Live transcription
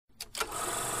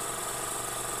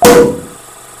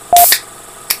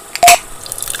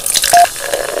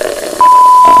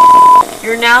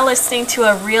You're now listening to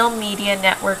a Real Media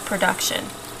Network production.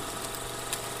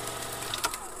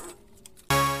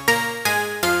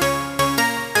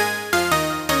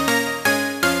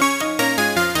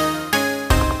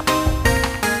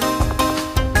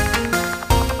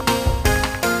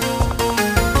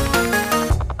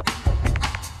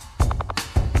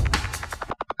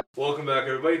 Welcome back,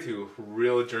 everybody, to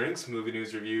Real Drinks, Movie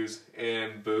News, Reviews,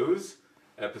 and Booze,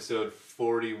 episode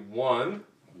 41.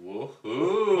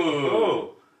 Woohoo!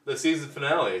 The season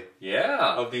finale.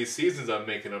 Yeah. Of these seasons I'm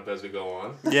making up as we go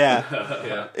on. Yeah.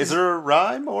 Yeah. Is there a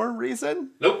rhyme or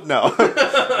reason? Nope. No.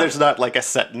 There's not like a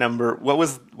set number. What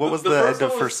was the end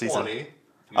of first season? 20,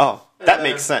 Oh, that and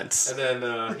makes sense. And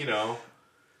then,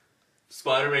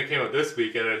 Spider-Man came out this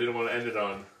week, and I didn't want to end it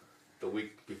on the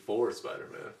week before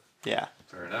Spider-Man. Yeah.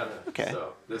 Fair enough. Okay.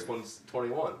 So, this one's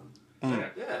 21. Mm.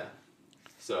 Yeah.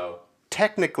 So...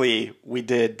 Technically, we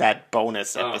did that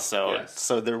bonus episode, yes.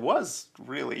 so there was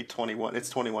really 21. It's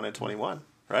 21 and 21,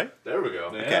 right? There we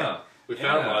go. Yeah. We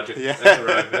found logic. Yeah. That's the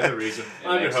rhyme. That's the reason. It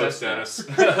I'm your makes host, sense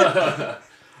Dennis.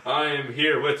 I am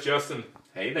here with Justin,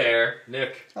 Hey there.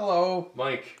 Nick, Hello.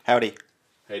 Mike. Howdy.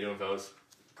 How you doing, fellas?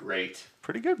 Great.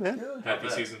 Pretty good, man. Happy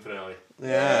bad. season finale.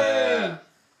 Yeah.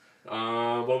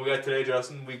 What we got today,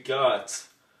 Justin? We got...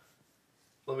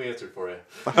 Let me answer it for you.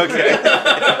 Okay.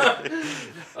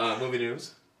 Movie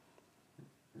news.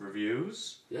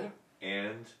 Reviews Yeah.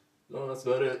 and... No, that's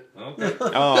about it. Okay.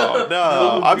 Oh,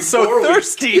 no. I'm so Before we-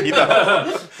 thirsty.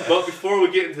 though. But before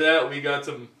we get into that, we got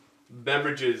some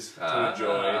beverages to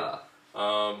enjoy.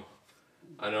 Ah.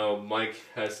 I know Mike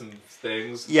has some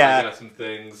things. Yeah. I got some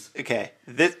things. Okay.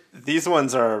 These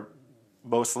ones are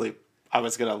mostly... I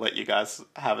was going to let you guys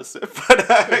have a sip, but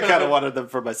I kind of wanted them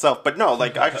for myself. But no,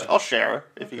 like, I'll share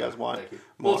if you guys want. Thank you.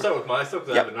 More. We'll start with my stuff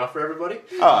because I Yep. have enough for everybody.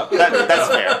 Oh, that's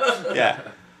fair. Yeah.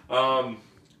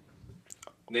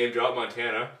 Name drop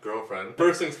Montana, girlfriend.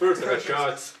 First things first, I got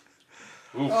shots.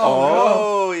 Oof.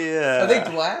 Oh, yeah. Are they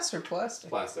glass or plastic?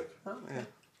 Plastic. Oh. Yeah.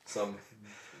 Some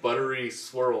buttery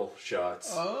swirl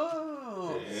shots.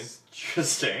 Oh.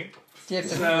 Interesting. Do you have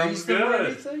to Sounds freeze them or good.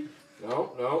 anything?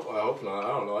 No, I hope not. I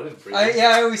don't know. I didn't freeze.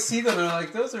 I always see them and I'm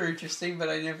like, those are interesting, but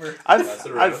I never... Pass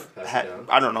it around, I've pass it had, down.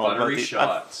 I don't know Buttery about these.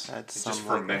 shots. I've had It's some just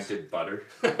like fermented butter.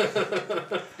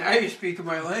 Now you're speaking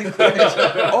my language. this.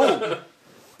 Oh,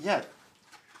 yeah.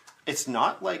 It's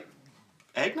not like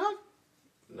eggnog?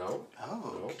 No.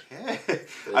 Oh, No. okay.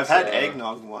 I've had uh,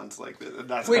 eggnog once like this. and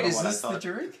That's Wait, kinda is what this I the thought.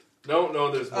 drink?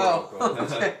 No, there's more Oh, alcohol.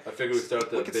 okay. I figured we'd start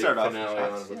the We could big start off finale with on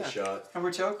shots, with yeah. a shot. How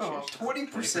much alcohol?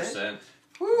 20%? 20%.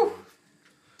 Woo!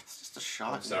 It's just a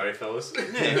shot. I'm sorry, fellas.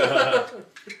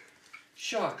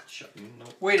 Shot. No.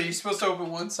 Wait, are you supposed to open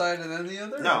one side and then the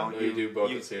other? No, No, you do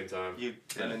both at the same time. You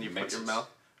Yeah, and then you you put mix your it. mouth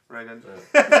right in.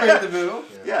 Right in the middle?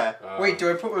 Yeah. Wait, do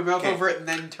I put my mouth okay. over it and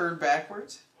then turn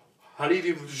backwards? How do you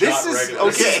do This shot is regular? okay.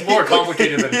 This is more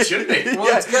complicated than it should be.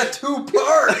 Well, it's got two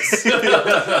parts!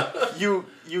 You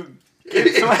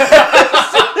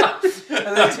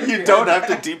And then two you don't have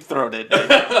to deep throat it. Nick.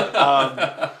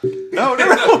 No.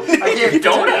 I can't You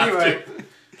don't do it have anyway.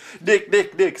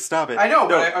 Nick, stop it. I know,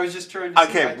 No. but I was just trying to see if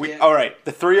Okay, I can't. all right.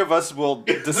 The three of us will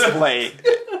display.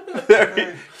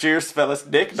 Cheers, fellas.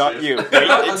 Nick, not Cheers. you. Wait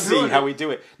I'm and see doing how it. we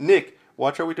do it. Nick,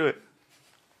 watch how we do it.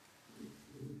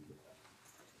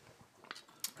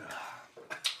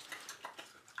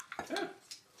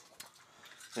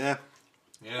 Yeah.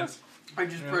 Yeah. I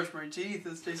just brushed my teeth.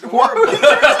 This tastes What? horrible.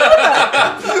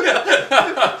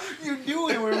 You knew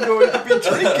we were going to be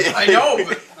drinking. I know,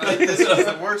 but this is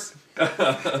the worst.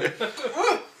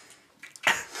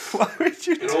 Why would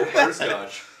you do Good old that?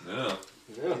 butterscotch. Yeah.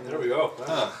 Yeah, there we go.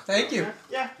 Huh. Thank you.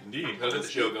 Yeah. Indeed. Let's get the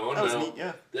show going. That was Now, neat,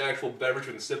 yeah. the actual beverage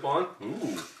we can sip on.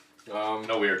 Ooh. No,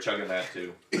 No, we were chugging that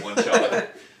too. One shot.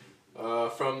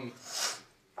 from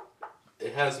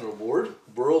it has an award,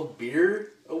 World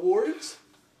Beer Awards.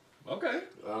 Okay.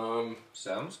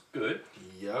 Sounds good.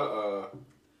 Yeah.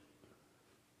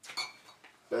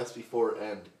 Best before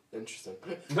end. Interesting.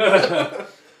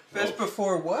 Best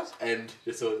before what? End.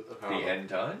 Just so The end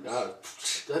times?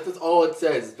 That's all it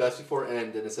says. Is best before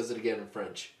end, and it says it again in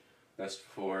French. Best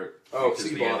before Oh, reaches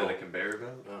see the end bottle. of the conveyor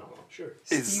belt? Oh, sure.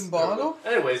 Is- Steam bottle?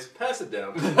 Anyways, pass it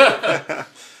down.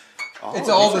 Oh, It's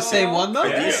all the these- same one though? Are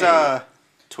Yeah. these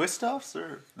twist offs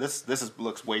or this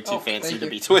looks way too Oh, fancy thank to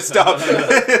you. be twist off. Do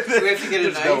we have to get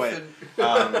a There's no way. knife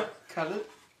and Um, cut it?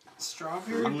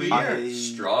 Strawberry Ooh, beer? yeah.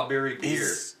 Strawberry beer.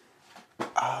 is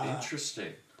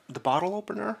Interesting. the bottle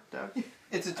opener down here?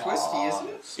 It's a twisty, isn't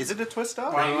it? Is it a twist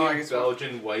off? Wow. Premium I guess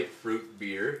Belgian white fruit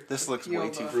beer. This looks You way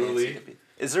know, too the- fancy Truly. to be.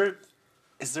 Is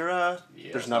there a?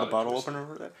 Yeah, there's it's not a not a bottle twist. opener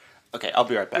over there. Okay, I'll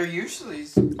be right They're back. usually.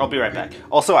 I'll be right back.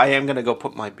 Also, I am gonna go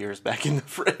put my beers back in the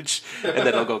fridge, and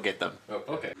then I'll go get them.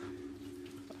 Okay.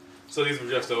 So these were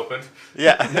just opened.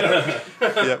 Yeah,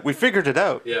 yeah, we figured it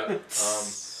out. Yeah.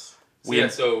 So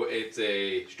it's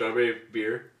a strawberry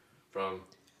beer from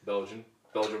Belgium.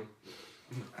 I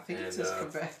think it And, says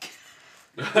Quebec.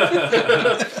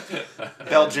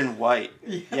 Belgian white.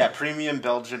 Yeah, premium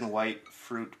Belgian white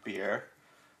fruit beer,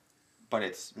 but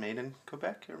it's made in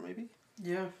Quebec, or maybe.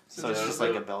 Yeah. So it's just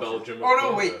like a Belgian. Oh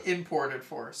no! Wait, imported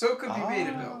for. So it could be made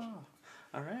in Belgium.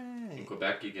 All right. In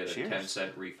Quebec, you get a Cheers.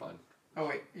 10-cent refund. Oh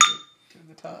wait, you can do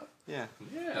the top. Yeah.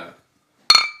 Yeah.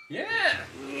 Yeah.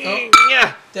 Oh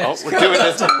Yeah. yeah. Oh, we're doing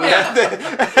this.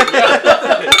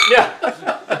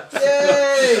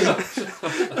 Yay!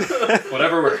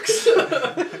 Whatever works.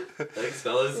 Thanks,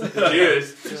 fellas.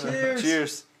 Cheers. Cheers.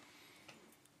 Cheers.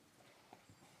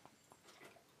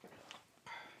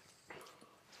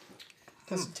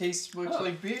 Doesn't taste much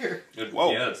like beer.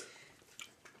 Whoa. Yeah.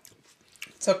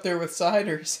 It's up there with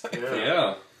ciders.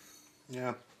 Yeah.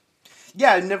 Yeah.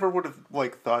 Yeah, I never would have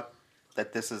thought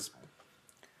that this is.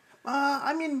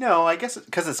 I mean, no. I guess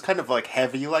because it's kind of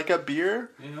heavy like a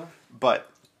beer, Yeah. but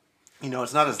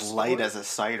it's not as light as a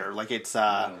cider. Like it's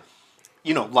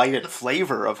light in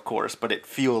flavor, of course, but it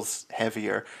feels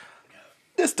heavier.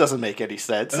 This doesn't make any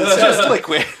sense. It's just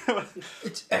liquid.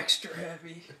 It's extra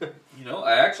heavy.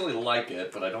 I actually like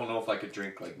it, but I don't know if I could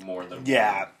drink more than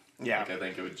Yeah. one. Yeah. I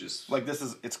think it would just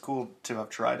It's cool to have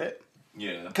tried it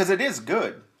yeah. because it is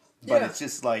good, but Yeah. it's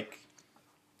just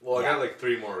Well, I got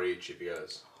 3 more each if you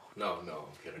guys. No, I'm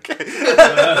kidding.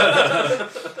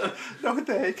 no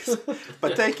thanks,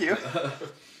 but thank you.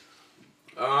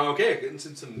 Okay, getting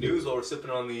into some news while we're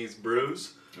sipping on these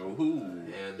brews. Ooh.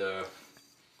 And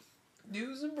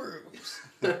News and brews.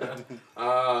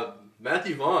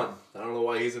 Matthew Vaughn. I don't know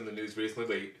why he's in the news recently,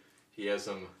 but he has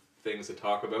some things to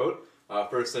talk about.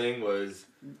 First thing was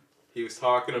he was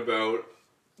talking about.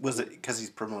 Was it because he's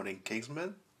promoting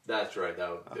Kingsman? That's right. That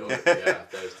would do it. Yeah,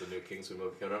 that is the new Kingsman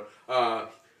movie coming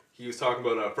out. He was talking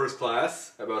about First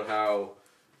Class, about how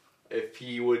if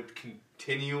he would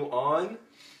continue on,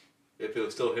 if it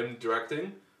was still him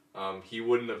directing, he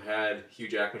wouldn't have had Hugh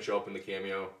Jackman show up in the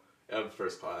cameo of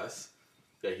First Class.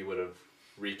 That he would have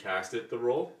recasted the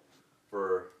role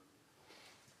for.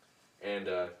 And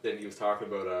then he was talking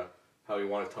about how he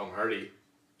wanted Tom Hardy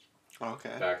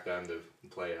Okay. back then to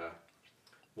play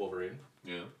Wolverine.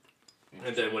 Yeah.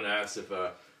 And then when asked if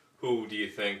who do you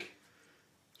think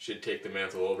should take the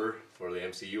mantle over for the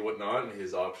MCU and whatnot, and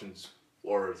his options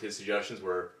or his suggestions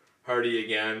were Hardy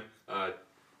again,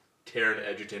 Taron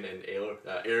Egerton, and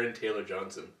Aaron Taylor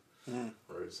Johnson.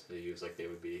 Whereas he was they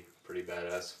would be pretty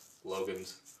badass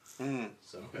Logans.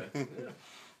 So Okay.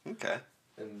 yeah. Okay.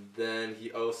 And then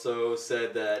he also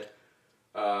said that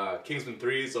Kingsman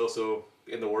 3 is also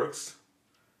in the works.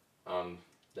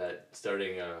 That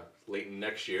starting late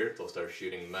next year, they'll start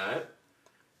shooting that.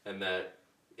 And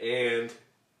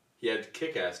he had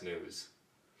Kick-Ass news.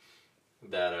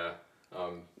 That,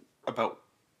 About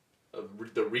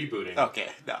the rebooting. okay.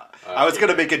 No, I was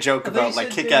gonna make a joke thought about you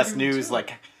said kick-ass David news. too.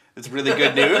 It's really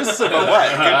good news about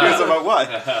what? Good news about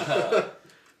what?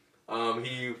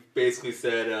 He basically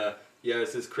said, yeah,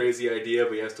 it's this crazy idea,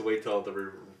 but he has to wait till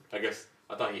I guess,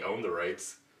 I thought he owned the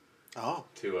rights Oh.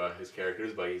 to his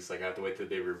characters, but he's I have to wait till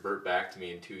they revert back to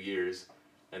me in 2 years,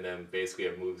 and then basically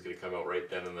a movie's gonna come out right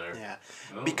then and there. Yeah.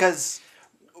 Oh. Because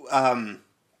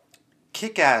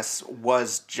Kick-Ass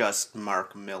was just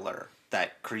Mark Miller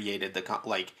that created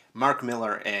Mark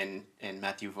Miller and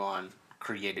Matthew Vaughn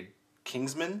created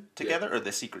Kingsman together, or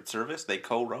the Secret Service. They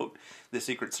co-wrote the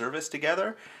Secret Service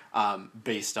together,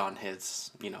 based on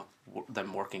his,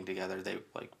 them working together. They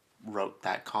wrote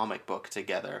that comic book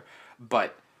together.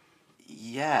 But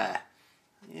yeah,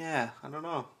 I don't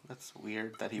know. That's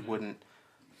weird that he wouldn't.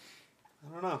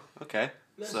 I don't know. Okay,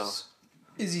 so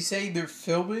Is he saying they're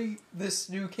filming this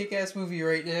new Kick-Ass movie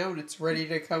right now and it's ready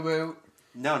to come out?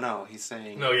 no, he's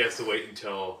saying No, he has to wait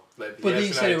until. But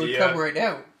he said it would come right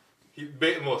out.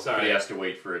 But Sorry. he has to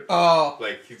wait for it. Oh,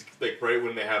 He's right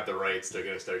when they have the rights, they're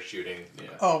gonna start shooting. Yeah.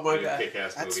 oh my the bad.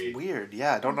 Kick-Ass that's movie. weird.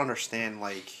 Yeah, I don't understand.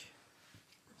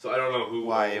 So I don't know who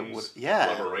Why it owns would-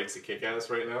 yeah. whoever rights to Kick-Ass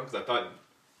right now, because I thought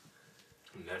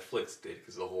Netflix did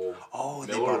because the whole. Oh,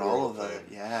 they Miller bought all World of it.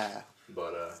 thing. Yeah,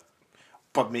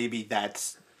 But maybe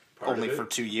that's part only of it. for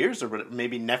 2 years, or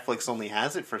maybe Netflix only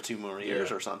has it for 2 more years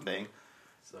Yeah. or something.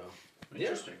 So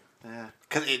Interesting. Yeah,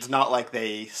 because it's not like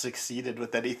they succeeded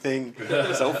with anything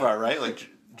so far, right?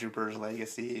 Jupiter's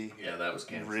Legacy Yeah, that was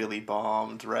canceled. really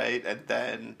bombed, right? And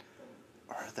then,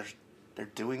 they're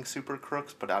doing Super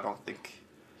Crooks, but I don't think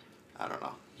I don't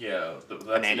know. Yeah, that's An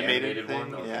the animated one.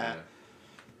 thing, Okay. yeah.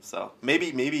 So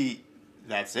maybe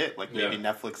that's it. Like maybe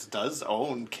Yeah. Netflix does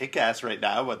own Kick-Ass right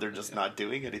now, but they're just not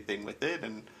doing anything with it.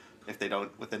 And if they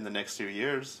don't within the next 2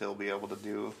 years, they'll be able to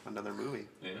do another movie.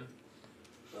 Yeah.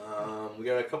 We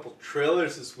got a couple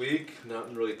trailers this week.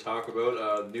 Nothing really to talk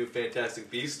about. New Fantastic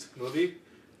Beast movie,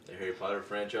 the Harry Potter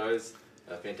franchise.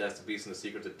 Fantastic Beasts and the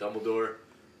Secrets of Dumbledore.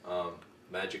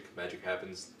 Magic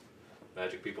happens.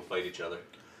 Magic people fight each other.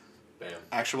 Bam.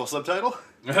 Actual subtitle?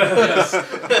 Yes.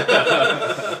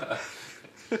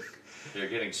 They're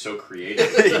getting so creative.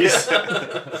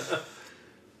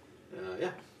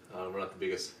 Yeah. We're not the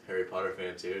biggest Harry Potter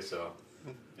fans here, so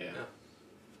Yeah.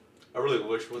 I really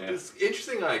wish with this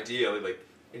interesting idea, like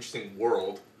interesting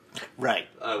world. Right.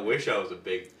 I wish I was a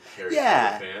big Harry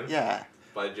Yeah. Potter fan. Yeah.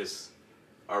 But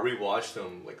I rewatched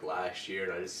them like last year,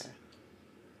 and I just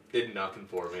did nothing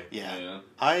for me. Yeah.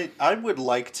 I would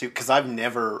like to, because I've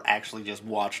never actually just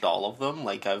watched all of them.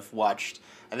 Like, I've watched,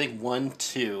 I think 1,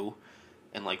 2,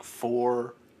 and like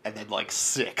 4, and then like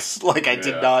 6. Like, I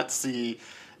did not see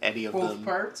any of Both them.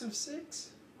 parts of 6?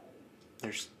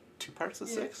 There's 2 parts of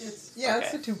 6? It's Okay.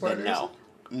 the 2-parter. Then no.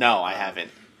 No, I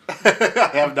haven't. I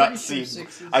have not pretty seen. sure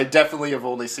 6 is- I definitely have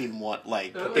only seen one.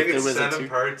 Like, I if think there it's was a 7 two.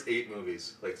 parts, 8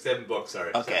 movies. Like 7 books,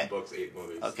 sorry. Okay. 7 books, 8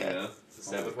 movies. Okay. Yeah. The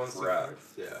 7th one's 2 crap. parts?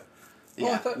 Yeah. Oh, I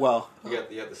Yeah. thought- Well, You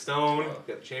got the Stone, you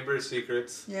got the Chamber of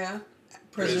Secrets, Yeah.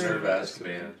 Prisoner Prisoner of of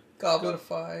Azkaban. Goblet of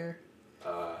Fire.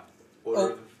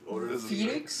 Order of the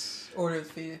Phoenix? Order of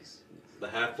the Phoenix. The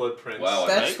Half-Blood Prince. Wow,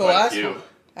 That's that's the quite a last few. one.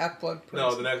 Half-Blood Prince.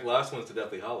 No, the last one's the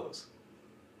Deathly Hallows.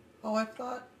 Oh, I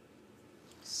thought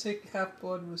Sick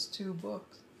Half-Blood was 2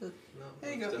 books. No,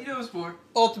 There you it's go. He Death- knows more.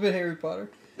 Ultimate Harry Potter.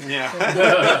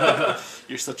 yeah.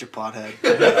 You're such a pothead.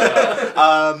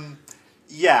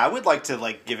 Yeah, I would like to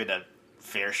like give it a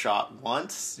fair shot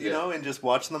once, you Yeah. know, and just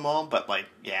watch them all. But like,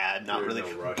 yeah, not There's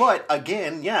really. no rush. But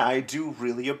again, yeah, I do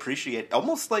really appreciate.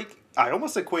 Almost like I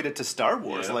almost equate it to Star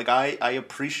Wars. Yeah. Like I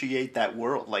appreciate that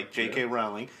world. Like J.K.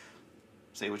 Rowling.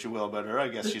 Say what you will about her. I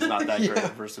guess she's not that great Yeah. a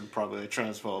person, probably a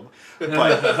transphobe.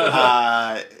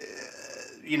 But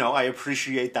you know, I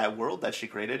appreciate that world that she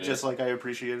created, Yeah. just like I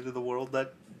appreciated the world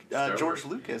that Star George Wars.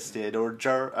 Lucas did, or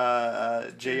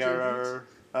J.R.R. J.R.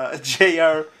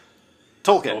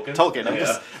 Tolkien. Tolkien? I'm Yeah.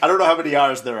 just, I don't know how many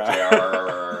R's there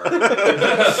are.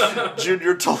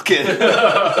 Junior Tolkien.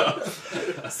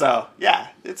 So yeah,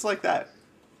 it's like that.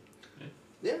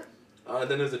 Yeah.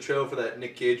 Then there's a trailer for that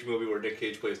Nick Cage movie where Nick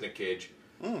Cage plays Nick Cage.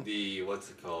 Mm. The, what's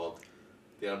it called?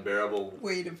 The Unbearable...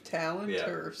 Weight of Talent Yeah.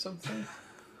 or something.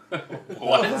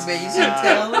 What? Amazing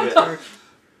Talent Yeah.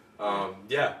 or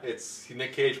Yeah, it's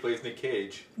Nick Cage plays Nick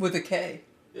Cage. with a K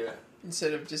Yeah.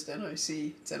 instead of just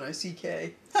NIC. It's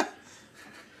NICK.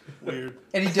 Weird.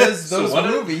 And he does So those what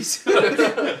if- movies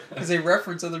because they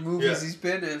reference other movies Yeah. he's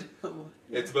been in.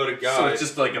 It's about a guy. So it's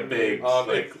just like a big like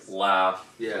it's- laugh.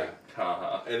 Yeah. Like,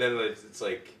 haha. And then it's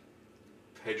like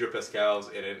Pedro Pascal's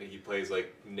in it, and he plays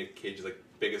like Nick Cage's like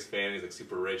biggest fan. He's like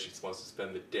super rich. He just wants to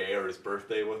spend the day or his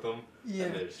birthday with him. Yeah.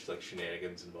 And there's like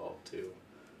shenanigans involved too.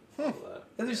 All that.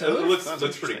 And there's It other- looks Sounds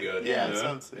pretty interesting. good. Yeah, Yeah. it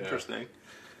sounds Yeah. interesting.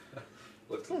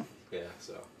 Looks, yeah.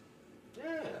 So.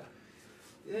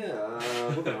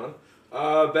 Yeah. Moving on.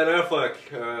 Ben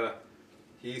Affleck.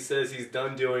 He says he's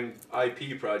done doing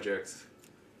IP projects.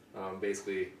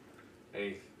 Basically,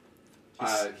 and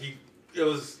it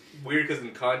was weird because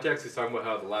in context he's talking about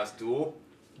how the last duel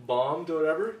bombed or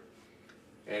whatever,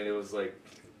 and it was like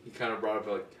he kind of brought up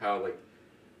like how like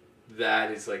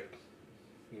that is like,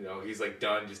 you know, he's like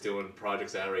done just doing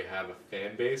projects that already have a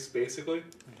fan base basically.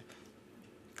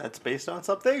 That's based on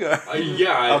something, or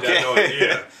Yeah, I Okay. had no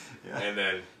idea. Yeah. And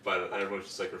then, but everyone's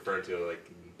just like referring to like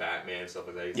Batman and stuff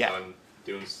like that. He's Yeah. done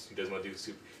doing. He doesn't want to do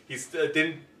super. He's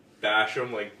didn't bash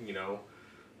him like, you know,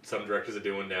 some directors are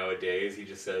doing nowadays. He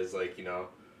just says like, you know,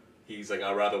 he's like,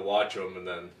 I'd rather watch them and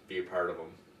then be a part of them.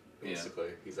 Basically,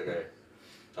 he's like,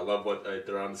 I love what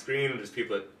they're on the screen. There's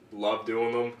people that love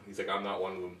doing them. He's like, I'm not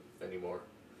one of them anymore.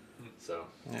 So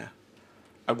yeah.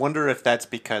 I wonder if that's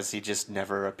because he just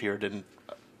never appeared in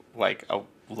like a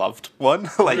loved one,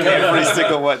 like every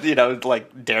single one. You know,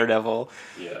 like Daredevil.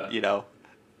 Yeah. You know,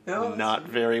 No, not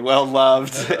very well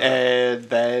loved, and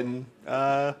then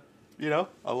you know,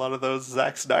 a lot of those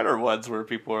Zack Snyder ones where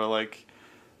people are like,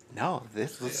 no,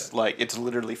 this is like, it's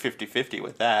literally 50-50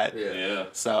 with that. yeah. Yeah.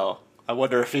 So I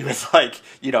wonder if he was like,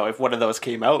 you know, if one of those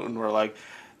came out and we're like,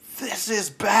 this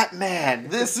is Batman,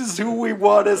 this is who we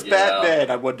want as Yeah. Batman.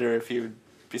 I wonder if he would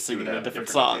be singing would a have a different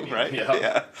different song, opinion. right?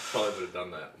 Yeah. Probably would have done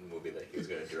that movie that he was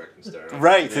going to direct and star. in.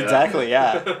 Right, Yeah. exactly,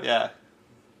 yeah, yeah.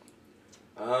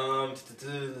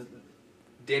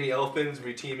 Danny Elfman's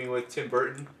reteaming with Tim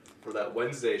Burton for that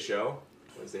Wednesday show,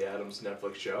 Wednesday Addams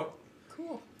Netflix show.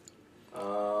 Cool.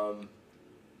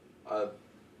 A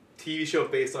TV show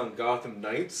based on Gotham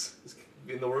Knights is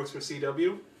in the works for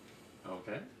CW.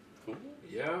 Okay. Cool.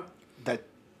 Yeah, That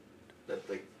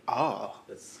like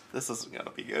this that's isn't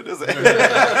gonna be good, is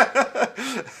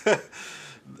it?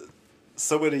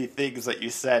 So many things that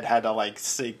you said had to like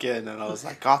sink in, and I was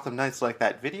like, Gotham Knights, like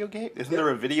that video game? Isn't there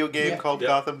a video game Yeah. called Yeah.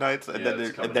 Gotham Knights? And Yeah, then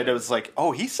it's coming it in. was like,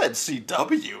 oh, he said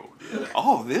CW.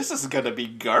 Oh, this is gonna be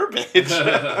garbage.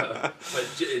 but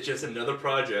it's just another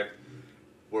project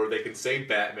where they can say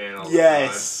Batman all the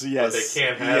Yes, time, yes. but they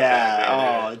can't have yeah,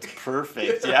 Batman. oh, it's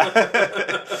perfect. Yeah.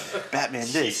 Batman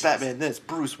this, Jesus. Batman this,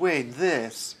 Bruce Wayne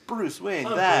this, Bruce Wayne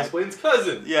I'm that. Bruce Wayne's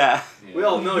cousin. Yeah. We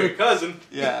all know your cousin.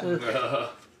 Yeah.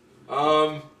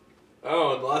 Oh,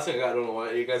 the last thing I don't know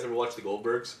why. You guys ever watch The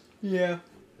Goldbergs? Yeah.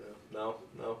 No.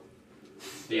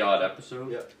 The odd episode.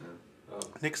 Yeah.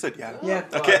 Nick said yeah. Yeah.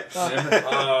 Okay.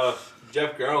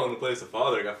 Jeff Garlin, who plays the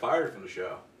father, got fired from the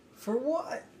show. For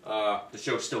what? The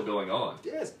show's still going on.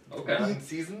 Yes. Okay. 9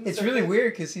 seasons. It's really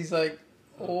weird because he's like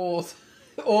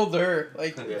older,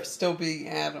 like Yeah. still being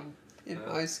Adam in Yeah.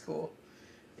 high school.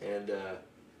 And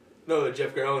no,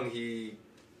 Jeff Garlin, he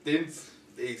didn't.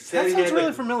 He said That he sounds had really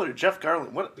like, familiar. Jeff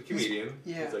Garland. What? the comedian.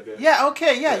 Yeah. He's like a, Yeah.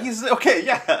 Okay. Yeah. Yeah. He's okay.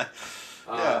 Yeah.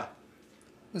 Yeah.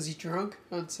 Was he drunk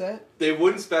on set? They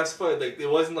wouldn't specify, like, it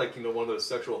wasn't like, one of those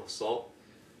sexual assault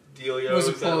dealios Was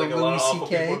it that like a full lot of of Louis awful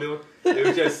CK? people do. It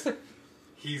was just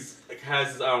he's like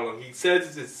has I don't know. He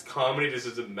says his comedy just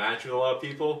doesn't match with a lot of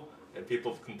people, and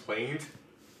people have complained.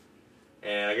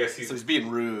 And I guess he's So he's being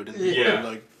rude and Yeah.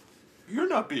 like, you're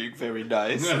not being very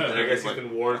nice. and I guess he's Like,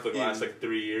 been warned for the last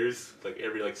 3 years. Like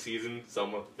every season,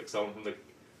 someone from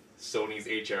Sony's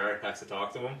HR has to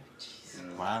talk to him.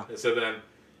 wow. And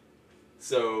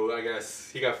so I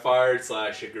guess he got fired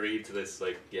 / agreed to this,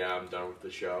 yeah, I'm done with the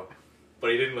show.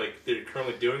 But he didn't, they're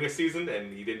currently doing a season,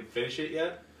 and he didn't finish it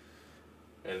yet.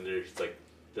 And they're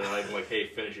not even hey,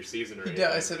 finish your season or He anything.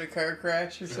 dies in a car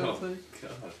crash or something.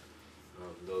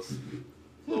 God.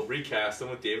 They'll recast him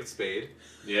with David Spade.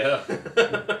 Yeah.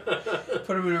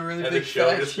 Put him in a really And big the show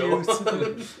fat just go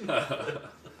shoes.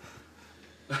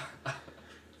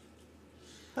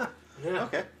 Yeah.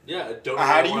 Okay. Yeah, I don't know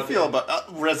How I do you wanted feel to-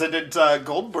 about Resident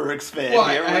Goldberg's fan? Well,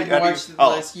 I here? haven't How do you- watched it the oh.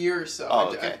 last year or so.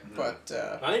 Oh, okay. But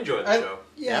I enjoyed the I- show.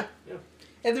 yeah. Yeah.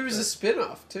 And there was a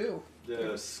spin-off too.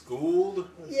 The Schooled?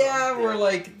 Yeah, where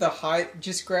the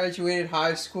just graduated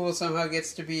high school somehow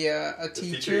gets to be a The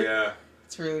teacher. yeah.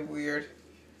 It's really weird.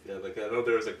 Yeah, I know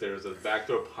there was a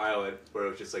backdoor pilot where it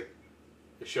was just a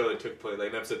show that took place,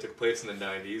 an episode took place in the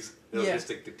 90s. It was Yeah. just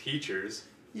the teachers.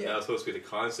 And that Yeah. was supposed to be the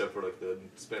concept for the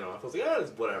spin-off. I was like, yeah,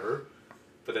 it's whatever.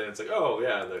 But then it's oh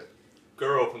yeah, the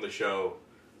girl from the show.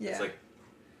 Yeah.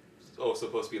 It's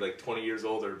supposed to be 20 years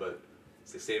older, but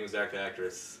it's the same exact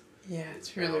actress. Yeah,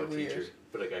 it's Now really a weird. teacher.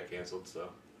 But it got canceled, so.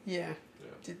 Yeah.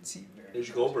 Yeah. Didn't seem very There's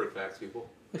your much. Goldberg facts, people.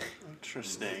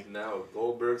 Interesting. Now,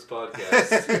 Goldberg's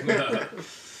podcast.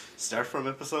 Start from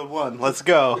episode 1. Let's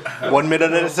go. 1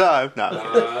 minute at a time. No.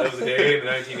 It was a day in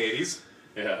the 1980s.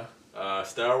 Yeah.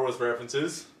 Star Wars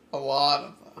references. A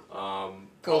lot of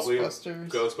Probably Ghostbusters.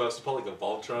 Ghostbusters, probably a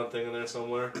Voltron thing in there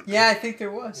somewhere. Yeah, I think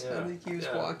there was. Yeah. I think he was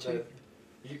Yeah, watching.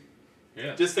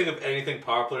 Yeah. Just think of anything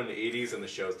popular in the 80s and the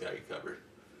show's got you covered.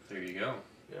 There you go.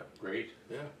 Yeah. Great.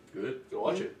 Yeah. Good. Go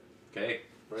watch it Okay.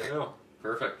 right now.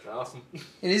 Perfect. Awesome. It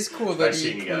is cool I've that he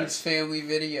seen you includes guys. family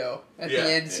video at Yeah,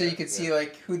 the end, so yeah, you can see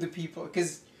who the people.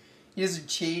 Because he doesn't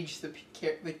change the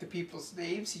people's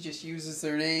names; he just uses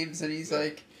their names, and he's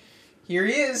like, "Here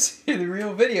he is in the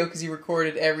real video," because he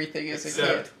recorded everything as a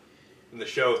Except kid. in the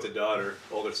show, it's a daughter,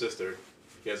 older sister.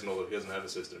 He doesn't have a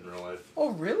sister in real life. Oh,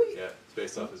 really? Yeah, it's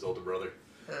based off his older brother.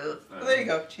 Well, there you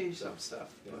go. Change some stuff.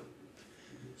 Yeah.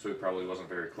 So he probably wasn't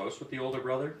very close with the older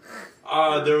brother.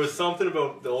 There was something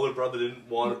about the older brother didn't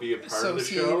want to be a part of the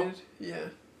show. Associated. Yeah.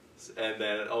 And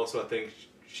then also I think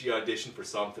she auditioned for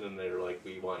something and they were like,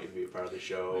 we want you to be a part of the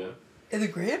show. Yeah. And the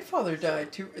grandfather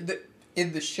died too.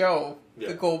 In the show, Yeah.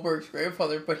 the Goldberg's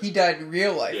grandfather, but he died in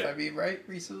real life. Yeah. I mean, right?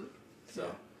 Recently.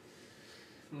 So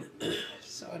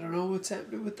So I don't know what's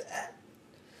happening with that.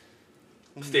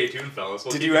 stay tuned, fellas.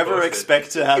 We'll Did keep you you ever posted.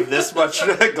 expect to have this much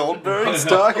Goldberg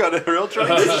stock on a real train?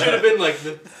 This should have been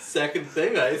the second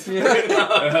thing I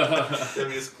Then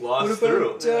we just glossed What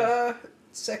through. about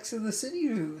Sex in the City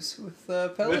news with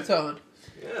Peloton?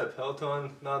 Yeah,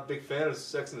 Peloton, not a big fan of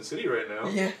Sex in the City right now.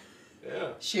 Yeah, Yeah.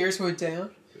 shares went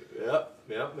down. Yep.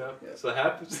 Yeah. So it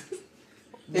happens.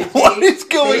 They What paid- is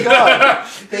going on?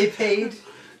 They paid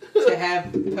to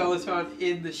have Peloton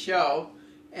in the show,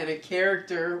 and a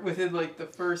character within the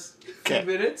first few Okay.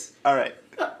 minutes All right.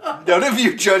 None of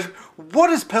you judge. What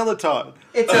is Peloton?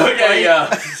 It's a Okay, yeah.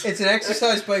 It's an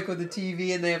exercise bike with a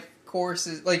TV, and they have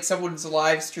courses. Like someone's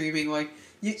live streaming. Like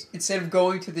instead of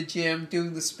going to the gym,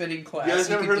 doing the spinning class, You guys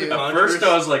never heard of the At first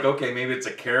I was like, okay, maybe it's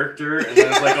a character, and then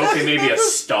I was like, okay, maybe a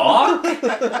stock?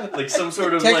 Like some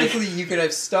sort of Technically, you could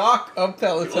have stock of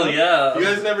Peloton. Well, yeah. You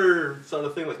guys never saw the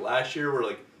thing like last year where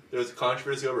like there was a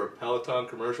controversy over a Peloton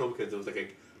commercial because it was like a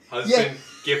husband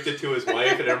gifted to his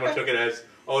wife and everyone took it as,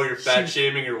 oh, you're fat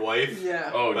shaming your wife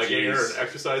Yeah. Oh, by getting her jeez. an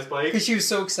exercise bike. Because she was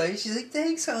so excited. She's like,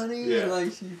 "Thanks, honey." Yeah. And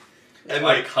like, And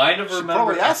I like kind of She remember.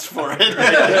 probably asked for it.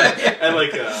 and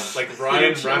like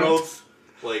Ryan Yeah. Reynolds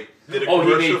like did a Oh,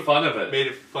 commercial. he made fun of it.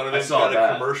 Made fun of I it. saw got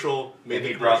that. a commercial. Made And the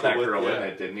he brought that commercial girl with, in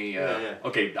it, didn't he? Yeah.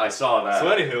 Okay, I saw that. So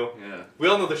anywho, Yeah. we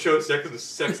all know the show Sex in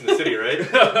the City, right?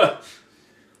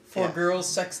 four Yeah. girls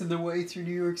sexing their way through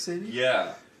New York City.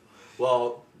 Yeah.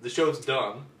 Well, the show's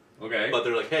done, Okay. but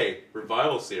they're like, hey,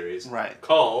 revival series Right.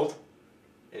 called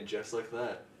And Just Like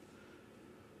That.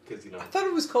 Because you know. I thought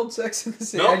it was called Sex in the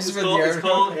City. No, I it's just read called, the it's article.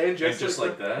 called And Just, And Just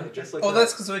Like That? And Just Like Oh, That.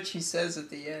 that's because what she says at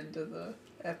the end of the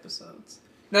episodes.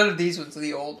 None of these ones are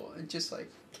the old one. It's just like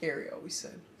Carrie always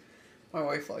said. My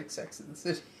wife likes Sex in the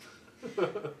City.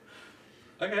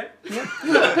 Okay.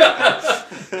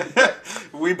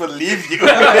 We believe you.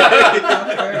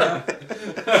 Fair enough.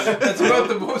 That's about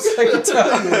the most I can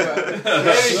tell you about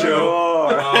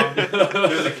it. Anywho,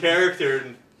 there's a character,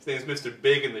 and his name's Mr.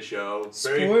 Big in the show.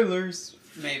 Very Spoilers.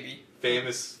 Maybe.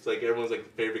 famous, like everyone's like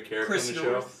favorite character Chris in the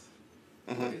show. North.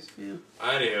 Mhm. Yeah.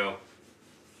 Anyhow,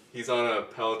 he's on a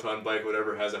Peloton bike,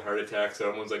 whatever, has a heart attack, so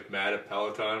everyone's like mad at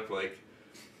Peloton for like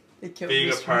They killed being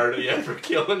a Mr. part of for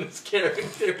killing this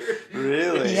character.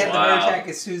 Really? He had the Wow. heart attack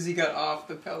as soon as he got off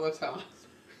the Peloton.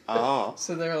 Oh.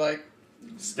 So they're like,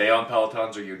 Stay on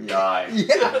Pelotons or you die.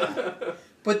 yeah.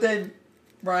 But then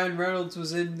Ryan Reynolds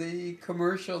was in the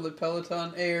commercial that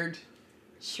Peloton aired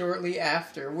shortly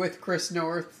after with Chris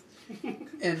North,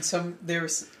 and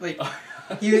there's like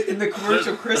he was in the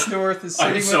commercial. Chris North is sitting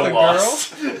I'm with so a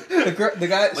lost. girl. The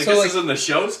guy. Like so this like is in the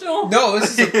show still? no,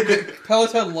 this is the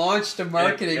Peloton launched a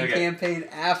marketing Okay. campaign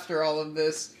after all of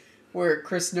this, where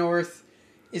Chris North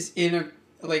is in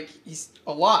a he's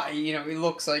a lie. You know, he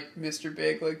looks like Mr.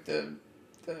 Big, like the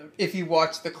if you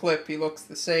watch the clip, he looks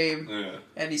the same. Yeah.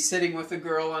 And he's sitting with a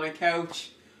girl on a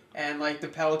couch, and like the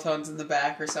Peloton's in the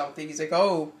back or something. He's like,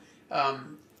 "Oh,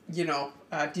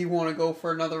 do you want to go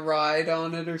for another ride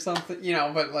on it or something?" You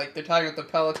know, but like they're talking about the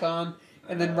Peloton,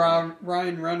 and then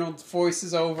Ryan Reynolds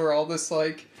voices over all this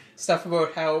like stuff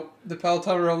about how the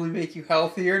Peloton will only make you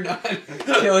healthier, not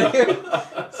kill you.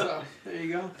 So there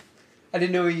you go. I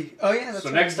didn't know he. Oh yeah, that's So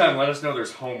what next he time, did. let us know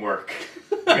there's homework.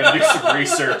 We're gonna do some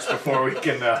research before we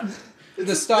can.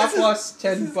 The stop loss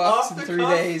 $10 off in the 3 cuff.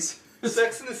 days,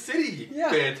 Sex in the City Yeah.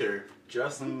 banter.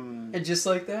 Justin. and just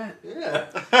like that.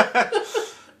 Yeah.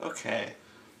 Okay.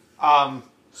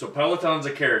 So Peloton's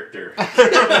a character.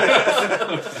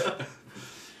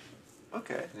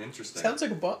 Okay. Interesting. Sounds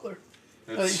like a butler.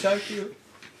 How you It's- talk to you.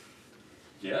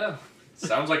 yeah.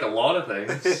 Sounds like a lot of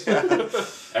things.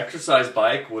 Exercise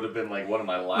bike would have been like one of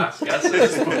my last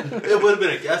guesses. But It would have been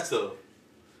a guess though.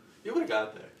 You would have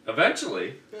got there.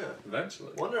 eventually. Yeah.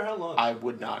 Eventually. Wonder how long. I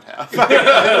would not have.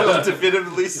 I will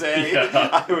definitively say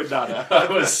Yeah. I would not have. I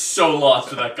was so lost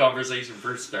when that conversation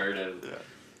first started.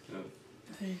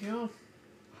 There you go.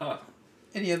 Huh.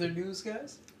 Any other news,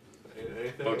 guys?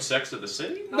 Anything? About Sex of the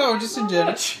City? No, just in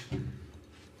general.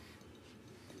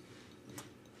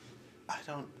 I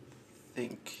don't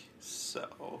think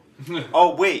so.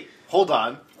 Oh wait, hold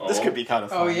on. This Oh. could be kind of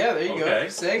fun. Oh yeah, there you Okay. go.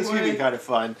 This could be Segue. kind of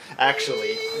fun,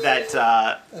 actually. That That's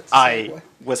a I segue.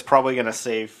 was probably gonna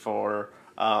save for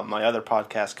my other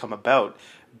podcast, Come About,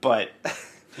 but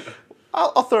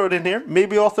I'll throw it in here.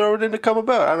 Maybe I'll throw it in to Come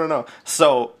About. I don't know.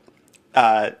 So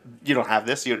you don't have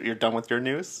this. You're done with your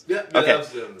news. Yeah. Okay.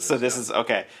 So this is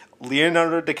okay.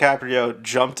 Leonardo DiCaprio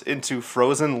jumped into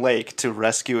frozen lake to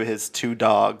rescue his 2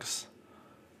 dogs.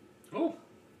 Oh.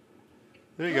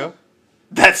 There you go.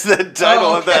 That's the title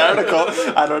Oh, of the okay.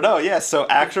 article. I don't know. Yeah, so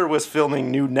actor was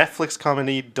filming new Netflix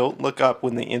comedy Don't Look Up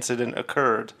when the incident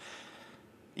occurred.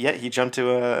 Yet he jumped to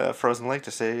a frozen lake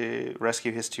to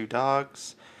rescue his 2 dogs.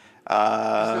 Is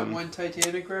that one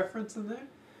Titanic reference in there?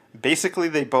 Basically,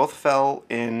 they both fell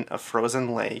in a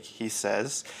frozen lake, he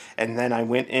says, and then I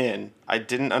went in. I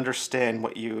didn't understand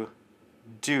what you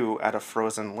do at a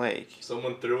frozen lake.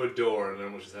 Someone threw a door and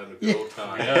everyone was just having a good old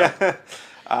time. Yeah.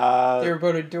 They're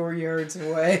about a door yards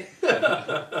away.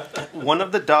 One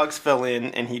of the dogs fell in,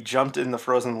 and he jumped in the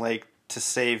frozen lake to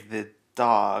save the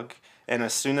dog. And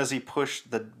as soon as he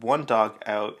pushed the one dog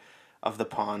out of the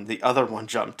pond, the other one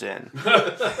jumped in.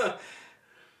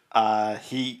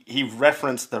 He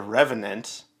referenced The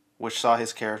Revenant, which saw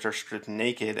his character stripped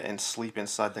naked and sleep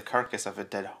inside the carcass of a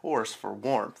dead horse for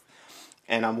warmth.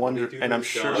 And I'm wondering, and I'm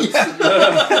sure, Two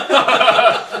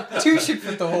should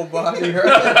fit the whole body,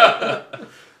 right?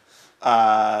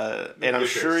 and I'm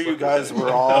sure you guys were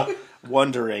all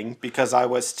wondering, because I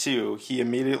was too. He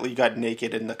immediately got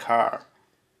naked in the car.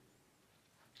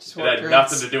 Just It had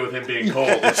nothing to do with him being cold.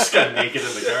 He just got naked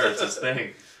in the car. It's his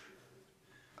thing.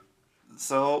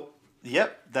 So,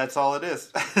 yep, that's all it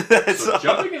is. So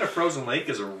jumping in a frozen lake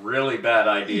is a really bad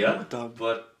idea. Dumb.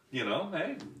 But, you know,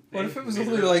 hey. What if it was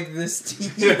maybe only there's- like this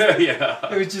deep? Yeah.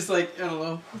 It was just like, I don't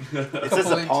know. It says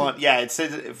a pond. Yeah, it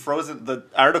says frozen. The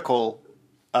article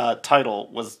title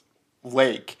was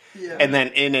lake, Yeah. and then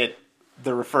in it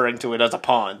they're referring to it as a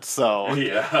pond. So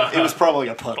Yeah. it was probably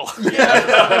a puddle.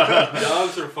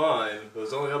 Dogs are fine. It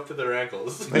was only up to their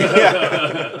ankles.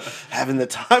 Yeah. Having the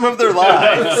time of their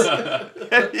lives.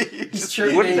 You He's just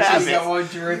tripping wouldn't have got it. one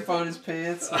drip on his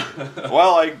pants.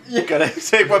 Well, I gotta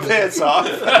take my pants off.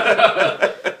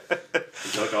 He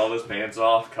took all his pants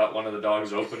off, cut one of the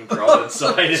dogs open, crawled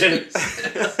inside it.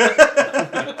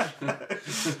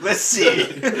 Let's see.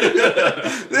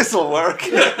 This will work.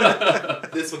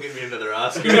 This will get me another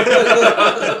Oscar.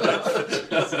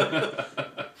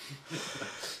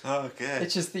 Okay.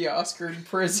 It's just the Oscar in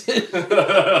prison. His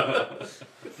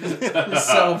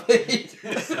cellmate.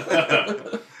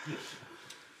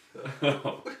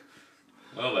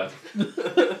 Well then.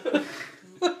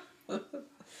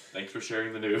 Thanks for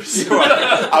sharing the news.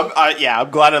 I'm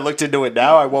glad I looked into it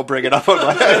now. I won't bring it up on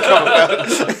my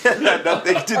account. Had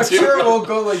nothing to I'm do. sure it won't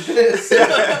go like this.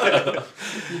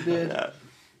 You did. Yeah.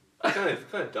 What kind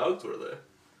of dogs were they?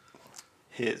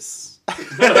 His.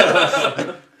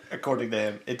 According to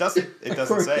him. It doesn't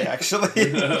say,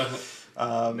 actually.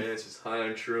 Man, it's just high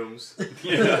on shrooms.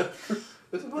 Yeah.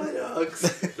 Those are my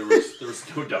dogs. There was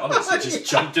no dogs. They just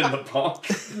jumped in the pond.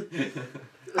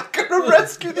 I'm gonna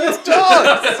rescue these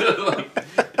dogs!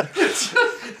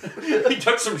 He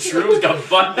took some shrooms, got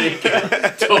butt naked,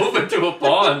 dove into a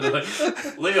pond.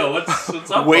 Like, Leo, what's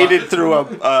up? Waded bud?" through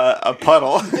a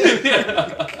puddle.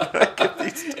 Yeah. Get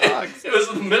these dogs. It was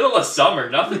in the middle of summer.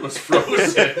 Nothing was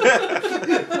frozen.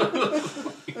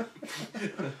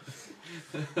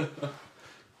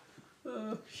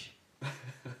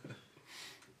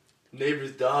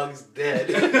 Neighbor's dog's dead.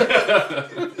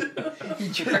 He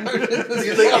drowned in the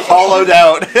He's like, Hollowed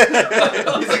out.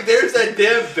 he's like, there's that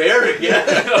damn bear again.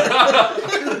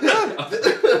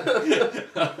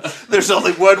 There's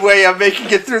only one way I'm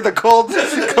making it through the cold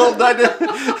night.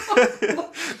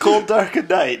 Cold, dark at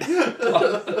night.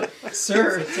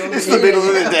 Sir, it's only It's the middle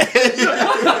of the day.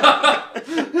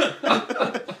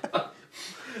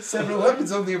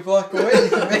 7-Eleven's only a block away. You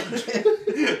can make it.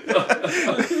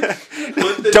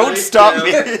 Put the Don't knife stop down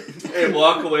me. And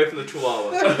walk away from the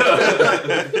chihuahua.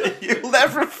 You'll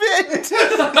never fit.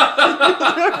 You'll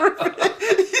never fit.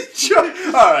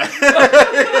 Alright.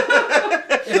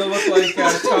 It'll look like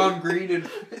Tom Green and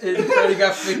Freddy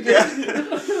Got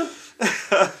Fingered.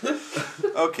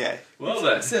 Okay. Well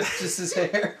then, Except just his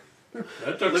hair.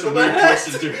 that took Look some at my weird hat.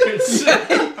 twists and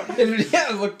turns. Yeah,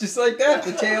 it looked just like that.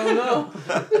 The tail, no.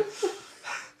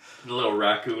 The little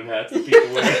raccoon hat that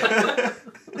people wear.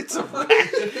 It's a rat.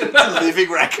 It's a living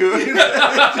raccoon.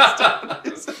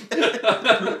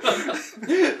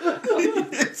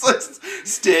 It's like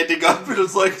standing up and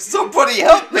it's like, somebody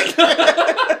help me.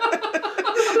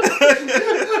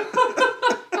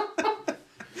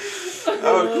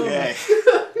 Okay.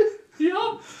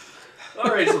 Yup.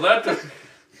 Alright, so that took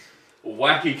a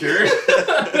wacky turn.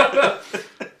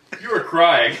 You were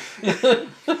crying.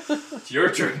 It's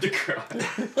your turn to cry.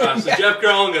 So Jeff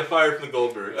Garland got fired from the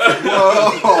Goldbergs.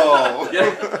 Whoa.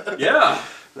 Yeah.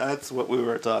 That's what we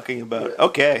were talking about.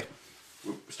 Okay.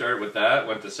 We started with that,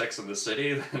 went to Sex and the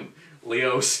City, then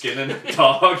Leo skinning a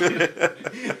dog in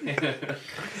a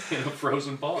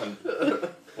frozen pond.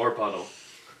 Or puddle.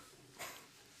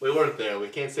 We weren't there. We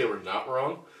can't say we're not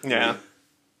wrong. Yeah.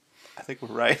 I think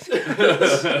we're right.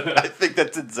 I think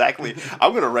that's exactly.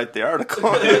 I'm going to write the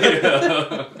article.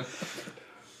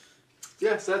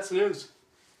 Yes, that's news.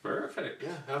 Perfect.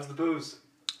 Yeah, how's the booze?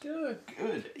 Good.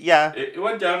 Good. Yeah. It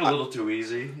went down a little too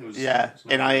easy. It was, Yeah. it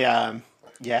was not- And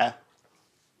yeah.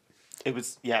 It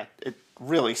was, it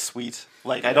really sweet.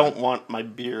 Like, I don't want my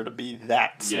beer to be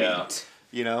that sweet. Yeah.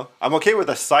 You know? I'm okay with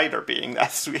a cider being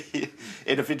that sweet.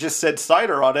 And if it just said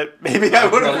cider on it, maybe I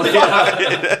would have Probably, tried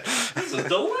yeah. it. This is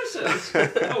delicious.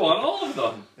 I want all of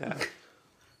them. Yeah.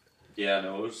 Yeah,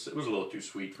 no, it was a little too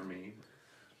sweet for me.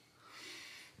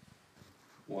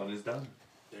 One is done.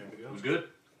 There we It go. was good.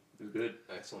 It was good.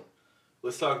 Excellent.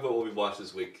 Let's talk about what we watched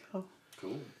this week. Oh.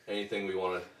 Cool. Anything we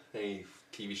want to, any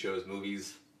TV shows,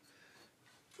 movies,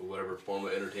 or whatever form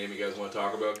of entertainment you guys want to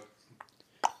talk about.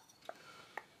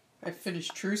 I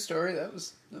finished True Story. That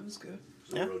was good.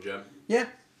 So Yeah. Real gem. Yeah.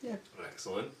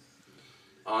 Excellent.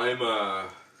 I'm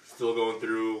still going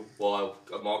through. Well,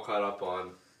 I'm all caught up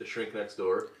on The Shrink Next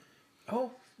Door. Oh,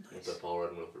 With the Paul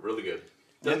Rudd movie. Really good.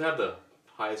 Doesn't have the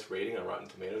highest rating on Rotten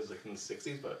Tomatoes, like in the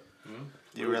 60s, but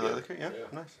Do you really good. like it? Yeah, Yeah.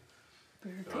 nice.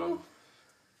 very cool.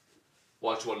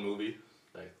 Watch one movie.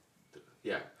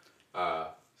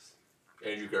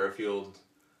 Andrew Garfield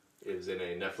is in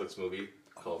a Netflix movie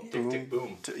called Tick Tick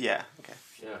Boom. Yeah. Okay.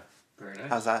 Yeah, Very nice.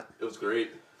 How's that? it was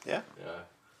great. Yeah.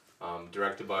 Yeah.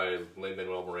 Directed by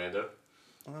Lin-Manuel Miranda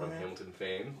from Hamilton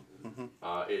fame.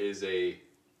 It is a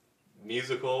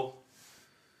musical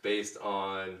based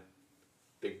on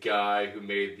the guy who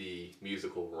made the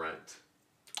musical Rent.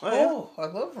 Oh, Oh, I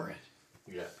love Rent.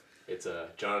 Yeah, it's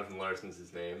Jonathan Larson's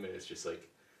his name, and it's just like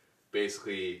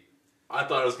basically. I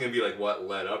thought it was gonna be like what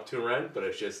led up to Rent, but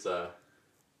it's just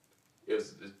it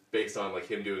was based on like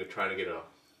him trying to get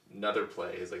another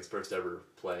play, his first ever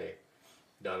play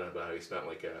done about how he spent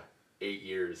 8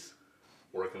 years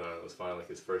working on it. It was finally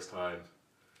his first time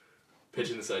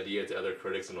pitching this idea to other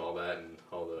critics and all that, and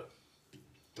all the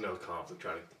conflict,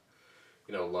 trying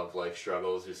to love life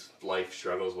struggles, just life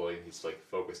struggles while he's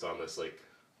focused on this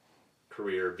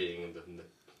career being the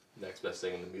next best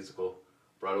thing in the musical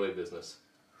Broadway business.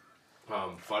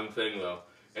 Fun thing though,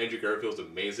 Andrew Garfield's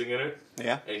amazing in it,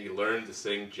 yeah. and he learned to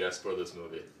sing just for this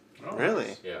movie. Oh, Really?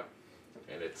 nice. Yeah,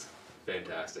 and it's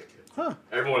fantastic. Huh.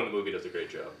 Everyone in the movie does a great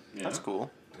job. Yeah. That's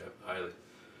cool. Yeah,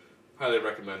 highly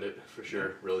recommend it for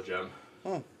sure. Real gem.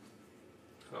 Hmm.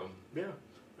 Yeah.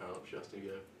 I don't know, Justin,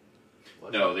 you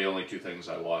got No, the only two things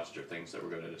I watched are things that we're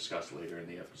going to discuss later in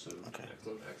the episode. Okay.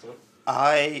 Excellent.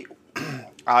 I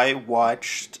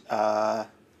watched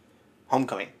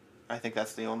Homecoming. I think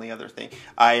that's the only other thing.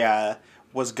 I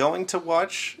was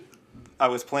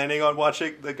planning on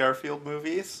watching the Garfield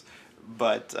movies,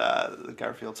 but the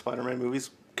Garfield Spider-Man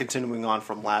movies. Continuing on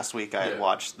from last week, I had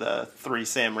watched the 3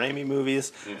 Sam Raimi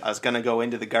movies. Yeah. I was going to go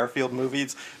into the Garfield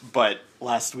movies, but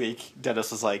last week,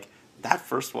 Dennis was like, that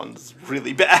first one's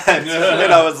really bad.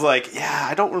 And I was like, yeah,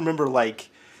 I don't remember, I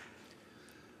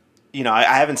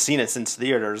haven't seen it since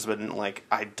theaters, but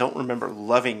I don't remember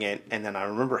loving it, and then I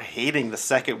remember hating the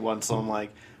second one, so I'm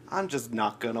like, I'm just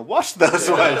not going to watch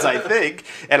those ones, I think.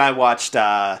 And I watched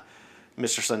Mr.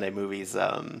 Sunday Movie's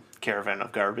Caravan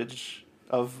of Garbage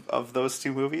of those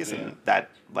 2 movies, and that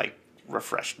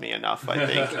refreshed me enough, I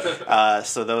think.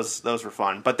 So those were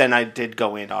fun. But then I did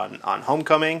go in on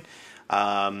Homecoming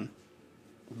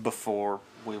before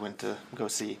we went to go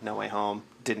see No Way Home.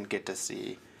 Didn't get to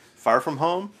see Far From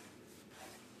Home.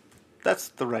 That's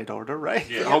the right order, right?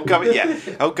 Yeah. Homecoming,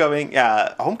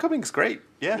 yeah. Homecoming's great.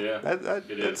 Yeah, Yeah,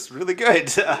 it's really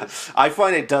good. I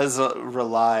find it does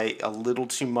rely a little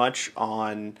too much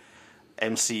on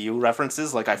MCU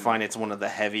references. I find it's one of the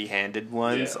heavy-handed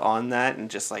ones on that, and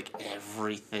just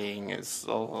everything is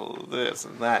this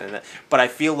and that and that. But I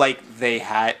feel like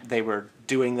they were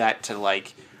doing that to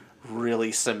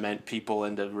really cement people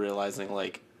into realizing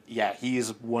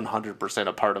he's 100%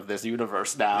 a part of this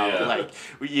universe now. Yeah.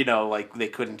 They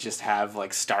couldn't just have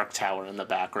Stark Tower in the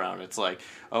background. It's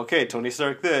okay, Tony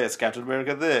Stark this, Captain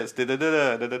America this, da da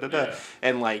da da da da da,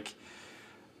 and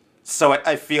so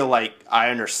I feel like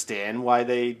I understand why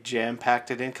they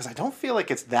jam-packed it in, because I don't feel like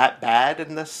it's that bad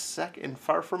in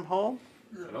Far From Home.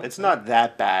 It's not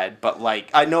that bad, but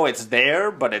I know it's there,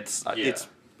 but it's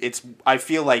I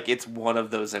feel like it's one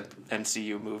of those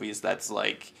MCU movies that's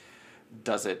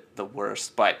does it the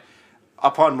worst. But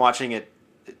upon watching it,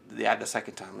 the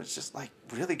second time, it's just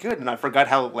really good, and I forgot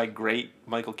how great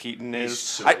Michael Keaton is. He's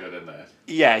so good in that.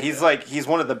 Yeah, he's he's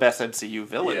one of the best MCU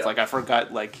villains. Yeah. I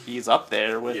forgot he's up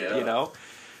there with Yeah.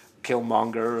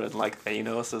 Killmonger and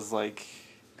Thanos is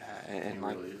and He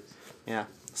really is. yeah.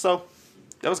 So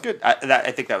that was good.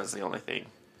 I think that was the only thing.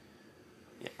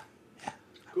 Yeah.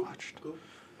 I watched. Cool.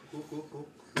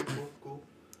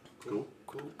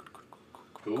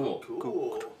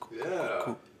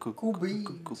 Yeah. Cool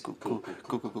beans. Cool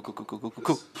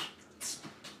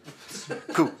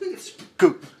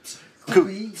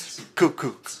beans.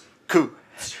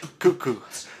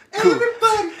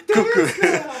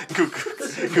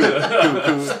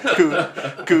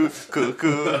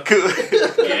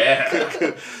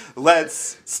 Yeah.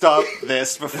 Let's stop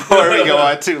this before we go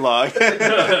on too long.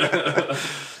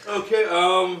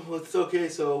 Okay,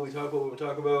 so we talked about what we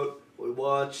talk about, what we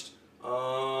watched.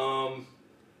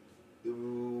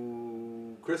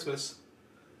 Christmas.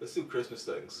 Let's do Christmas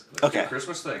things. Let's do Okay.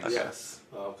 Christmas things. Yes,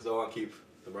 because I want to keep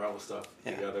the Marvel stuff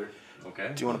together.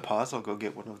 Okay. Do you want to pause? I'll go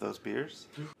get one of those beers.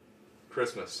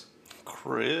 Christmas.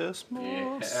 Christmas.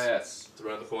 Yes. It's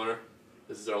around the corner.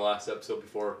 This is our last episode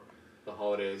before the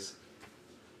holidays.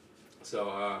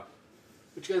 So,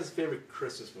 what's your guys' favorite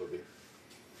Christmas movie?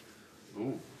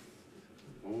 Ooh.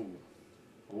 Ooh.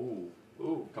 Ooh.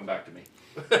 Ooh. Come back to me.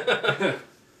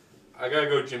 I gotta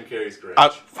go Jim Carrey's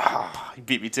Grinch. You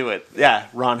beat me to it. Yeah,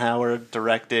 Ron Howard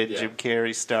directed, Yeah. Jim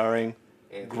Carrey starring.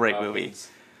 Anthony Great Hopkins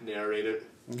narrated.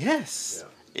 Yes.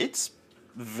 Yeah. It's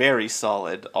very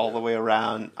solid all the way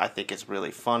around. I think it's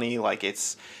really funny. Like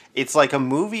it's like a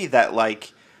movie that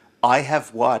like I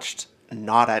have watched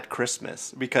not at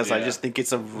Christmas because I Yeah. just think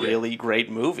it's a really great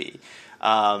movie.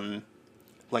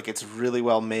 Like it's really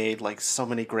well made, like so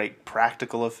many great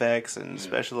practical effects and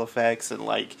special effects and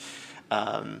like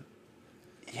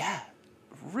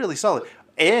really solid.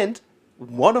 And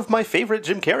one of my favorite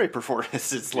Jim Carrey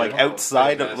performances, like Yeah.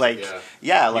 outside of like Fantastic, like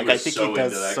He I was think so he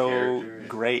does into that so character, yeah.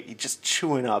 great. He just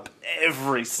chewing up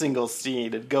every single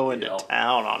scene and going Yeah. to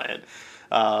town on it.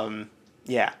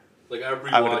 Yeah, Like I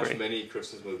I would rewatch agree. many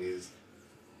Christmas movies,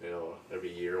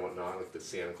 every year and whatnot, like the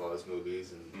Santa Claus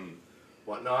movies and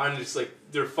whatnot. And just like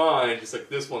they're fine. Just like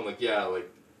this one, like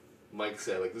Mike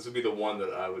said, like this would be the one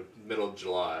that I would middle of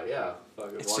July. Yeah,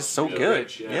 fucking it's watch just so The good.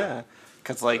 Grinch, Yeah,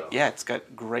 because like So. it's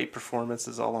got great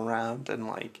performances all around and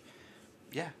like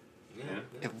Yeah.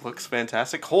 it looks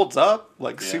fantastic. Holds up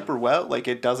like Yeah. super well. Like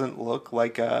it doesn't look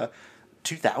like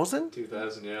 2000.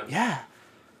 2000. Yeah. Yeah,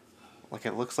 like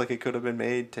it looks like it could have been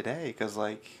made today because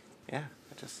like it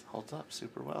just holds up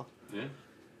super well. Yeah.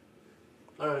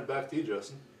 All right, back to you,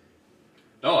 Justin.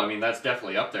 No, I mean that's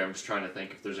definitely up there. I'm just trying to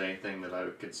think if there's anything that I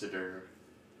would consider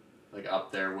like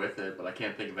up there with it, but I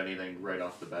can't think of anything right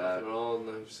off the bat. And all, and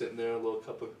I'm sitting there, a little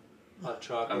cup of hot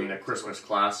chocolate. I mean, a Christmas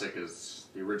classic is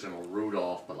the original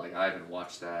Rudolph, but like I haven't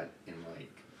watched that in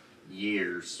like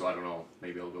years, so I don't know.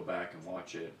 Maybe I'll go back and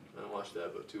watch it. I watched that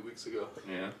about 2 weeks ago.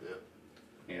 Yeah.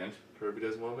 And Herbie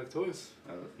doesn't want to make toys.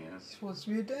 yeah, He's supposed to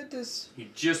be a dentist. he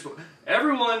just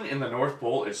everyone in the North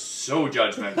Pole is so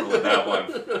judgmental of that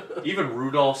one. Even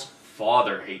Rudolph's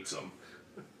father hates him.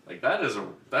 Like that is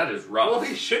rough. Well,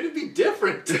 he shouldn't be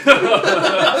different.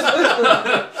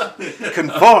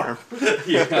 Conform.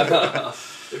 Yeah.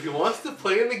 If he wants to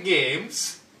play in the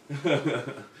games,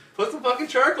 put some fucking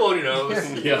charcoal in your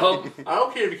nose. Yep. I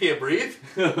don't care if you can't breathe.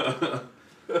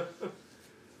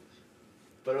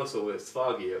 But also, it's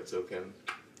foggy out, so can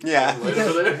Yeah, light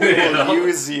over there. Yeah. we'll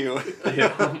use you,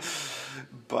 Yeah.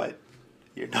 but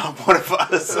you're not one of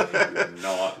us. You're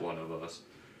not one of us.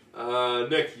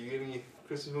 Nick, you got any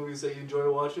Christmas movies that you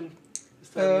enjoy watching this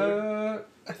time of year?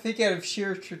 I think out of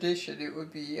sheer tradition, it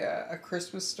would be A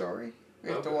Christmas Story. We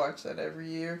have to Okay. watch that every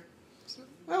year. So,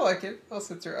 I like it. I'll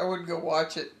sit through. I wouldn't go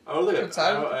watch it. I don't think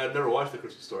Outside of- I've never watched the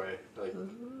Christmas Story. Like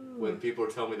when people were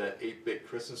telling me that 8-bit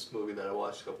Christmas movie that I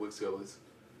watched a couple weeks ago was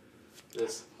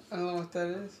this. I don't know what that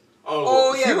is.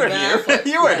 Oh, yeah, you were Ben here. Affleck.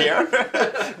 You were Yeah.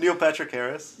 here. Neil Patrick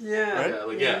Harris. Yeah. Right? Yeah,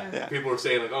 like Yeah. people were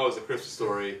saying like, oh, it's a Christmas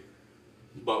Story,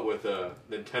 but with a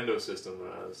Nintendo system.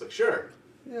 And I was like, sure.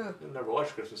 Yeah. I've never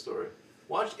watched Christmas Story.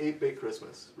 Watch 8-bit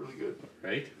Christmas. Really good.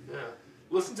 Right? Yeah.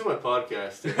 Listen to my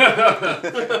podcast.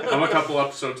 I'm a couple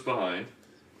episodes behind.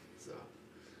 So,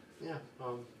 yeah.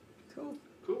 Cool.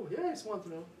 Cool. Yeah, I just wanted to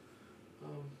know.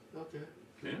 Okay.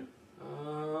 Yeah.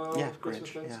 Yeah, Christmas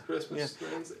Grinch, things. yeah. Christmas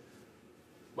things.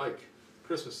 Mike,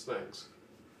 Christmas things.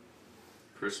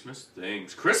 Christmas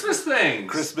things. Christmas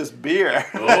things! Christmas beer.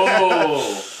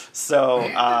 Oh! So,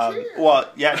 you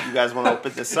guys want to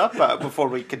open this up before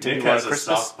we continue Nick our has a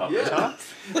Christmas sock puppet.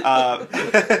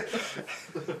 Yeah.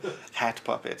 hat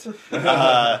puppet?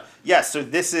 So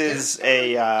this is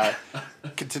a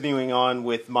continuing on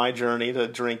with my journey to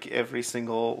drink every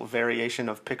single variation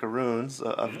of Picaroons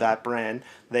of that brand.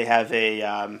 They have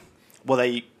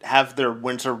they have their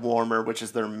winter warmer, which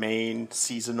is their main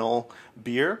seasonal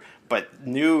beer. But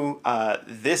new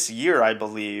this year, I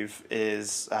believe,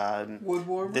 is Wood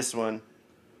warmer. this one.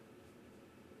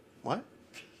 What?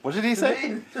 What did he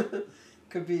say?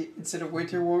 Could be, instead of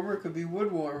winter warmer, it could be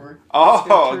wood warmer.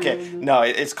 Oh, It's okay. got true- No,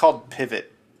 it's called Pivot.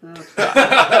 Uh,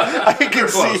 I can You were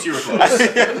close, see. you were close.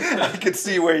 I can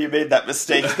see where you made that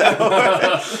mistake, though.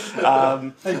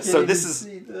 I can't So even this is.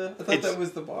 see I thought it's- that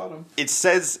was the bottom. It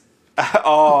says.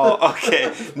 Oh,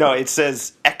 okay. No, it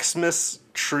says Xmas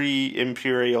Tree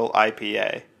Imperial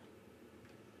IPA,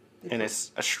 and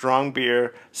it's a strong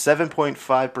beer,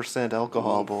 7.5%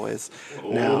 alcohol, boys.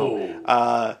 Oh.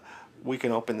 Now, we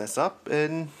can open this up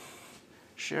and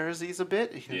share these a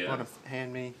bit. If you Yeah. want to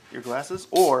hand me your glasses,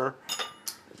 or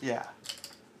yeah.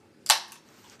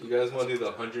 You guys want to do the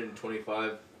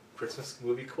 125 Christmas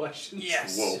movie questions?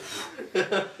 Yes.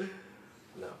 Whoa.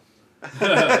 No.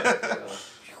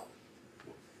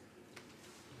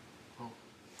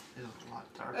 It's a lot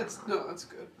darker. That's good. That's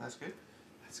good. That's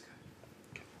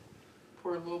good.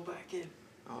 Pour a little back in.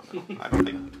 Oh no, I don't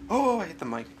think. Oh, I hit the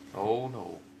mic. Oh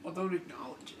no. Well, don't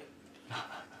acknowledge it.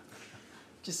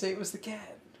 Just say it was the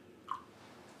cat.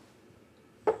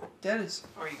 Dennis.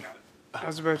 Oh, you got it. I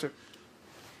was about to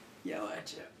yell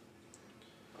at you.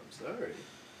 I'm sorry.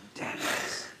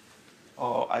 Dennis.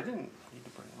 Oh, I didn't need to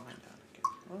bring mine down again.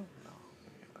 Oh no.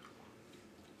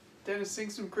 Dennis, sing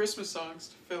some Christmas songs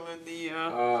to fill in the.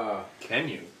 Can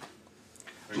you?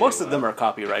 Most of them are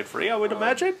copyright free, I would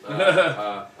imagine.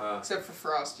 Except for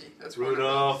Frosty. That's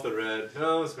Rudolph the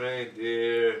red-nosed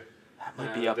reindeer. That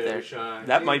might be up their there. shiny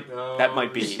That might be. nose. That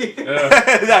might be.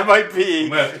 I'm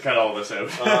gonna have to cut all this out.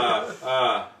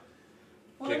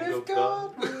 What Jingle if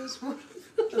God was?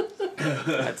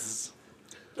 That's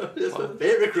It's my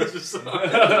favorite Christmas song.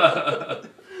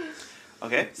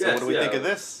 okay. So Yes, what do we yeah. think of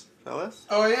this, fellas?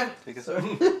 Oh yeah. Take us. Sorry.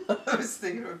 I was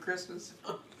thinking of Christmas.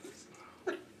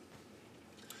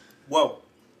 Whoa,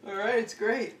 All right, it's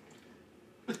great.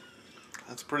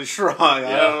 that's pretty strong. I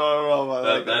don't know about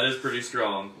That that. is pretty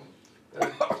strong.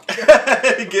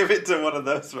 Give it to one of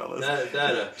those fellas.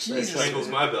 That Jesus. strangles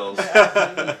my bells.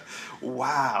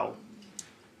 Wow.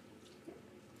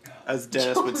 As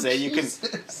Dennis would say,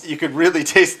 Jesus. you could really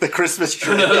taste the Christmas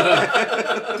tree.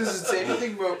 Does it say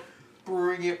anything about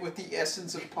brewing it with the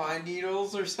essence of pine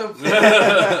needles or something?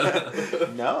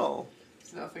 No.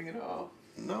 It's nothing at all.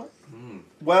 No. Mm.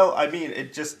 Well, I mean,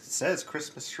 it just says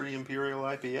Christmas Tree Imperial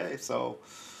IPA, so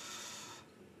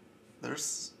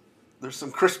there's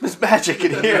some Christmas magic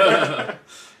in here.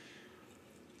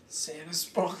 Santa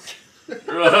spunk. I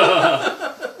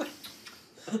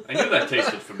knew that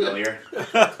tasted familiar.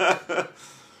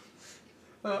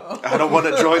 Uh-oh. I don't want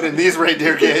to join in these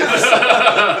reindeer games.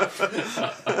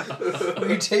 Were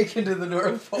you taken to the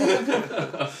North Pole?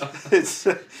 It's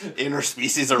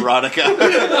interspecies erotica.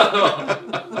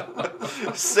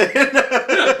 Santa.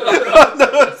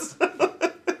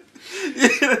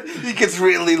 He gets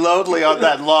really lonely on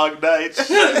that long night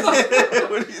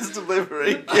when he's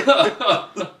delivering. Going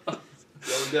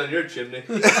down your chimney.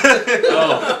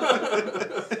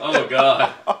 Oh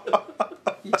God.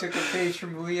 He took a page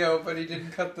from Leo, but he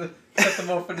didn't cut the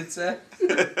muffin in set. He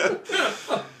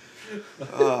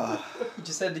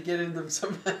just had to get in them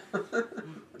somehow.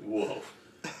 Whoa.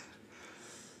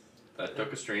 That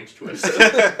took a strange twist.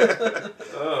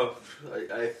 Oh,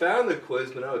 I found the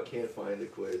quiz, but now I can't find the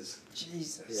quiz.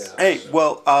 Jesus. Yeah. Hey,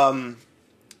 well,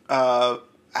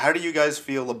 how do you guys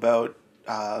feel about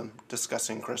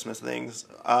discussing Christmas things?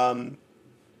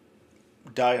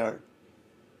 Die Hard.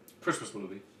 Christmas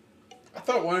movie. I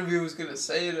thought one of you was going to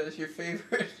say it as your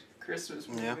favorite Christmas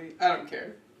movie. Yeah. I don't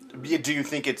care. Do you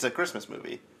think it's a Christmas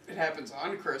movie? It happens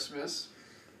on Christmas.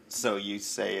 So you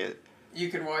say it. You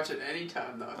can watch it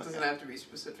anytime, though. It doesn't Okay. have to be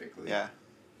specifically. Yeah.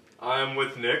 I'm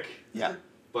with Nick, Yeah.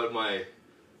 but my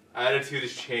attitude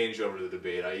has changed over the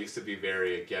debate. I used to be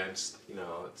very against,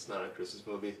 it's not a Christmas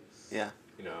movie. Yeah.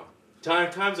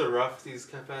 Times are rough these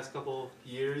past couple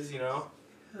years, Yeah.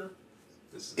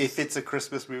 If it's a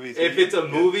Christmas movie. If it's a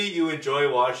movie you enjoy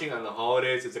watching on the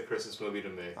holidays, it's a Christmas movie to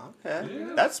me. Okay.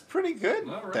 Yeah. That's pretty good.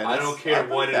 All right. Dennis. I don't care like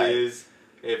what that. it is.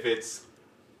 If it's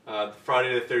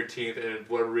Friday the 13th and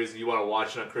for whatever reason you want to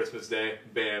watch it on Christmas Day,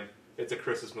 bam, it's a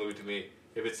Christmas movie to me.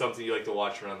 If it's something you like to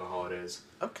watch around the holidays.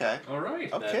 Okay. All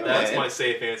right. Okay. That's man. my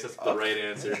safe answer. That's the right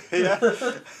answer. Yeah.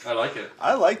 I like it.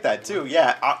 I like that too.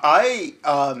 Yeah. I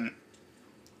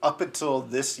up until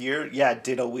this year,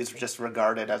 did always just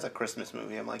regard it as a Christmas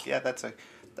movie. I'm like, yeah, that's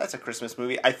a Christmas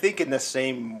movie. I think in the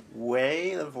same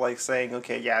way of like saying,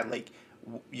 okay, yeah, like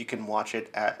you can watch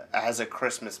it as a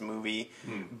Christmas movie,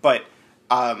 but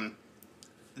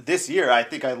this year I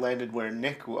think I landed where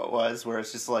Nick was, where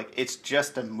it's just like it's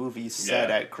just a movie set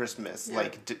Yeah. at Christmas. Yeah.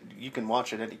 Like you can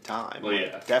watch it anytime. Well, like,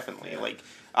 yeah. definitely. Yeah. Like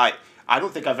I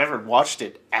don't think I've ever watched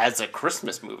it as a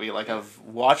Christmas movie. Like I've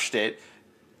watched it.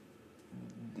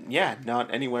 Yeah,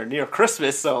 not anywhere near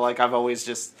Christmas. So like I've always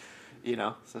just,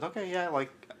 said okay, yeah,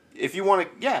 like if you want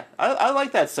to, yeah, I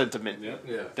like that sentiment. Yeah.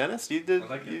 Yeah. Dennis, you did, I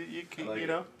like it. you I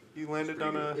like you landed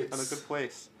pretty on a good. good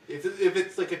place. If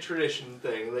it's like a tradition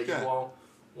thing that Yeah. you all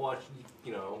watch,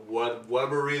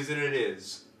 whatever reason it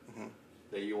is, Mhm.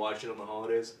 that you watch it on the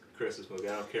holidays, Christmas movie.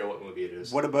 I don't care what movie it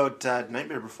is. What about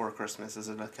Nightmare Before Christmas? Is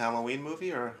it a Halloween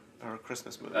movie or a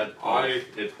Christmas movie?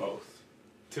 It's both.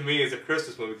 To me, it's a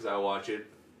Christmas movie because I watch it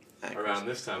At around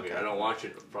Christmas. this time of year. Okay. I don't watch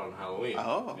it from Halloween.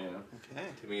 Oh, Yeah. okay.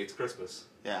 To me, it's Christmas.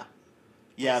 Yeah.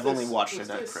 Yeah, I've only This- watched what's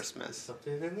it at this? Christmas.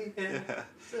 Something in the air. Yeah.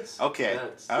 What's this? Okay.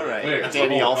 That's- All right. Wait, 'cause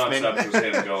Danny the whole Elfman. concept was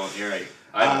him going. You're right.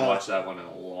 I haven't Uh, watched that one in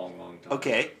a long, long time.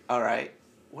 Okay, all right.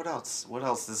 What else? What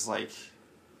else is like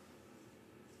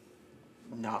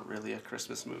not really a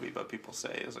Christmas movie, but people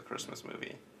say is a Christmas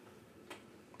movie?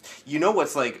 You know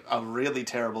what's like a really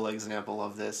terrible example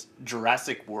of this?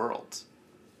 Jurassic World.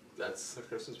 That's a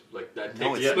Christmas like that.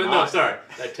 No, Takes, it's but no, not. sorry,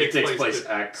 that It takes, takes place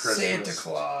to- at Christmas. Santa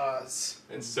Claus.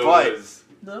 and so But- does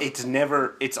No. It's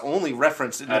never. It's only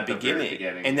referenced in At the the very beginning,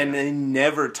 beginning, and then yeah. they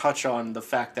never touch on the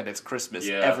fact that it's Christmas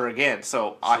Yeah. ever again.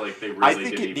 So, like, they I really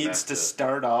think didn't it even needs have to to-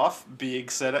 start off being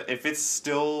set up. If it's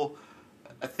still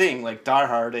a thing like Die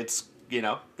Hard, it's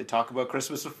they talk about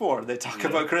Christmas before, they talk Yeah.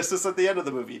 about Christmas at the end of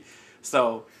the movie.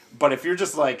 So, but if you're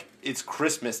just like it's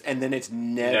Christmas and then it's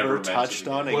never Never mentioned touched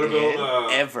on What again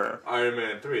about, ever. Iron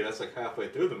Man 3. That's like halfway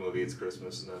through the movie. It's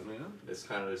Christmas, and then Yeah. it's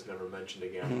kind of just never mentioned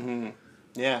again. Hmm.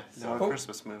 Yeah, no, a So-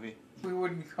 Christmas movie. We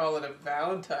wouldn't call it a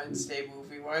Valentine's Day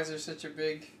movie. Why is there such a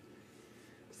big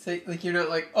thing? Like, you're not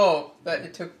like, oh, that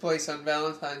it took place on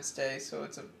Valentine's Day, so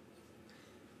it's a.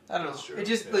 I don't know. That's true, It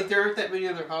just, yeah. like, there aren't that many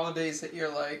other holidays that you're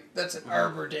like, that's an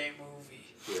Arbor Day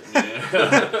movie.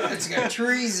 Yeah. It's got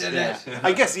trees in Yeah, it.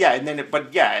 I guess yeah, and then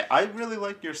but yeah, I really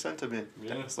like your sentiment.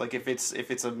 Yeah. Dennis. Like if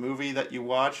it's a movie that you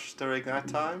watch during that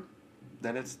time,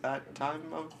 then it's that time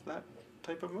of that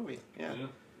type of movie. Yeah. Yeah.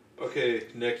 Okay,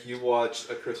 Nick, you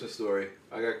watched A Christmas Story.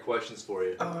 I got questions for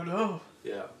you. Oh, no.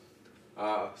 Yeah.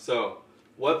 So,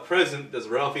 what present does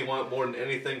Ralphie want more than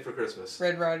anything for Christmas?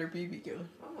 Red Ryder BB gun.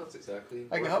 Oh, that's exactly.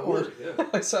 I word got for one. word, Yeah.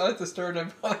 I saw it at the store and I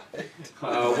bought it.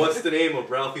 What's the name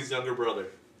of Ralphie's younger brother?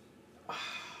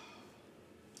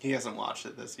 He hasn't watched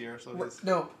it this year, so he's...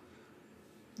 No.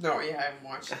 No, yeah, I haven't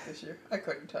watched it this year. I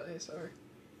couldn't tell you, sorry.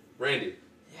 Randy.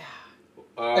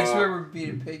 Yeah. I just remember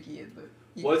being a piggy in the...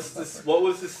 What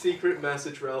was the secret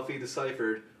message Ralphie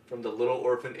deciphered from the Little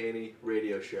Orphan Annie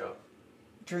radio show?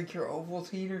 Drink your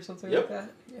Ovaltine or something Yep. like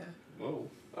that? Yeah.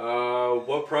 Whoa.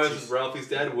 What prize did Ralphie's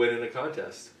dad win in a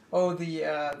contest? Oh,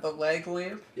 the leg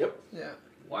lamp? Yep. Yeah.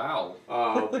 Wow.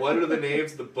 What are the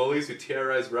names of the bullies who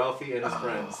terrorized Ralphie and his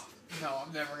friends? No,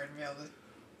 I'm never going to be able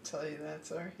to tell you that,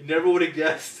 sorry. You never would have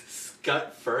guessed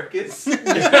Scott Farkas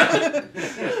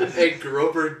and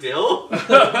Grover Dill?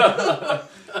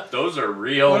 Those are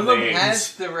real One of them names.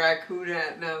 has the raccoon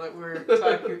hat now that we're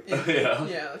talking. Yeah.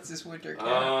 Yeah, that's his winter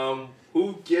cap.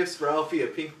 Who gifts Ralphie a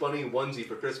pink bunny onesie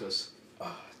for Christmas?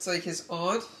 Oh, it's like his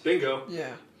aunt? Bingo.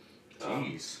 Yeah.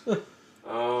 Jeez.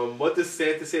 What does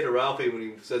Santa say to Ralphie when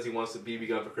he says he wants a BB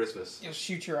gun for Christmas? You'll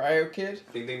shoot your eye out, kid?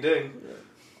 Ding, ding, ding.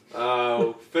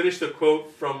 Finish the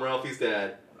quote from Ralphie's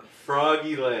dad.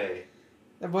 Froggy lay.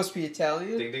 That must be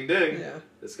Italian? Ding, ding, ding. Yeah.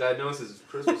 This guy knows his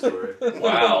Christmas story.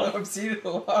 Wow. I've seen it a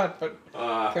lot, but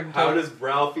Couldn't How tell. does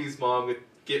Ralphie's mom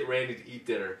get Randy to eat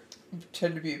dinner?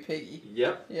 pretend to be a piggy.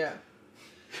 Yep. Yeah.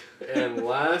 And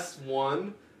last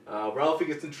one, Ralphie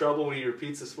gets in trouble when he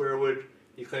repeats the swear word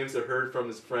he claims to heard from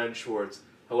his friend Schwartz.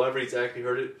 However, he's actually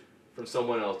heard it from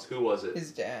someone else. Who was it?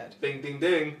 His dad. Ding, ding,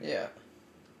 ding. Yeah.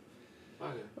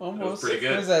 Okay. Almost. pretty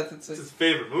good. What is that? That's It's like, his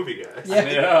favorite movie, guys. Yeah.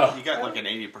 Yeah. You got like an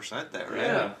 80% there, right?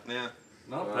 Yeah. Yeah.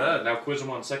 Not bad. Now quiz him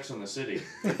on Sex in the City.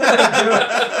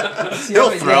 See He'll how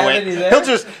many throw have it. any there?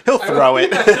 He'll throw it.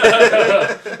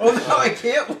 Oh no, I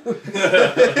can't.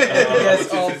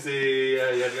 Yes, all- have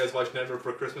you guys watched Nightmare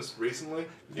Before Christmas recently?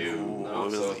 You. No, it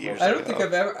was so- years I don't think ago.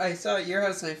 I've ever. I saw it at your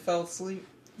house and I fell asleep.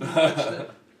 So Got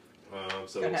we'll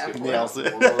skip halfway. that. Nails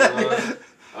it.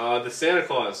 The Santa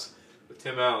Claus with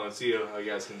Tim Allen. Let's see how you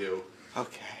guys can do.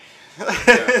 Okay.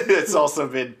 It's also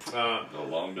been Uh, A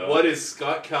long dog. what is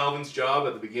Scott Calvin's job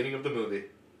at the beginning of the movie?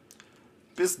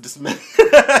 businessman.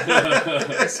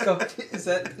 Scott, is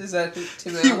that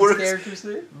Tim He Allen's works- character's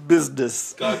name? Business.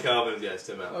 Scott Calvin, yes,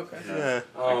 Tim Allen. Okay. Yeah.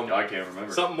 I can't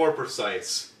remember. Something more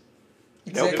precise.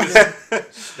 Nope.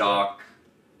 Executive Stock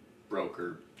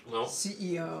broker. No.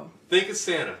 CEO. Think of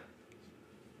Santa.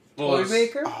 Well, Toy it was,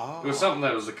 maker? it was something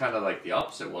that was kind of like the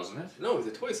opposite, wasn't it? No, he's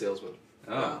a toy salesman.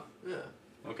 Oh, Yeah.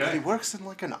 He okay. works in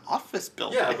like an office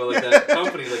building. Yeah, but like that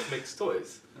company like makes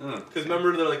toys. Oh. Because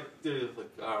remember they're like I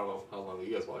don't know how long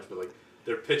you guys watched, but like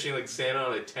they're pitching like Santa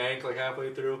on a tank like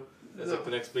halfway through. That's like the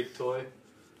next big toy.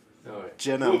 All right.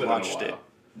 Jenna Moving on. watched it.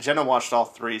 Jenna watched all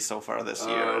 3 so far this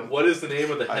year. What is the name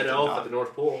of the I head did elf not. at the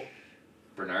North Pole?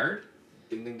 Bernard?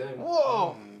 Ding ding ding.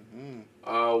 Whoa. Mhm.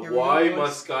 Here we Why go, boys.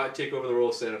 must Scott take over the role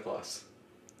of Santa Claus?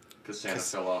 Because Santa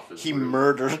fell off his He roof.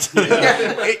 murdered.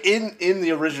 in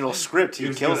the original script, he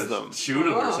was kills gonna them. Shoot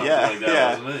him or Oh. something Yeah, like that,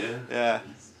 yeah. wasn't it? Yeah.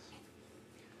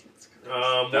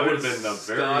 That Where would've does been a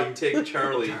very- Scott take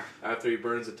Charlie after he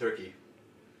burns a turkey.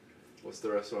 What's the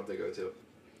restaurant they go to?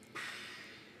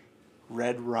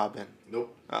 Red Robin.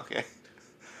 Nope. Okay.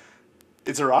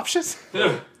 Is there options?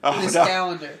 Yeah. Oh, This no.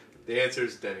 calendar. The answer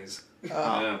is Denny's.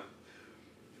 Yeah.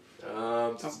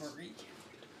 Oh, Marie.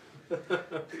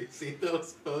 You see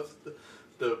those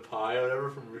the pie or whatever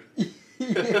from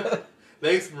Yeah.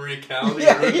 thanks Marie Callender's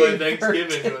Yeah, ruined you my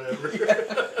Thanksgiving or burnt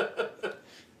whatever.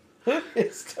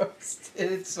 It's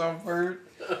toasted. It's so burnt.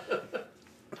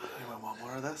 Anyone want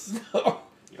more of this? No.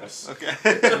 Yes. Okay.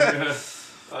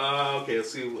 Okay,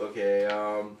 let's see. Okay,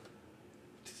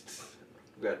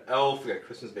 we got Elf. We got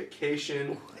Christmas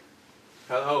Vacation.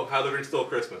 How the Grinch Stole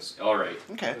Christmas. All right.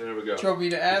 Okay. There we go. Do you want me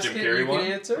to The ask Jim it? Carrey You one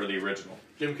can answer. or the original?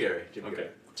 Jim Carrey. Jim Okay.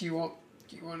 Do you want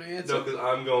to answer? No, because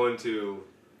I'm going to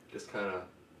just kind of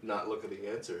not look at the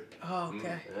answer. Oh,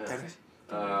 okay.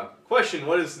 Yeah. Question: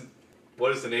 What is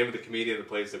the name of the comedian that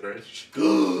plays the Grinch?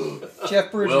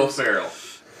 Jeff Bridges. Will Ferrell.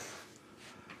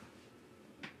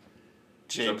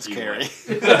 James Some Carrey.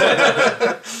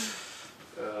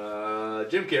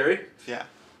 Jim Carrey. Yeah.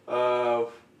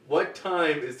 What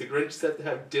time is the Grinch set to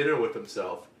have dinner with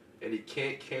himself, and he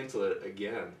can't cancel it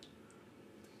again?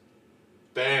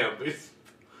 Bam!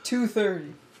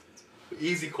 2:30.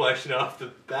 Easy question off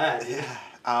the bat.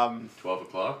 Yeah. 12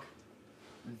 o'clock.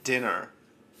 Dinner.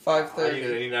 I 5:30.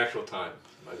 need an actual time,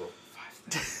 Michael.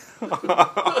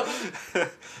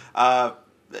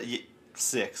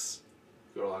 6.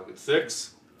 Go along with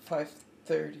 6.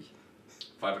 5:30.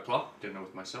 5 o'clock. Dinner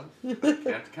with myself.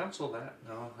 Can't cancel that.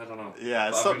 No, I don't know. Yeah,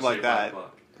 Obviously something like 5 that.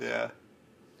 o'clock. Yeah.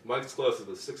 Mike's closest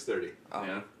was 6:30.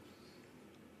 Oh.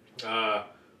 Yeah.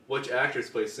 Which actress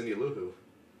plays Cindy Lou Who?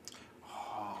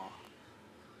 Oh,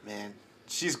 man.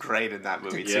 She's great in that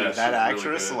movie, Yeah, too. she's That really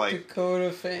actress, good. like...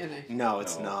 Dakota Fanning. No,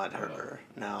 it's No, not no. her.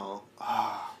 No.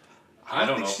 Oh, I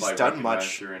don't think know she's if I done recognize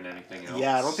much. her in anything else.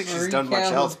 Yeah, I don't think she's Marie done much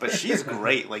Callender's. else, but she's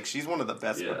great. Like, she's one of the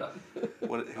best. Yeah.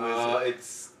 What, who is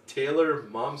It's Taylor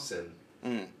Momsen. it?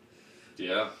 Mm.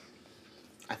 Yeah.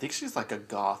 I think she's like a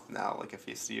goth now. Like, if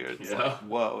you see her, it's Yeah. like,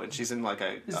 whoa. And she's in like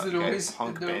a, Is like it a always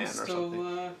punk no, band or still,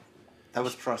 something. That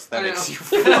was I prosthetics. You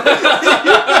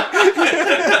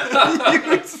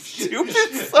stupid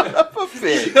son of a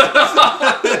bitch.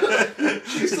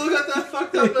 You still got that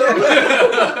fucked up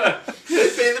though? They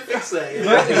pay to fix that. It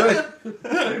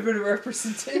would have been a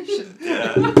representation.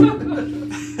 Yeah.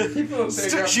 People would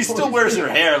pick up She still wears her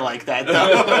hair like that,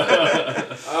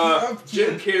 though.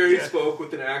 Jim Carrey spoke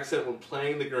with an accent when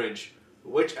playing the Grinch.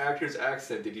 Which actor's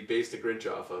accent did he base the Grinch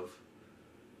off of?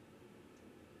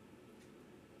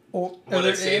 Oh, When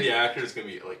I say the actor, it's gonna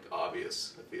be like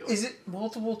obvious. I feel. Is it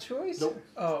multiple choice? Nope.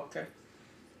 Oh, okay.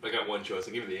 I got one choice.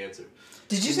 I'll give you the answer.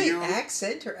 Did you Can say you-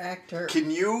 accent or actor?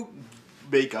 Can you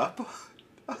make up?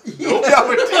 Yeah.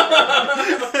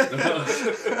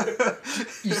 That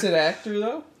You said actor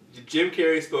though? Jim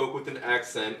Carrey spoke with an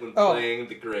accent when Oh. playing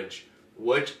the Grinch.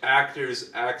 Which actor's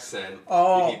accent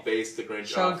Oh. did he base the Grinch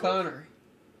Sean off of? Connery.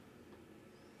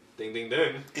 Ding ding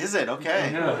ding. Is it?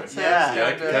 Okay. Yeah. Yeah. Yeah,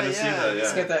 I can kind of see that, He's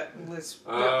yeah. got that lisp.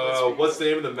 What's the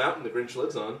name of the mountain the Grinch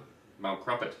lives on? Mount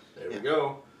Crumpet. There Yeah. we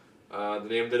go. The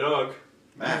name of the dog.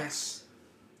 Max.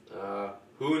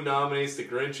 Who nominates the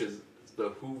Grinch as the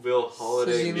Whoville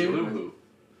holiday Suzy meal? Lou. Lulu.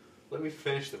 Let me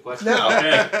finish the question. No.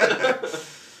 Okay.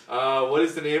 What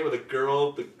is the name of the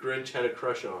girl the Grinch had a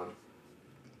crush on?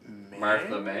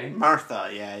 Martha May. Martha.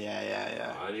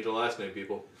 Yeah. I need a last name,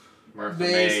 people. Martha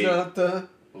May's May. not the.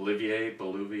 Olivier.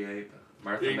 Boluvier.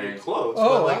 Martha You're May. close.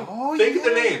 Oh, but, like, oh, think of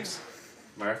the yeah. names.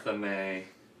 Martha May.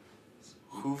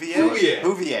 Whovier.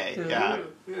 Whovier. Yeah.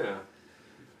 Yeah.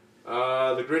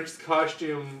 The Grinch's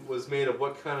costume was made of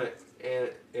what kind of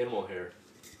animal hair?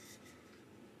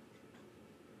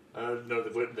 I don't know the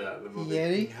movie.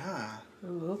 Yeti? Yeah.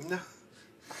 Oh. No.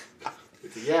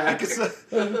 It's a yak.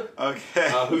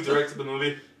 Okay. Who directed the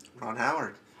movie? Ron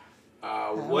Howard.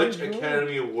 Which Howard.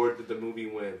 Academy Award did the movie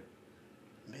win?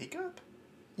 Makeup.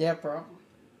 Yeah, probably.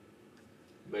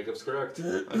 Makeup's correct.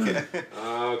 Okay.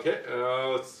 Okay.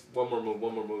 Let's one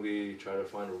more movie. Try to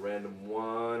find a random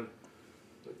one.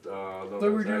 But, no,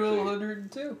 Then we're it's doing actually-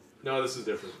 102. No, this is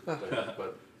different.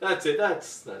 But that's it.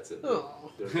 That's it.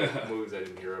 Oh. There's like movies I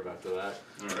didn't hear of after that.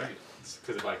 All right.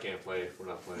 Because if I can't play, we're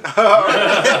not playing.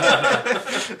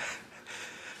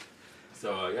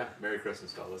 So yeah, Merry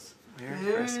Christmas, fellas.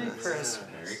 Merry Christmas.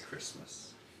 Merry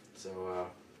Christmas. So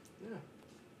yeah,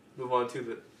 move on to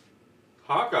the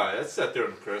Hawkeye. That's set there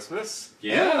on Christmas.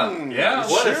 Yeah. Mm, Yeah.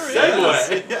 What a sure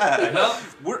segue. is. Yeah. Yeah.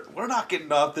 We're not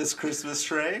getting off this Christmas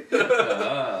train.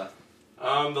 Ah.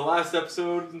 The last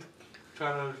episode,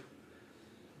 kind of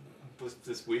was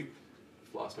this week.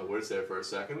 Lost my words there for a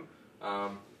second.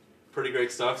 Pretty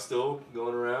great stuff still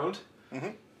going around.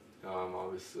 Mhm.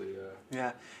 Obviously,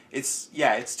 Yeah,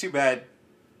 it's too bad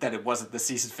that it wasn't the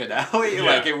season finale. Yeah.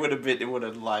 Like it would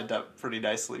have lined up pretty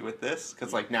nicely with this,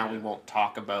 because like now we won't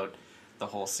talk about the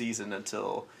whole season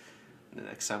until the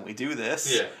next time we do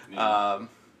this. Yeah.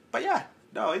 But yeah,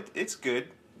 no, it's good.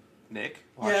 Nick,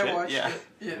 watch Yeah, it. I watched yeah. it.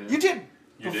 Yeah. You did.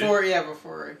 You Before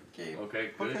I came.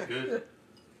 Okay, good, Okay. good.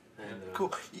 And,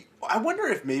 Cool. I wonder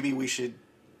if maybe we should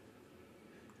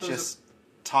Those just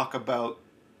talk about,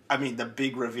 I mean, the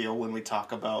big reveal when we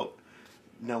talk about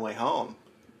No Way Home.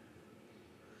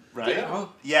 Right? Yeah. Oh,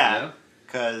 Yeah.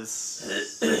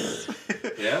 Because.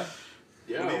 Yeah.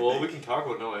 Yeah, What do you well, think? we can talk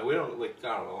about no. We don't I don't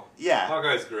know. Yeah.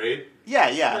 Hawkeye's great. Yeah.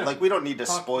 Yeah. Like, we don't need to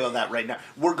Talk- spoil that right now.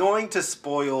 We're going to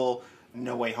spoil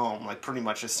No Way Home, like, pretty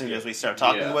much as soon as we start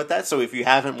talking Yeah. about that. So if you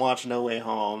haven't watched No Way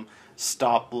Home,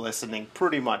 stop listening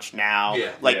pretty much now.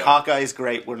 Yeah. Like, Yeah. Hawkeye's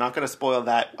great. We're not going to spoil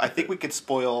that. I think we could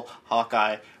spoil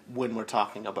Hawkeye when we're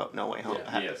talking about No Way Home.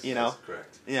 Yeah. Yes, You know? That's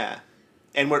correct. Yeah.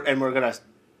 And we're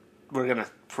gonna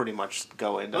pretty much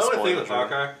go into Another thing with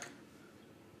spoilers. Hawkeye,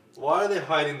 why are they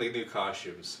hiding the new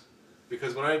costumes?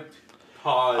 Because when I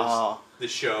pause the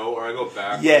show or I go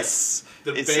back, Yes.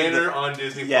 the It's in banner the- on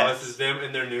Disney Yes. Plus is them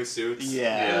in their new suits.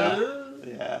 Yeah. Yeah.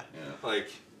 Yeah. Like,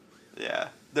 Yeah.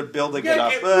 They're building you it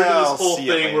gotta up. get rid of Well, this whole see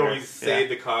you thing where later. we save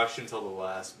Yeah. the costume till the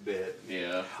last bit.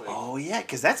 Yeah. Like, Oh yeah,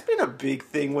 because that's been a big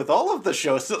thing with all of the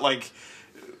shows that like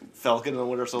Falcon and the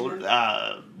Winter Soldier,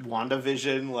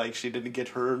 WandaVision. Like she didn't get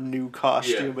her new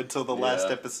costume Yeah. until the last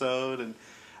Yeah. episode, and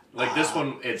Like this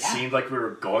one, it yeah. seemed like we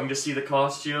were going to see the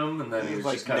costume, and then he was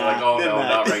Like, just kind of nah, like, "Oh no, nah.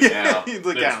 not right now. He's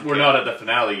like, It's- I don't we're care." not at the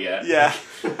finale yet." yeah,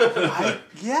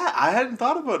 I hadn't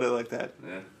thought about it like that.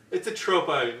 Yeah. it's a trope.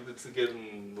 It's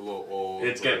getting a little old.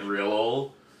 It's but- getting real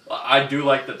old. I do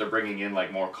like that they're bringing in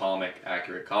like more comic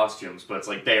accurate costumes, but it's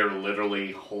like they are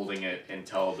literally holding it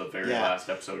until the very Yeah. last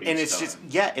episode. And each it's time.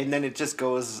 just and then it just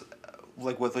goes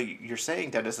like what you're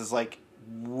saying, Dennis, is like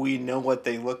we know what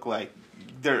they look like.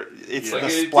 It's Yeah. the Like,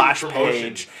 it's a splash promotion.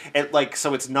 page, and like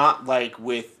so it's not like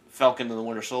with Falcon and the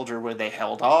Winter Soldier where they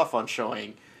held off on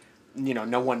showing.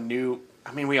 No one knew.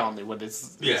 I mean, we all knew what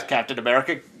his Yeah. Captain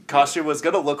America costume was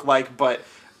going to look like, but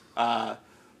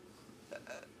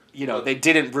they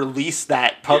didn't release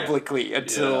that publicly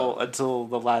until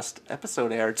the last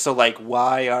episode aired. So like,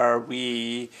 why are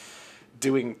we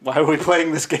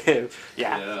playing this game?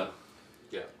 yeah.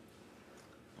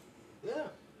 Yeah,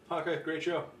 Hawkeye, great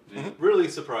show. Mm-hmm. Really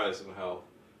surprised at how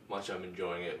much I'm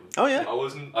enjoying it. Oh, yeah. I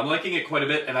wasn't. I'm liking it quite a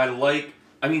bit, and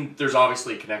I mean, there's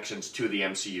obviously connections to the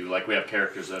MCU. Like we have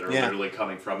characters that are Yeah. literally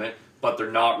coming from it, but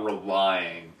they're not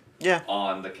relying Yeah.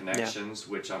 on the connections,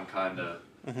 which I'm kind of.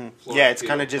 Yeah, it's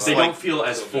kind of just They like don't feel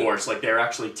as forced. Like they're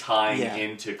actually tying Yeah.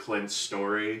 into Clint's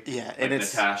story. Yeah, like and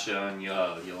it's Natasha and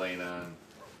Yelena and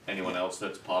anyone else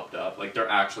that's popped up. Like they're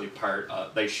actually part.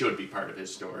 They should be part of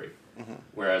his story. Mm-hmm.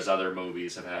 Whereas other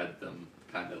movies have had them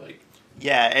kind of like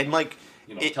and like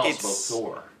tell us it's about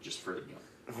Thor just for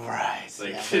right. Like-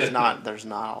 Yeah, there's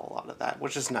not a lot of that,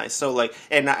 which is nice. So like,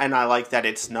 and I like that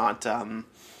it's not. Like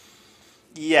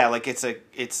it's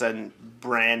a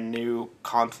brand new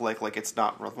conflict. Like it's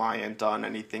not reliant on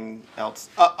anything else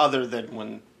other than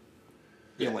when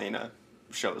Yelena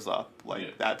shows up. Like Yeah.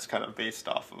 that's kind of based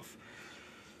off of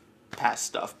past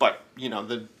stuff. But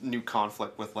the new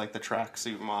conflict with like the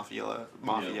tracksuit mafia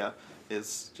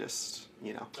is just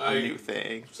a I- new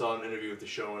thing. Saw an interview with the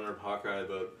showrunner of Hawkeye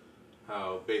about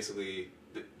how basically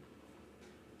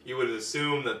you would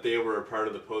assume that they were a part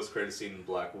of the post-credit scene in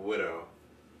Black Widow,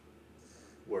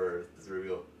 where it's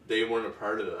revealed they weren't a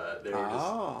part of that. They were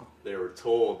Oh, they were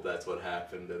told that's what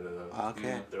happened, and then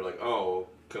okay. they're like, "Oh,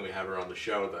 can we have her on the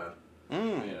show then?"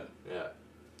 Mm, yeah. Yeah.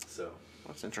 So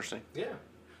that's interesting. yeah.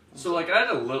 So like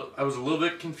I was a little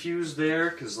bit confused there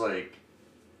because like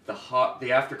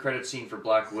the after credit scene for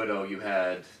Black Widow you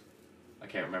had I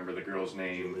can't remember the girl's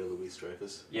name. Julia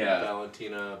Louis-Dreyfus. Yeah.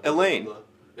 Valentina. Elaine.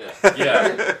 Yeah.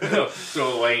 Yeah.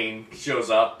 So Elaine shows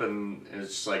up and is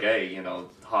just like, hey,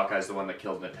 Hawkeye's the one that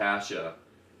killed Natasha.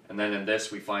 And then in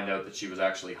this we find out that she was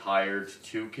actually hired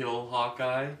to kill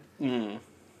Hawkeye, Mm.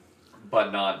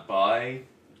 but not by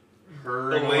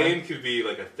her. in a way. Elaine could be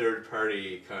like a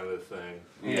third-party kind of thing.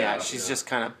 Yeah, she's just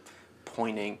kind of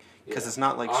pointing because it's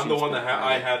not like I'm the she's one that been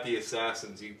I hired. have the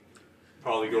assassins. You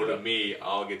probably go Yeah. to me.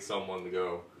 I'll get someone to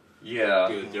go Yeah.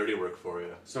 do the dirty work for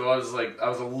you. So I was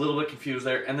a little bit confused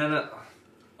there, and then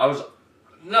I was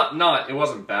it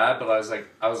wasn't bad, but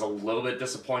I was a little bit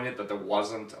disappointed that there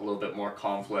wasn't a little bit more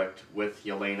conflict with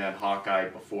Yelena and Hawkeye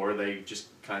before they just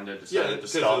kind of Yeah, decided to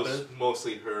because stop it was it.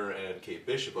 mostly her and Kate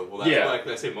Bishop. Like, well, that's Yeah. like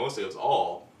I say mostly it was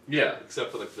all Yeah,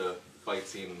 except for like the fight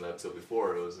scene in the episode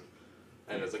before. It was,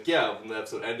 and it's like when the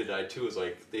episode ended, I too was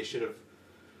like they should have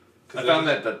I found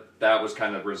that was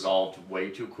kind of resolved way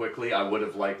too quickly. I would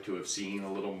have liked to have seen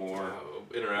a little more.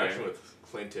 Interaction with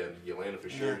Clint and Yelena for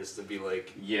sure, Yeah. just to be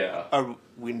like, Yeah. Are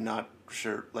we not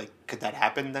sure? Like, could that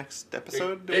happen next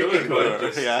episode? It could.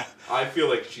 Or- yeah. I feel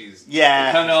like she's Yeah.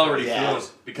 It kind of already yeah. feels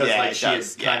because Yeah, like it she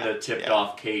does. had kind Yeah. of tipped Yeah.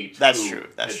 off Kate. That's who true.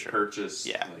 That's had true. purchased.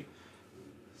 Yeah. Like,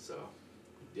 so,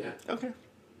 yeah, Okay.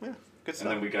 Yeah. Good and stuff.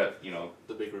 then we got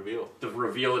the big reveal. the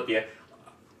reveal at the end.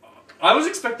 I was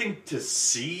expecting to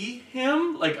see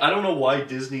him. Like, I don't know why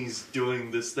Disney's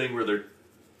doing this thing where they're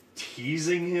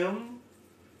teasing him.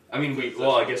 I mean, That's I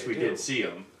what guess they we do. did see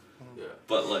him, Yeah.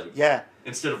 but like, Yeah.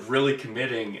 instead of really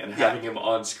committing and having him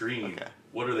on screen, Okay.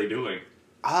 what are they doing?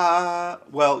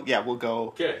 Well, yeah, we'll go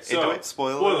Okay, so into it.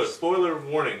 Spoilers. spoiler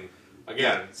warning.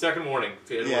 Again, second warning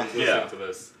to anyone Yeah. who's listening Yeah. to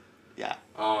this. Yeah.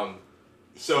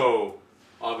 So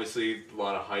obviously a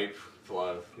lot of hype, a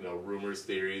lot of rumors,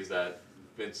 theories that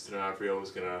Vince D'Onofrio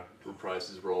was gonna reprise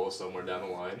his role somewhere down the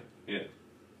line. Yeah.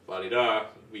 La-di-da,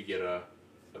 we get a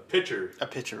picture A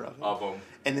picture of him. of him.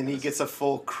 And then he gets a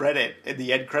full credit in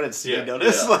the end credits. Did Yeah. you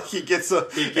notice? Yeah. Like, he gets a...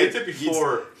 He gets it he's-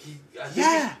 before. I think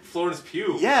Yeah. Florence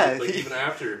Pugh. Yeah, Like he- even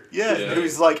after. Yeah, Yeah. he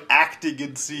was like acting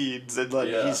in scenes, and like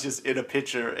Yeah. he's just in a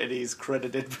picture, and he's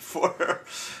credited before.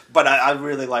 But I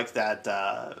really like that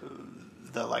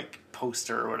the like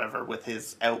poster or whatever with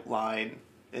his outline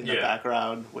in the Yeah.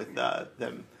 background with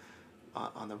them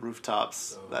on the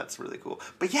rooftops. That's really cool.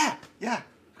 But yeah,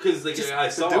 Because like just I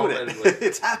saw doing him it. and like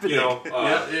It's happening.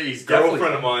 Yeah, he's girlfriend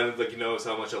definitely- of mine like knows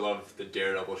how much I love the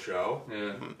Daredevil show.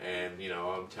 Yeah. And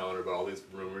I'm telling her about all these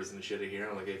rumors and shit here.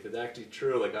 I'm like, if it's actually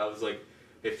true, like I was like,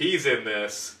 if he's in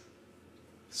this,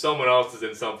 someone else is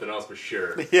in something else for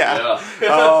sure. Yeah.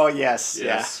 Oh yes,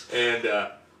 Yes. And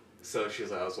so she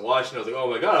was like, I was watching. I was like, oh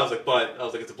my god. I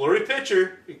was like, it's a blurry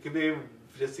picture. It could be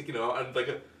just and like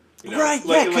a. Right,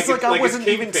 yeah, 'cause, like, I wasn't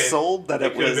even Kingpin. sold that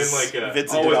it could have was been like Vincent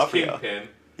it's D'Onofrio. Kingpin,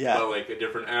 Yeah. but like a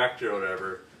different actor or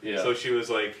whatever. Yeah. So she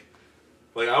was like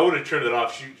I would have turned it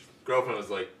off. She girlfriend was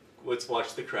like, let's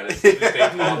watch the credits. His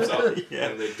name pops up, Yeah.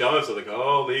 and it does. So like,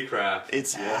 holy crap!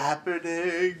 It's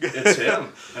happening. It's him.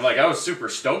 And like I was super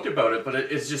stoked about it, but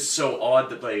it's just so odd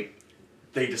that like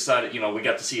they decided, we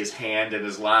got to see his hand and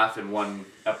his laugh in one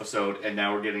episode, and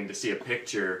now we're getting to see a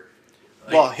picture.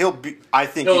 Like, Well, he'll be. I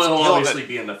think he'll he'll obviously have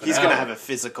be in the He's finale. going to have a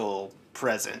physical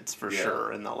presence for Yeah.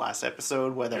 sure in the last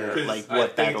episode. Whether 'Cause like I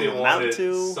what think they that'll amount wanted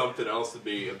to. something else to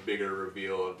be a bigger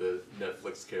reveal of the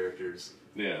Netflix characters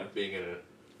Yeah. being in it.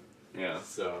 Yeah.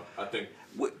 So I think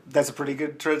That's a pretty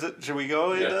good transit. Should we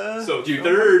go? Yeah. In, so. Dude.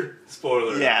 Third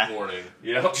spoiler Yeah. warning.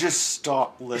 Yeah. just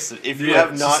stop listening. If you Yeah,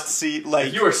 have not just- seen like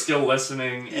If you are still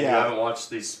listening and you Yeah. haven't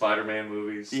watched these Spider-Man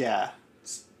movies, yeah,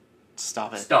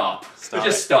 stop it. stop. Stop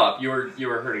Just it. stop. You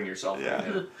were hurting yourself. Yeah.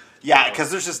 Right now. Yeah, because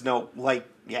there's just no like.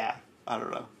 Yeah, I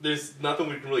don't know. There's nothing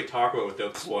we can really talk about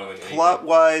without spoiling anything. Plot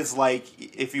wise, like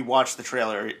if you watch the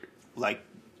trailer, like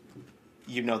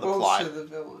you know the Most plot. of the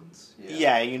villains.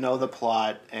 Yeah, you know the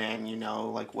plot and you know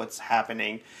like what's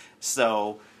happening.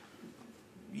 So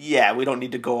yeah, we don't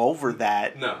need to go over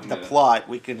that. No. The Yeah. plot,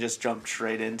 we can just jump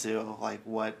straight into like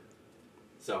what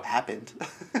So happened.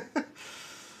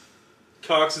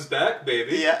 Cox is back,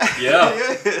 baby. yeah.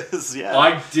 Yeah. Yes, yeah.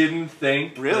 I didn't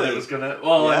think that Really? it was gonna.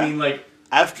 Well, Yeah. I mean, like,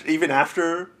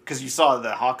 After, because you saw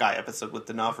the Hawkeye episode with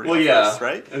D'Onofrio well, yeah, first,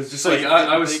 right? It was just So like you I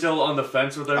didn't was think- still on the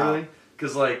fence with everything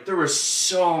because like there were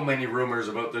so many rumors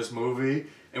about this movie,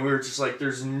 and we were just like,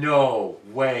 "There's no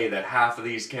way that half of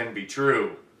these can be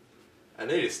true." And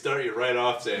they just start you right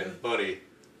off saying, buddy,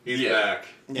 he's Yeah. back.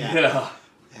 Yeah.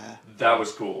 That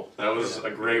was cool. That was a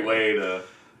great way to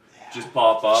just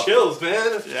pop up. Chills,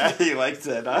 man. Yeah, you liked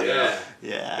it, huh? Yeah.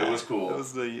 Yeah. It was cool. It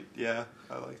was yeah,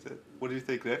 I liked it. What do you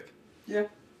think, Nick? Yeah.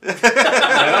 Yeah.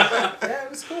 Yeah, it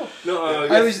was cool. No,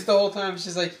 I was just the whole time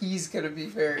just like, he's gonna be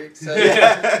very excited.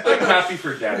 I'm happy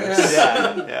for Dennis.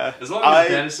 Yeah. As long as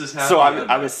Dennis is happy. So I'm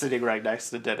I was sitting right next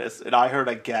to Dennis, and I heard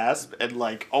a gasp, and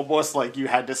like almost like you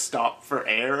had to stop for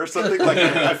air or something. Like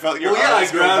I felt your Well, yeah, I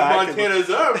arms go grabbed back and- Montana's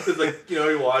arm because, like,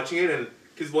 you're watching it, and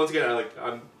because once again,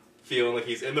 I'm feeling like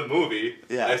he's in the movie.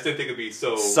 Yeah. I just didn't think it'd be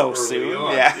so early soon.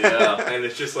 on. Yeah. Yeah. And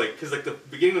it's just like, because like the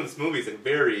beginning of this movie is like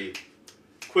very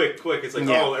quick. It's like,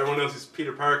 Yeah. oh, everyone knows who's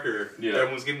Peter Parker. Yeah.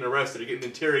 Everyone's getting arrested or getting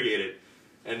interrogated,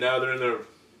 and now they're in their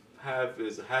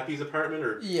Happy's apartment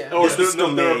or Yeah. oh, This is their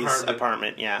May's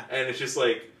apartment. Yeah. and it's just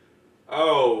like,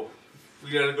 oh,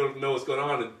 we gotta go know what's going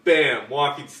on, and bam,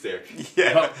 walking stick.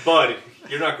 Yeah. Bud,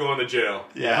 you're not going to jail.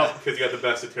 Yeah. Because you got the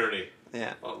best attorney.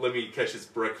 Yeah. Let me catch this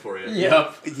brick for you. Yeah.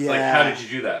 Yep. Yeah. Like, how did you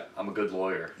do that? I'm a good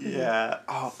lawyer. Yeah.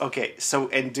 Oh, okay. So,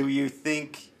 and do you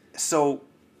think so?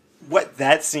 What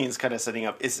that scene's kind of setting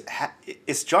up is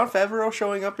John Favreau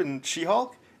showing up in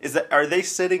She-Hulk? Are they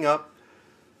setting up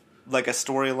like a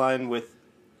storyline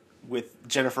with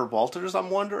Jennifer Walters? I'm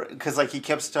wondering because like he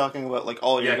kept talking about like,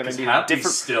 oh, you're gonna need a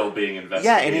different. Still being investigated.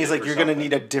 Yeah, and he's like, you're gonna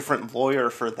need a different lawyer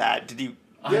for that. Did you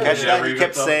catch that? He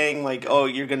kept saying like, oh,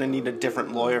 you're gonna need a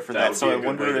different lawyer for that. So I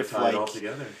wonder if like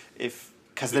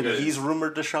because then he's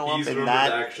rumored to show up in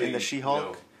that in the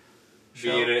She-Hulk. Be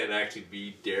in it and actually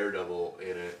be Daredevil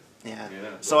in it. Yeah.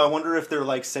 So I wonder if they're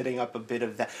like setting up a bit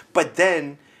of that. But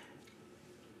then,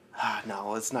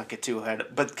 no, let's not get too ahead.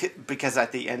 But because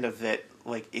at the end of it,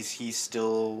 like, is he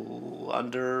still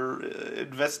under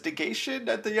investigation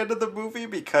at the end of the movie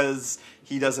because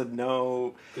he doesn't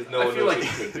know? Because no one knows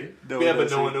who could be. But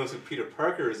no one knows who Peter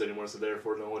Parker is anymore, so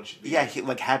therefore no one should be. Yeah,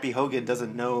 like Happy Hogan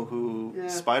doesn't know who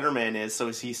Spider-Man is, so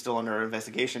is he still under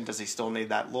investigation? Does he still need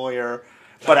that lawyer?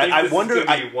 But I wonder. It's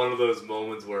gonna be one of those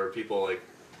moments where people like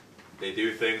they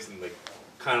do things and like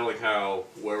kind of like how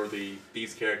where were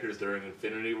these characters during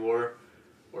Infinity War,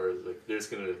 where like they're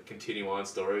just gonna continue on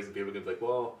stories and people are gonna be like,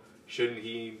 well, shouldn't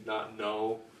he not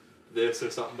know this or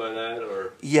something by that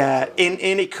or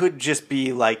and it could just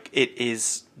be like it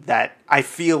is that I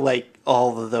feel like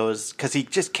all of those because he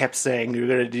just kept saying you're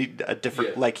gonna need a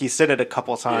different like he said it a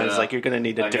couple times like you're gonna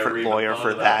need a different lawyer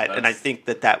for that and I think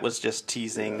that was just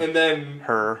teasing and then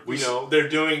her. We know they're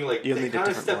doing like they kind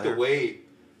of stepped away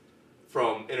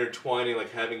from intertwining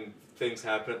like having things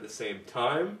happen at the same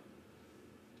time.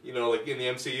 You know, like in the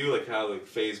MCU, like how like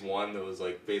Phase 1, there was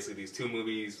like basically these two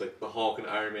movies, like the Hulk and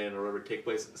Iron Man or whatever, take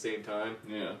place at the same time.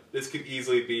 Yeah. This could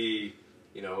easily be,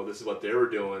 you know, this is what they were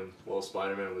doing while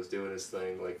Spider-Man was doing his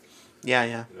thing. Like, You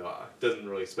know, it doesn't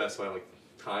really specify like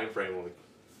time frame, like,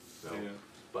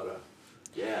 but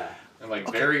And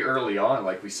like very early on,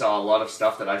 like we saw a lot of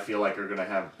stuff that I feel like are gonna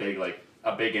have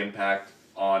a big impact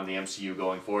on the MCU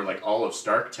going forward. Like all of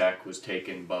Stark Tech was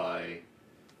taken by,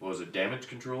 what was it, Damage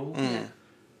Control? Mm.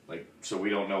 Like, so we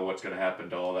don't know what's going to happen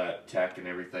to all that tech and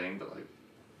everything, but like,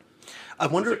 I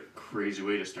wonder. It's a crazy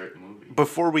way to start the movie.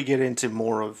 Before we get into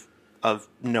more of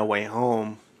No Way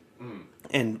Home,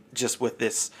 and just with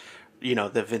this, you know,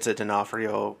 the Vincent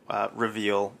D'Onofrio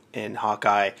reveal in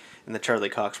Hawkeye and the Charlie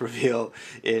Cox reveal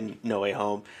in No Way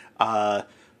Home,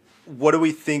 what do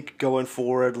we think going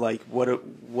forward? Like,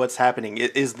 what's happening?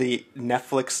 Is the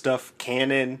Netflix stuff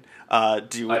canon?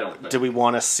 Do we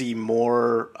want to see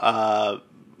more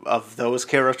of those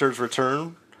characters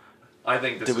return? I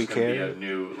think this is going to be a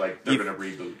new, like, they're going to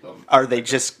reboot them. Are they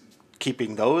just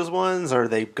keeping those ones? Or are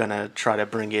they going to try to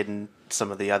bring in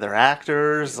some of the other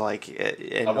actors? Like,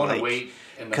 I want to wait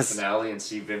in the finale and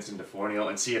see Vincent D'Onofrio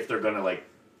and see if they're going to, like,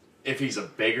 if he's a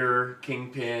bigger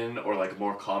Kingpin or, like,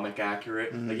 more comic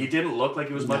accurate. Like, he didn't look like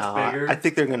he was much bigger. I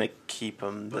think they're going to keep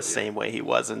him the same way he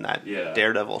was in that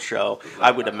Daredevil show. Like, I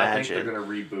would imagine. I think they're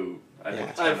going to reboot.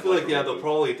 I feel like, they'll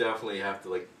probably definitely have to,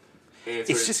 like,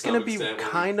 answer it's just going to be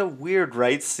kind of weird,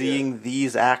 right? Seeing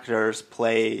these actors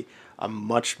play a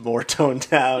much more toned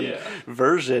down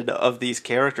version of these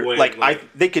characters.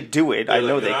 They could do it. I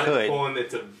know they could. Pulling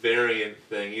it's a variant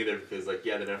thing either because, like,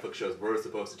 the Netflix shows were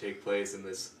supposed to take place in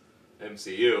this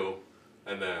MCU,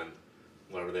 and then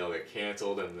whenever they all get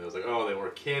canceled, and it was like, oh, they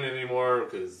weren't canon anymore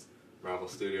because Marvel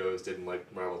Studios didn't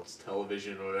like Marvel's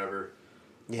television or whatever.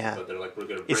 Yeah. But they're like, we're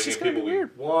going to bring in people we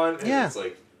want, and it's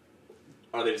like,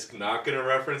 are they just not going to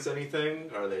reference anything?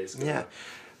 Are they just going to...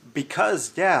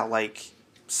 Because, like,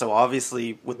 so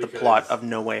obviously with the plot of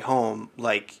No Way Home,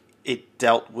 like, it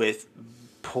dealt with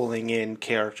pulling in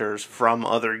characters from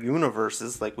other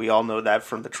universes. Like, we all know that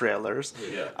from the trailers.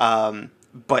 Yeah.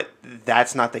 But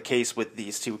that's not the case with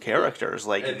these two characters.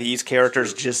 Like, these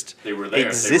characters just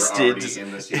existed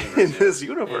in this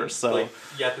universe. So, like,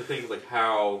 you have to think, like,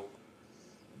 how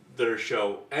their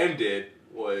show ended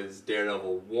was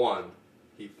Daredevil 1.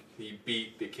 He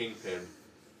beat the Kingpin,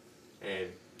 and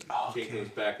Kingpin was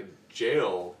back in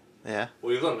jail. Yeah.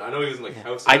 Well, he was on. I know he was in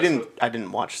house arrest. I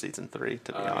didn't watch season 3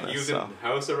 to be honest. He was in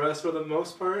house arrest for the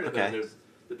most part, and then there's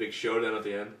the big showdown at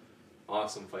the end.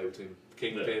 Awesome fight between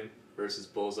Kingpin versus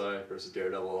Bullseye versus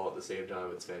Daredevil all at the same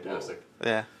time. It's fantastic. Whoa.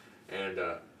 Yeah. And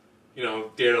you know,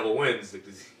 Daredevil wins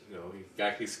because you know he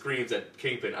actually screams at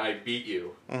Kingpin, "I beat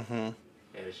you!" Mm-hmm.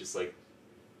 And it's just like,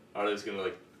 are they just gonna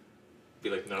like be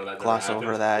like none of that? Gloss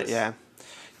over that,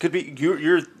 Could be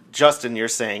you're Justin. You're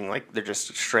saying like they're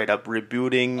just straight up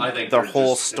rebooting the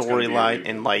whole storyline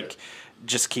and like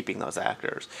just keeping those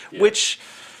actors, which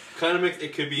kind of makes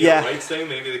it could be a rights thing.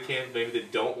 Maybe they can't. Maybe they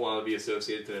don't want to be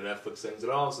associated to the Netflix things at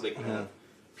all, so they can have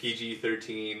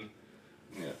PG-13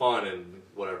 fun and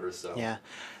whatever. So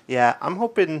yeah. I'm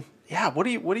hoping. Yeah, what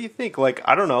do you think? Like,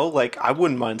 I don't know. Like, I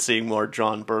wouldn't mind seeing more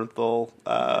John Bernthal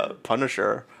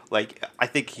Punisher. Like, I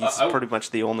think he's I- pretty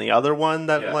much the only other one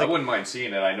that Yeah, I like. wouldn't mind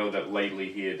seeing it. I know that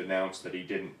lately he had announced that he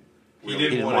didn't. He really-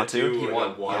 didn't want want to? to He do like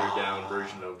want- a watered down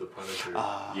version of the Punisher.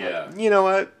 Yeah. You know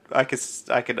what? I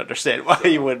could understand why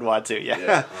you wouldn't want to. Yeah.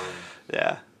 Yeah.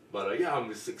 Yeah. But yeah, I'm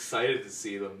just excited to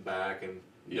see them back and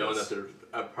knowing Yes. that they're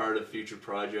a part of future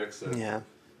projects and Yeah.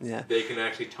 Yeah. they can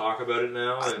actually talk about it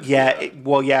now. And,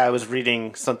 I was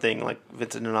reading something like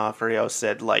Vincent D'Onofrio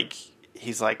said, like,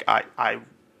 he's like,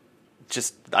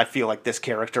 I feel like this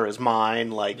character is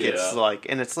mine. Like, it's Yeah. like,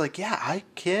 and it's like, yeah, I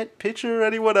can't picture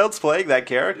anyone else playing that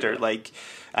character. Yeah. Like,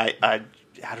 I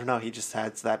don't know. He just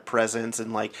has that presence,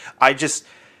 and like, I just,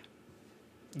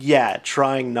 yeah,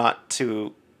 trying not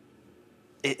to.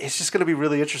 It's just going to be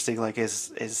really interesting. Like,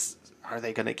 are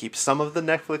they going to keep some of the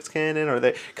Netflix canon? Or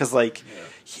they, because like,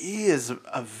 he is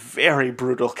a very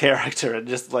brutal character, and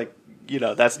just like,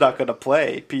 that's not going to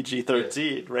play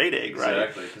PG-13 rating, right?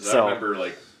 Exactly. Because I remember,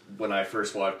 like, when I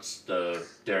first watched the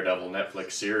Daredevil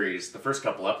Netflix series, the first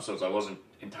couple episodes, I wasn't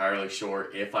entirely sure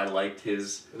if I liked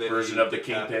his and then version he of the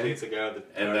Kingpin. decapitates a guy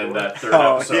with the And then cardboard. that third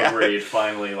Oh, episode yeah. where he had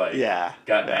finally, like, Yeah.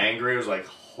 gotten Yeah. angry, it was like,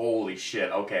 holy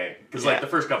shit, okay. Because, Yeah. like, the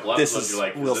first couple This episodes, is you're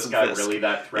like, is Wilson this guy Fisk. really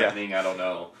that threatening? I don't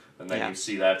know. And then Yeah. you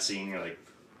see that scene, you're like,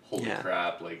 holy Yeah.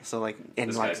 crap, like, So like, and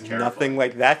This like guy's terrifying. nothing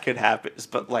like that could happen.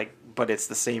 But it's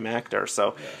the same actor.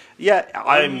 So yeah,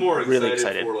 I'm more really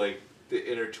excited excited. for like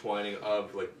the intertwining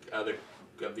of like other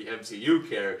of the MCU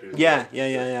characters. Yeah, like, yeah,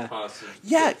 yeah, the yeah. constant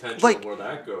Yeah, potential like, of where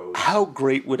that goes. How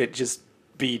great would it just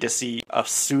be to see a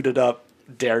suited up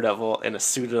Daredevil and a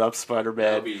suited up That'd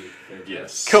Spider-Man? be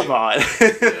yes. Come on,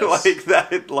 like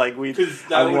that, like we.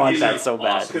 because I would want be that so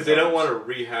bad. because they don't want to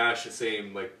rehash the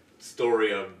same like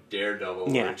story of Daredevil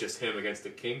Yeah. where it's just him against the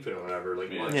Kingpin or whatever.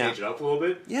 Like you want to Yeah. change it up a little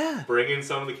bit. Yeah, Bring in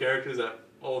some of the characters that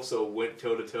also went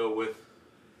toe to toe with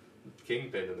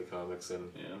Kingpin in the comics,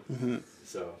 and Yeah.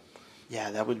 so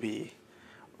yeah, that would be.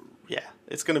 Yeah,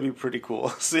 it's gonna be pretty cool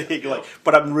seeing like.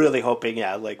 But I'm really hoping,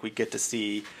 like we get to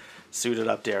see suited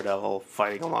up Daredevil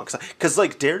fighting alongside, because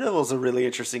like Daredevil's a really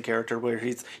interesting character where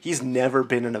he's never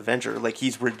been an Avenger. Like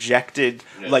he's rejected.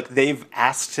 Yeah. Like they've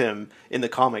asked him in the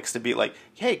comics to be like,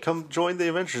 hey, come join the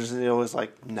Avengers, and he was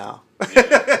like, no.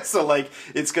 So like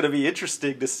it's gonna be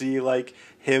interesting to see like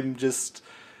him just.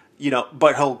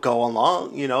 But he'll go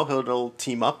along, he'll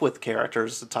team up with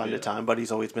characters time to time, but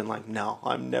he's always been like, no,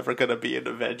 I'm never going to be an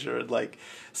Avenger. And like,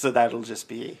 so that'll just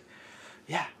be,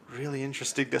 really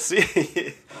interesting to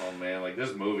see. Oh man, like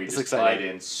this movie It's just exciting.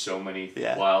 tied in so many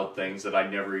Yeah. wild things that I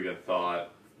never even thought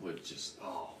would just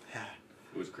Yeah.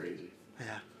 it was crazy.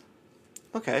 Yeah.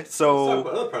 Okay, let's talk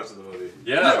about so, other parts of the movie.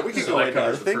 Yeah, we could so go that into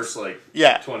covers other the things. first like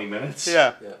yeah, 20 minutes.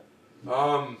 yeah.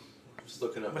 Yeah. Just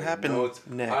looking at What my happened notes.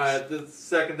 next? The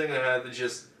second thing I had is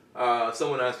just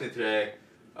someone asked me today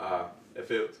if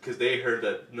it because they heard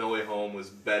that No Way Home was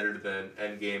better than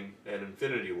Endgame and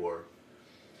Infinity War.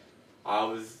 I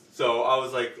was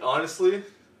like, honestly,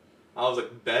 I was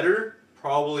like, better?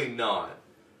 Probably not.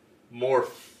 More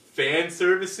fan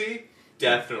servicey?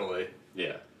 Definitely.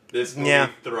 Yeah. This movie Yeah.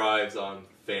 thrives on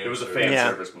fan. It was a service. fan Yeah.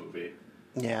 service movie,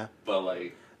 Yeah. but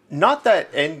like Not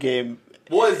that Endgame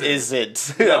Was it?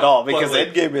 isn't No, at all, but, because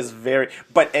like- Endgame is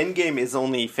but Endgame is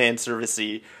only fan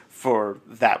servicey for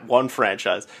that one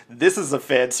franchise. This is a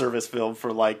fan service film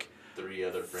for like Three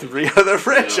other franchises. 3 other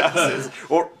franchises,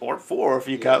 or 4 if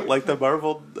you count like the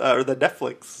Marvel or the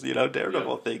Netflix,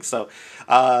 Daredevil thing. So,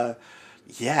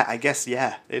 I guess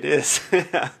it is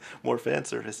more fan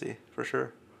servicey for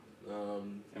sure.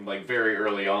 and like very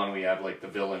early on we have like the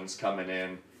villains coming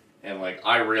in, and like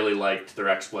I really liked their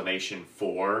explanation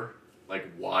for like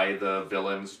why the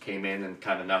villains came in and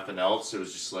kind of nothing else. It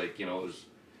was just like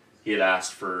he had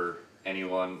asked for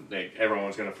anyone, like everyone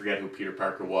was gonna forget who Peter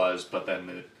Parker was, but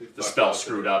then the fucked spell up.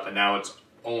 screwed up, and now it's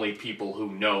only people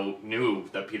who knew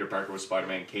that Peter Parker was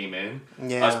Spider-Man came in.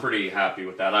 Yeah. I was pretty happy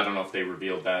with that. I don't know if they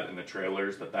revealed that in the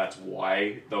trailers, that's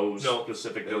why those No,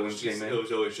 specific It was, villains came in. it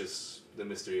was always just the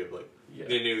mystery of like Yeah.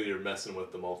 they knew you were messing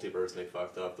with the multiverse and they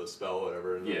fucked up the spell or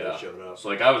whatever and then Yeah. they showed up. So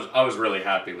like I was really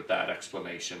happy with that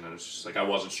explanation, and it's just like I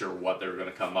wasn't sure what they were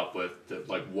gonna come up with.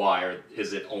 Like why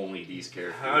is it only these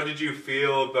characters? How did you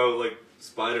feel about like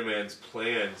Spider-Man's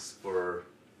plans for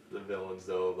the villains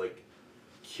though, like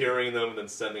curing them and then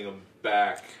sending them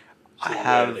back to I where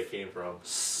have they came from?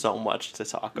 so much to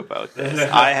talk about this.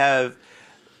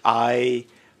 I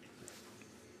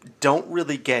don't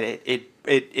really get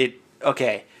it.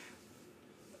 Okay.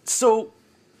 So,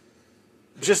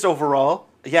 just overall,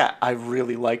 I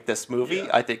really like this movie. Yeah.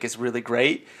 I think it's really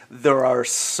great. There are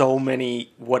so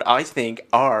many, what I think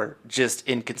are just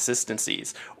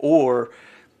inconsistencies. Or,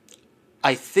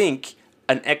 I think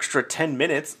an extra 10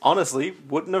 minutes honestly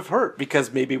wouldn't have hurt,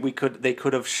 because maybe they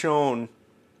could have shown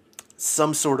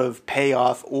some sort of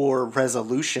payoff or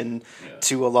resolution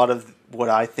to a lot of what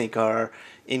I think are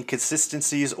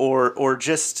inconsistencies or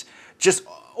just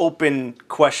open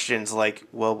questions like,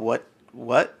 well, what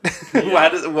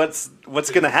what's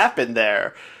gonna happen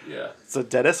there? Yeah. So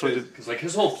Dennis, Because like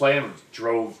his whole plan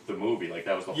drove the movie. Like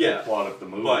that was the whole plot of the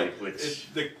movie. But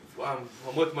I'm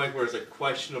with Mike where it's like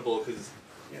questionable because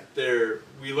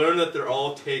we learn that they're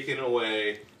all taken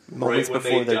away moments right when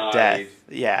before they their died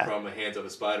death, from the hands of a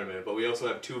Spider-Man. But we also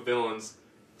have two villains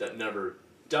that never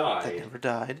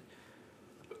died.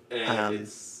 And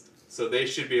so they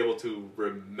should be able to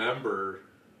remember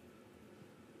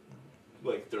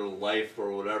like their life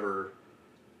or whatever.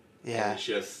 Yeah. And it's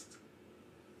just,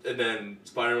 and then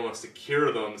Spider-Man wants to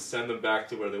cure them, send them back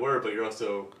to where they were, but you're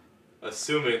also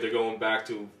assuming they're going back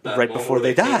to that right moment before where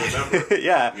they die. remember.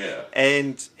 Yeah.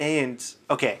 And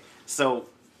okay, so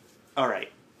all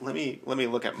right, let me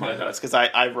look at my notes because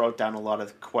I wrote down a lot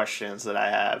of questions that I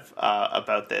have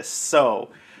about this. So,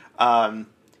 when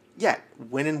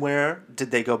and where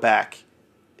did they go back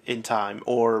in time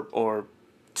or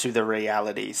to the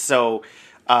reality? So,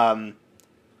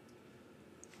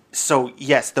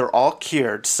 yes, they're all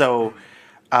cured. So,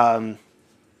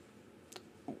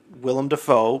 Willem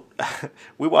Dafoe,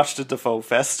 we watched a Dafoe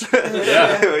Fest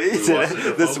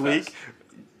this week.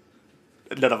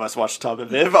 None of us watched Tom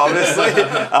and Viv, obviously.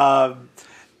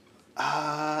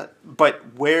 But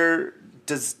where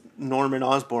does Norman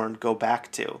Osborn go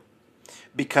back to?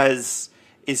 Because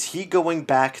is he going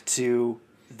back to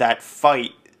that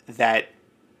fight that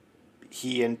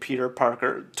he and Peter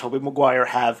Parker, Tobey Maguire,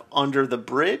 have under the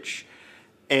bridge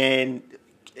and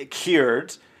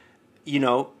cured?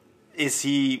 Is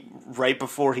he right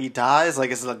before he dies?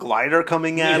 Like, is the glider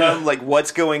coming at him? Like,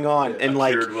 what's going on? And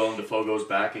like, cured Willem Dafoe goes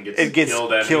back and gets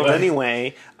killed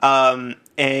anyway.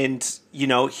 And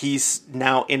he's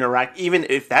now even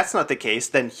if that's not the case,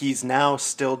 then he's now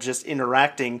still just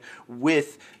interacting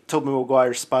with Tobey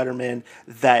Maguire's Spider-Man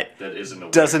that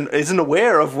isn't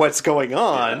aware of what's going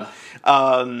on.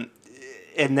 Yeah.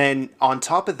 And then on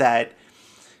top of that,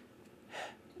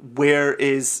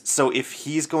 if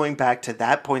he's going back to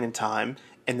that point in time,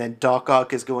 and then Doc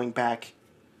Ock is going back,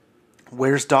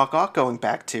 where's Doc Ock going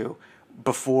back to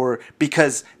before?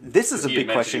 Because this is a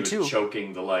big question too.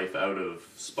 Choking the life out of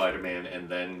Spider-Man, and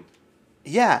then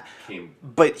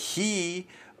but he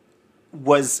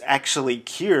was actually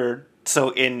cured.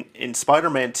 So in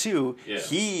Spider-Man 2,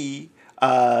 he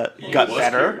got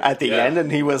better cured at the end,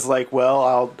 and he was like,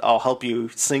 "Well, I'll help you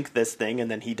sink this thing," and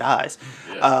then he dies.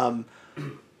 Yeah.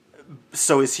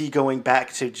 So is he going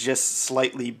back to just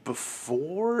slightly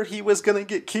before he was going to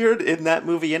get cured in that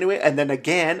movie anyway? And then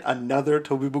again, another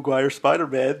Tobey Maguire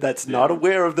Spider-Man that's not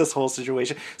aware of this whole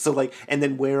situation. So and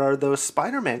then where are those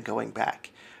Spider-Man going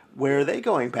back? Where are they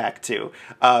going back to?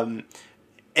 And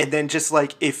then just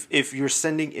like if you're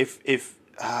sending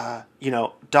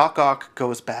Doc Ock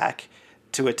goes back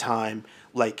to a time,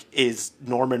 like, is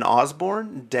Norman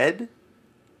Osborn dead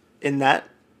in that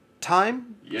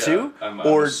time too? I'm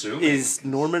or assuming. Is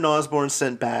Norman Osborn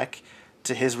sent back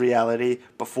to his reality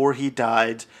before he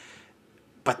died,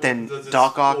 but then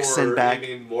Doc Ock sent back?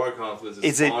 More conflict.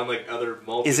 Is it other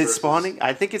multiverses? Is it spawning?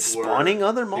 I think it's spawning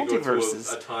other multiverses.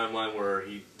 Go to a timeline where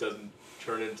he doesn't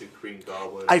turn into Green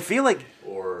Goblin. I feel like,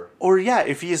 or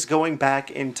if he is going back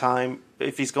in time,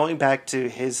 if he's going back to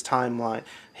his timeline,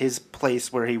 his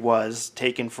place where he was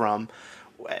taken from,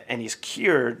 and he's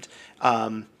cured,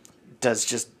 does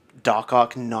just Doc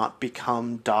Ock not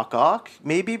become Doc Ock?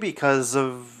 Maybe because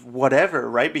of whatever,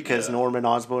 right? Because Norman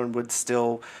Osborn would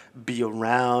still be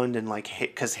around, and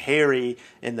because Harry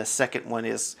in the second one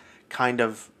is kind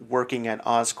of working at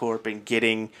Oscorp and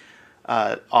getting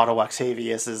Otto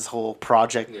Octavius's whole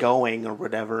project going or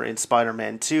whatever in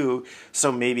Spider-Man 2.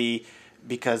 So maybe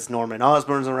because Norman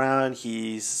Osborn's around,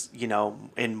 he's,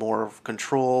 in more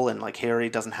control, and Harry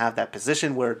doesn't have that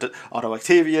position where Otto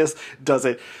Octavius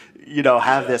doesn't,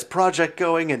 have this project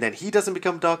going, and then he doesn't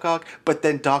become Doc Ock, but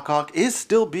then Doc Ock is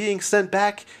still being sent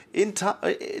back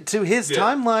to his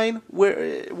timeline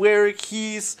where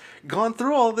he's gone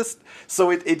through all this.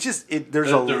 So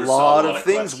there's a lot of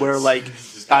things where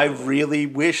I really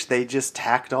wish they just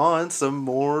tacked on some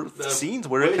more scenes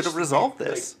where it could have resolved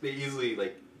this. They easily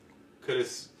could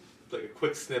have a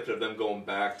quick snippet of them going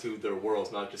back to their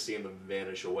worlds, not just seeing them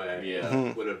vanish away.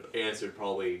 Yeah, would have answered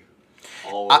probably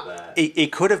all of that.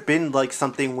 It could have been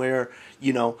something where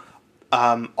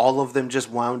all of them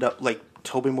just wound up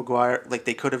Tobey Maguire.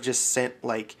 They could have just sent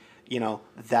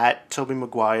that Tobey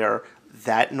Maguire,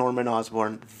 that Norman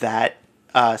Osborn, that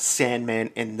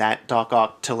Sandman and that Doc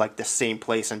Ock to like the same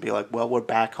place and be like, well, we're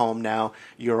back home now.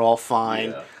 You're all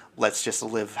fine. Yeah. Let's just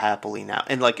live happily now.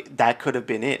 And like that could have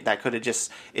been it. That could have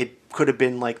just it could have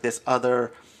been like this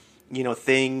other,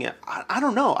 thing. I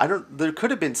don't know. There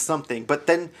could have been something, but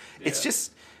then it's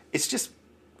just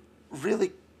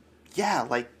really, yeah.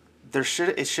 Like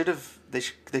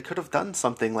they could have done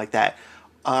something like that.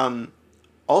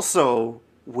 Also,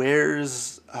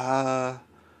 where's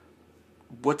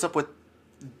what's up with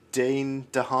Dane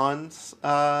DeHaan's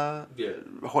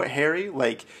Harry?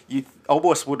 Like you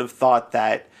almost would have thought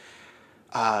that.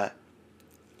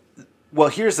 Well,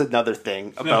 here's another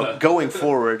thing about going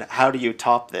forward. How do you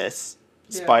top this?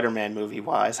 Yeah. Spider-Man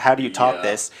movie-wise, how do you top Yeah.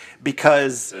 this?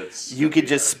 Because It's you gonna could be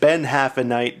just hard. spend half a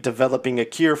night developing a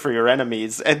cure for your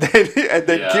enemies, and then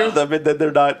Yeah. cure them, and then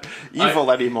they're not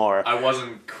evil anymore. I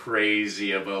wasn't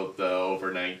crazy about the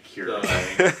overnight cure The-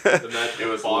 thing. The magic It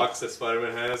was box that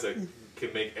Spider-Man has that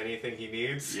can make anything he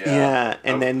needs. Yeah,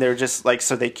 and then they're just like,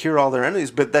 so they cure all their enemies.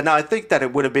 But then I think that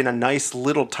it would have been a nice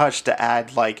little touch to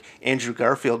add, like, Andrew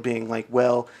Garfield being like,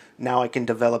 well, now I can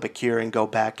develop a cure and go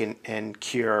back and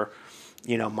cure,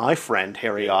 my friend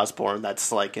Harry Osborn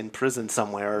that's, like, in prison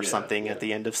somewhere or Yeah, something yeah. at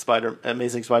the end of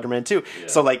Amazing Spider-Man 2. Yeah.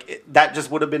 So, like, that just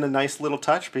would have been a nice little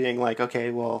touch, being like, okay,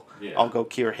 well, Yeah. I'll go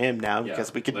cure him now Yeah.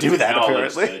 because we could Let's do that,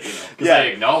 acknowledge apparently. that, 'cause Yeah.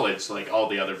 they acknowledge like all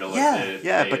the other villains.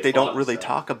 Yeah, but they don't fought, really so.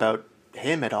 talk about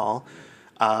him at all.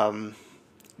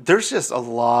 There's just a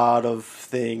lot of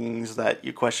things that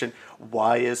you question.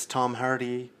 Why is Tom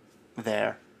Hardy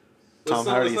there? Let's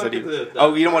not Hardy's get a- to that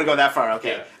Oh, you don't want to go that far?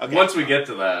 Okay. Yeah. Okay. Once we get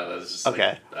to that, it's just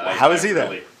Okay. Like, Well, how is he there?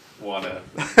 Really want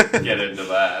to get into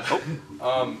that?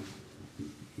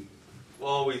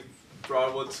 Well,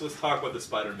 let's talk about the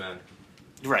Spider-Man.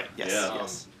 Right. Yes. Yeah.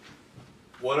 Yes.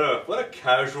 What a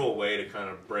casual way to kind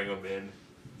of bring him in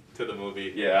to the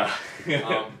movie. Yeah.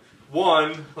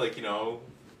 One,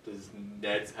 does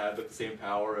Ned have the same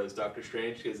power as Doctor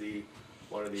Strange? Is he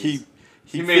one of these?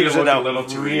 He made it figures look out a little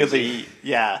too really. easy.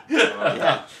 Yeah.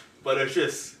 Yeah. But it's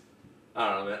just, I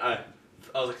don't know, man.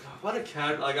 I was like, oh, what a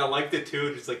cat. Like, I liked it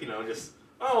too. Just like,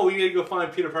 oh, we need to go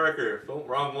find Peter Parker. Oh,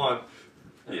 wrong one.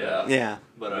 And, Yeah. Yeah.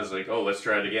 But I was like, oh, let's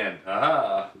try it again.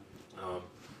 Ah.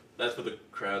 that's where the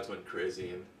crowds went crazy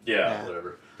and Yeah.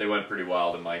 whatever. They went pretty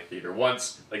wild in my theater.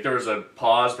 Once, like, there was a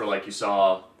pause where, like, you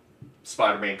saw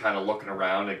Spider-Man kind of looking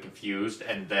around and confused,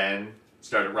 and then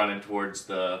started running towards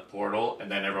the portal, and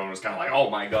then everyone was kind of like,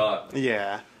 oh my god.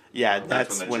 Yeah. Yeah. That's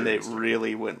That's when the when they jury started.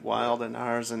 really went wild in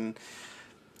ours, and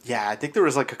yeah, I think there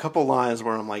was like a couple lines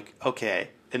where I'm like, okay,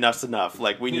 enough's enough.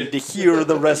 Like, we need to hear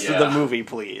the rest of the Yeah. movie,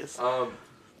 please.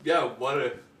 Yeah,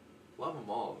 love them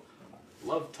all.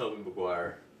 Love Tobey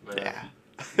Maguire. Man. Yeah.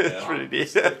 It's Yeah. pretty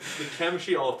neat. The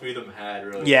chemistry all three of them had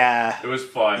really. Yeah. It was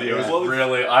fun. It Yeah. was What was-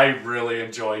 really, I really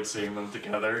enjoyed seeing them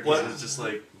together. 'Cause What- it was just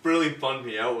like, Really bummed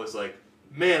me out was like,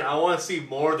 man, I want to see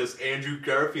more of this Andrew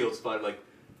Garfield Spider. Like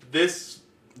this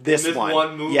This one.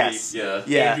 one. movie. Yes. yeah.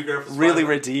 Yeah. Andrew Garfield Really Spider-Man.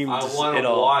 redeemed I want it to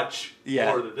all. watch Yeah.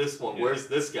 more of this one. Yeah. Where's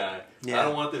this guy? Yeah. I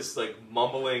don't want this like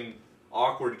mumbling,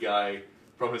 awkward guy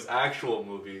from his actual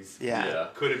movies. Yeah.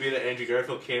 Could it be that Andrew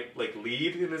Garfield can't like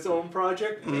lead in his own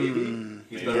project? Maybe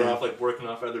he's better maybe. off like working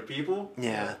off other people.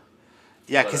 Yeah.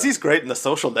 Yeah, because But, he's great in The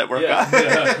Social Network. Yeah.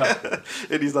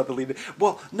 And he's not the lead.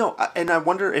 Well, no, and I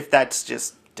wonder if that's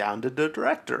just down to the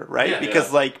director, right? Yeah. Because,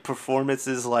 Yeah. like,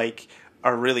 performances, like,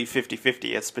 are really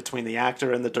 50-50. It's between the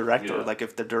actor and the director. Yeah. Like,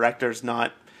 if the director's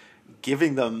not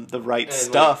giving them the right And,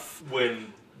 stuff. like,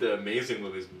 when the Amazing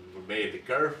movies were made,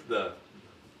 the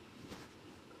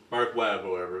Mark Webb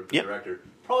or whatever, the Yep. director,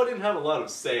 probably didn't have a lot of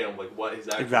say on like what his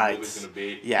actual Right. movie was going to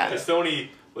be. Yeah. Because Sony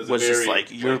was was very, just like,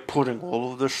 you're putting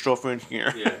all of this stuff in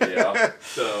here. yeah. Yeah.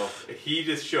 So he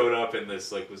just showed up in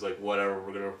this like was like whatever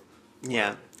we're gonna.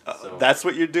 Yeah. So- That's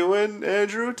what you're doing,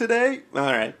 Andrew, today? All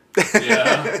right.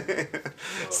 Yeah.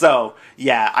 So,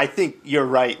 yeah, I think you're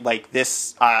right. Like,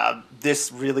 this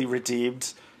really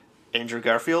redeemed Andrew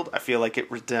Garfield. I feel like it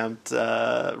redeemed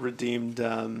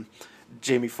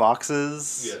Jamie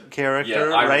Foxx's Yeah. character,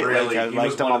 Yeah, I right? really, like, I he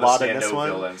liked was him one a of the lot in this standout one.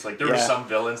 villains. Like, there were Yeah. some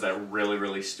villains that really,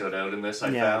 really stood out in this, I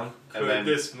Yeah. found. Could And then,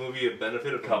 this movie have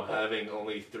benefited from Couple. having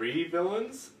only 3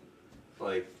 villains?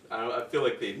 Like I feel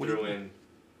like they What do you threw in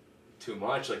too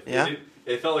much. Like Yeah?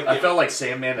 it felt like I they, felt like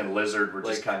Sandman and Lizard were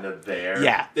just Like- kind of there.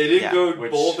 Yeah. they didn't yeah. go Which-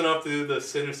 bold enough to do the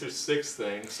Sinister Six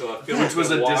thing. So I feel Which like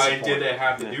was a why disappointment. did they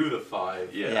have to Yeah. do the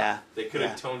 5? Yeah. Yeah. They could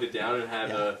have Yeah. toned it down and had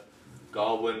Yeah. a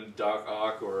Goblin, Doc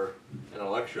Ock, or an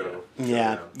Electro.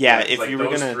 Yeah. So, Yeah, It's if like you were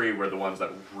those gonna... 3 were the ones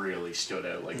that really stood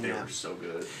out. Like, they Yeah. were so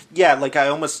good. Yeah, like I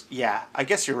almost I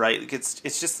guess you're right. Like, it's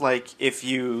just like if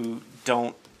you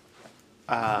don't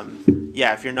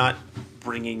if you're not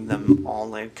bringing them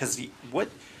all in, because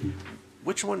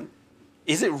which one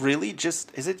is it really?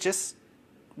 Is it just?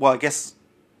 Well, I guess.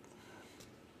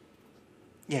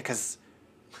 Yeah, because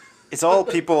it's all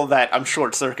people that I'm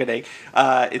short circuiting.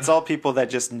 It's all people that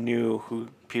just knew who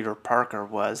Peter Parker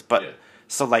was, but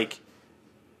so like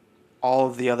all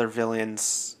of the other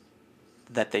villains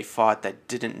that they fought that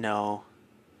didn't know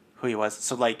who he was.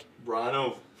 So like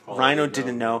Rhino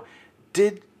didn't know.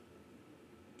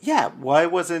 Why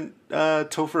wasn't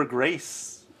Topher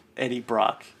Grace, Eddie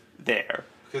Brock there?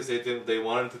 Because they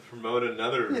wanted to promote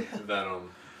another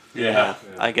Venom. Yeah.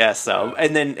 I guess so. Yeah.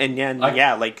 And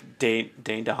like Dane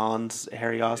DeHaan's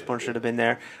Harry Osborn should have been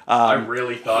there. I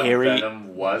really thought Harry-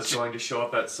 Venom was going to show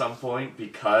up at some point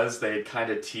because they had kind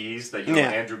of teased that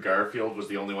Andrew Garfield was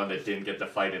the only one that didn't get to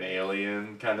fight an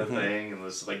alien kind of thing, and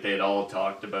was like they had all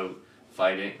talked about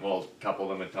fighting. Well, a couple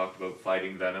of them had talked about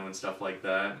fighting Venom and stuff like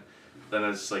that. Then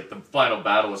it's like the final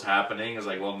battle was happening. It's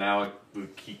like, well, now it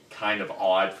would keep kind of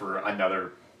odd for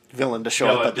another villain to show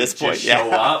up at this point.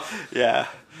 Show up. Yeah.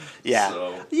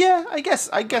 So. Yeah, I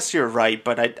guess you're right,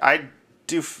 but I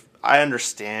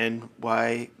understand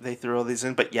why they threw all these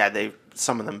in, but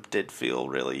some of them did feel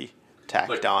really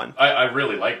tacked on. I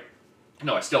really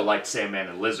I still liked Sandman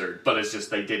and Lizard, but it's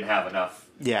just they didn't have enough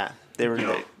Yeah, they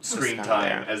were screen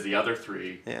time as the other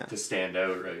three to stand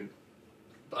out, right?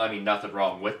 I mean, nothing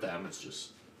wrong with them, it's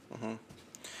just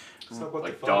Let's talk about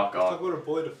like Defoe. Doc Let's Ock. talk about our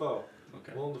boy Defoe.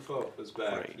 Okay. Willem Dafoe is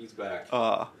back. Right. He's back.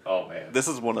 Oh man. This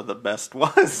is one of the best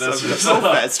ones of This the is-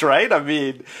 Snowfest, right? I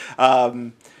mean,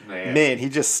 Man. he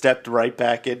just stepped right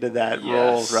back into that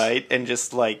role, Yes. right? And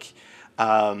just like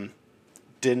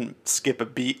didn't skip a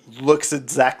beat, looks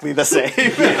exactly the same.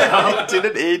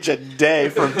 Didn't age a day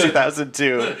from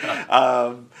 2002.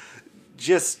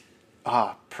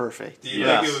 Perfect. Do you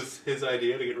Yes. think it was his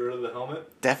idea to get rid of the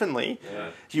helmet? Definitely. Yeah.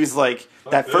 He was like,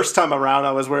 that this. first time around,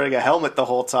 I was wearing a helmet the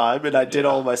whole time, and I did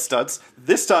all my stunts.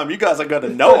 This time, you guys are going to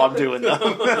know I'm doing them.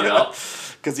 Yeah.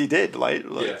 Because he did,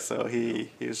 Yeah. so he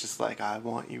was just like, I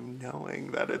want you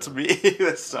knowing that it's me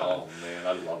this time. Oh man,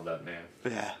 I love that man.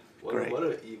 Yeah, What great.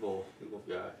 an evil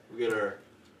guy. We get our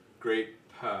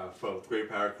from great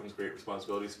power comes great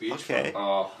responsibility speech. Okay.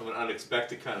 From an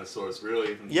unexpected kind of source,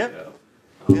 really. Yep.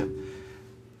 Yeah. Yep.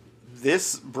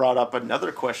 This brought up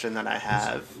another question that I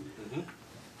have.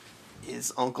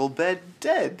 Is Uncle Ben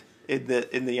dead in the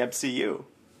MCU?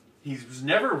 He was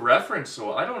never referenced,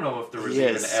 so I don't know if there was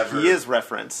even ever He is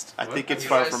referenced. I What? think it's That's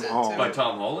Far what I From said, Home. too. by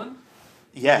Tom Holland.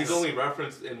 Yes. He's only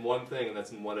referenced in one thing, and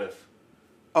that's in What If.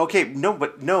 Okay, no.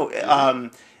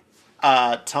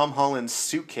 Tom Holland's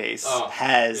suitcase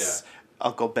has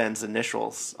Uncle Ben's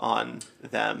initials on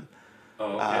them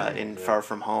Oh, okay. in Far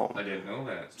From Home. I didn't know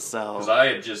that. So- because I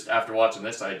had just after watching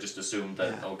this, I had just assumed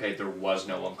that Yeah. okay, there was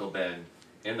no Uncle Ben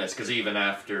in this because even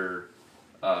after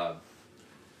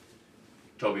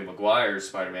Tobey Maguire's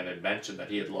Spider-Man had mentioned that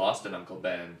he had lost an Uncle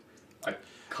Ben, I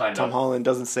kind Tom of Holland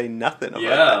doesn't say nothing about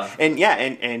Yeah. that. And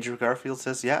Andrew Garfield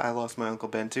says, yeah, I lost my Uncle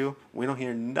Ben too. We don't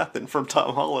hear nothing from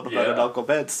Tom Holland about Yeah. an Uncle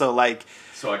Ben. So like,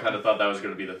 so I kind of thought that was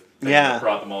going to be the thing Yeah. that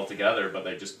brought them all together, but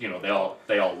they just they all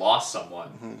lost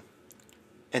someone.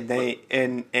 and they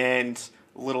and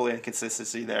little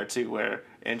inconsistency there too, where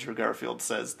Andrew Garfield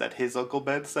says that his Uncle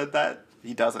Ben said that.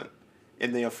 He doesn't.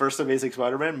 In the first Amazing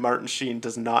Spider-Man, Martin Sheen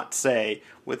does not say,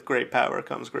 "With great power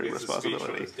comes great It's a speech from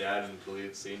responsibility." his dad in the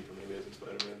deleted scene from The Amazing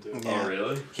Spider-Man too. Yeah. Oh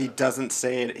really? He doesn't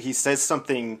say it. He says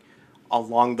something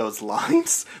along those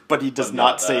lines, but he does But not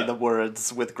not say that. the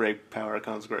words "with great power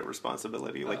comes great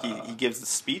responsibility." Like he gives a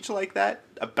speech like that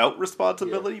about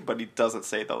responsibility, but he doesn't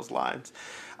say those lines.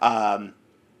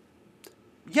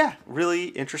 Yeah, really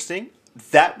interesting.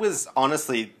 That was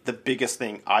honestly the biggest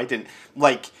thing. I didn't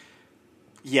like.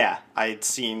 Yeah, I'd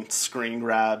seen screen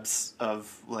grabs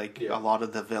of a lot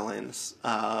of the villains,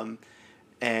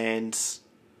 and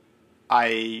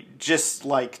I just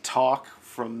talk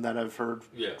from that I've heard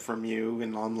from you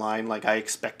and online. Like I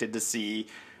expected to see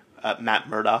Matt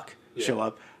Murdock show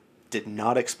up. Did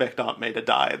not expect Aunt May to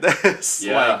die in this.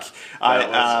 Yeah, that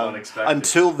was unexpected.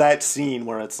 Until that scene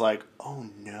where it's like, oh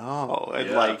no, and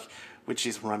Yeah. when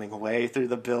she's running away through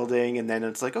the building, and then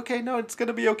it's like, okay, no, it's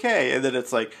gonna be okay, and then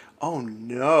it's like, oh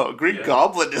no, Green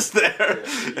Goblin is there.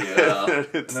 Yeah.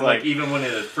 It's and then, even when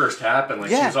it had first happened,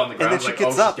 she Yeah, was on the and ground, then she like,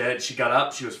 gets oh, up. she's dead. She got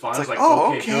up, she was fine. It's I was like, like,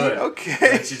 oh, okay, good. okay.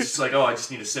 And she's just like, oh, I just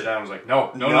need to sit down. I was like,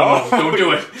 no, No. don't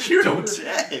do it. You're Don't.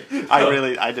 dead.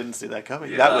 I didn't see that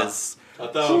coming. Yeah. That was I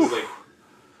thought it was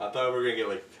I thought we were gonna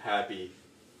get Happy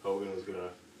Hogan was gonna.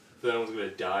 Then was gonna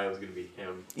die. It was gonna be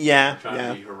him. yeah, Trying yeah.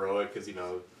 to be heroic because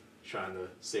trying to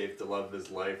save the love of his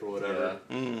life or whatever,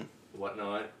 Mm.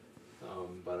 whatnot.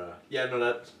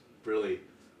 That's really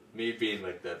me being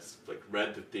like that's like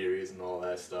read the theories and all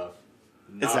that stuff.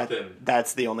 Is Nothing.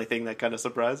 that's the only thing that kind of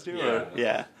surprised you? Or?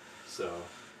 Yeah. So.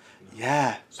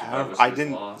 Yeah. So that Powerful. was I his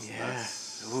didn't. loss. Yeah.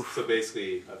 That's- Oof. So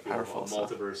basically, I feel Powerful a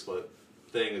stuff. multiverse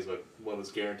thing is like one of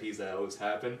those guarantees that always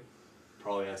happen.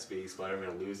 Probably has to be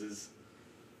Spider-Man loses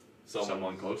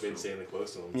someone close to him. insanely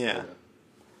close to him. Yeah.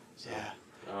 So, Yeah.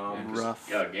 And just- Rough.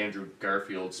 Yeah, Andrew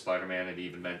Garfield Spider-Man had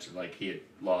even mentioned like he had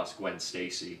lost Gwen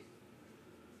Stacy.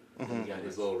 He got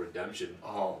his little redemption.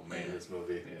 Oh man, In this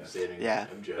movie, Yeah. saving Yeah.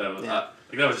 MJ. that was Yeah.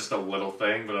 like that was just a little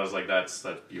thing, but I was like, that's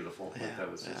beautiful. Yeah, Like,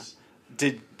 that was yeah. just.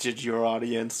 Did your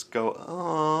audience go?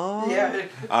 Oh. Yeah.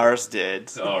 Ours did.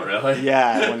 Oh really?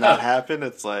 Yeah, when that happened,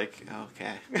 it's like,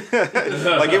 okay.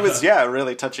 Like, it was, a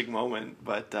really touching moment,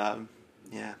 but,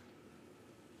 yeah.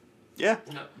 Yeah,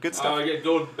 good stuff. Again,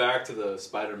 going back to the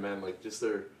Spider-Man, like just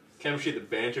their chemistry, the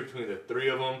banter between the three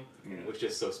of them was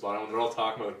just so spot on. They're all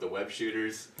talking about like, the web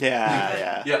shooters. Yeah,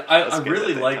 yeah. Yeah, I That's good really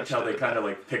that they liked touched how it they a kind bit. of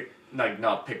like picked, like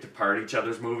not picked apart each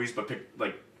other's movies, but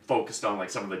focused on like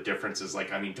some of the differences.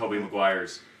 Like, I mean, Tobey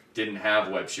Maguire's didn't have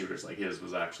web shooters. Like his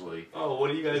was actually. Oh, what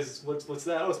do you guys? What's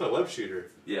that? Oh, it's my web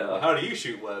shooter. Yeah. Well, how do you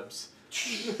shoot webs?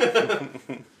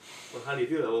 Well, how do you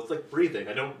do that? Well, it's like breathing.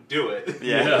 I don't do it.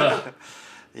 Yeah.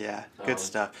 Yeah, good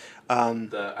stuff.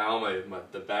 The Alma,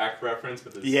 the back reference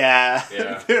with the Yeah.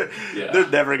 Yeah. They're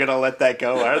never going to let that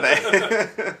go, are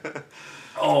they?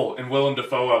 Oh, and Willem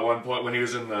Dafoe at one point when he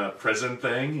was in the prison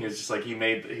thing, he was just like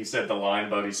he said the line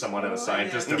about he's somewhat of a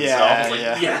scientist himself. I Yeah, was like,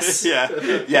 yeah.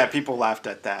 yes. Yeah, people laughed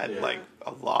at that, Yeah. like,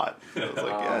 a lot. I was like,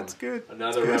 yeah, it's good.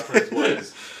 Another reference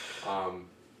was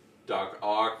Doc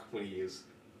Ock when he was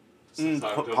talking to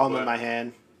him Palm in about- my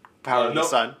hand, power of the no.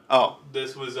 sun. Oh,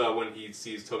 This was when he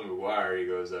sees Tobey Maguire. He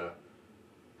goes,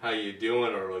 "How you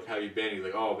doing?" Or like, "How you been?" He's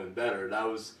like, "Oh, I've been better." That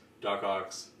was Doc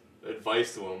Ock's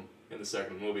advice to him in the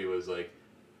second movie. Was like,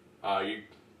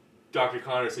 Dr.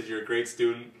 Connor said you're a great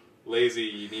student, lazy.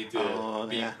 You need to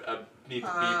be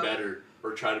better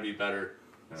or try to be better.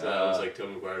 So that was like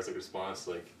Tobey Maguire's like response,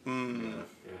 like,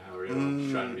 how are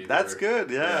you trying to be that's better?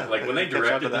 good, yeah. Like when they Catch on to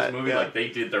directed this that, movie, yeah. like they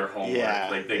did their homework. Yeah,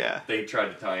 Like they tried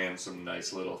to tie in some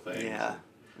nice little things. Yeah.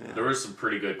 There was some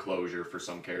pretty good closure for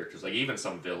some characters. Like even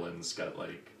some villains got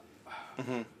like.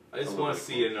 I just want to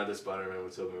see another Spider-Man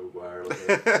with Tobey Maguire, like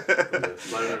a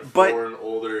Spider-Man But- 4 and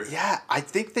older. Yeah, I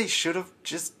think they should have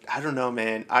just, I don't know,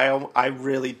 man. I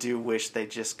really do wish they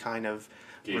just kind of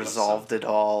Gave us resolved it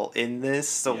all in this.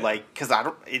 So Yeah. like, cause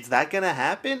is that gonna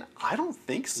happen? I don't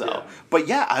think so. Yeah. But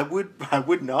yeah, I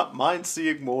would not mind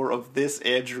seeing more of this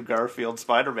Andrew Garfield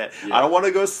Spider-Man. Yeah. I don't want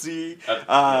to go see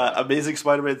Yeah. Amazing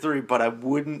Spider-Man 3, but I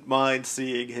wouldn't mind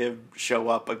seeing him show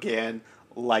up again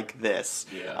like this.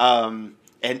 Yeah.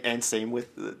 And same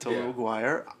with Tobey Yeah.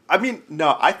 Maguire. I mean,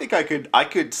 no, I think I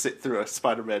could sit through a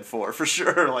Spider-Man 4 for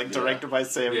sure, like directed by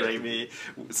Sam Yeah. Raimi,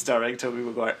 starring Tobey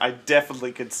Maguire. I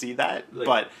definitely could see that, Like,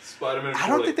 but Spider-Man I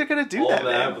don't 4, think they're gonna do all that,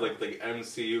 that, man. but like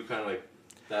MCU kind of like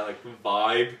that like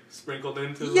vibe sprinkled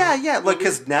into. the yeah, like movie.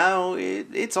 because now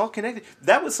it's all connected.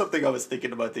 That was something I was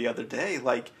thinking about the other day.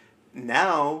 Like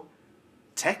now,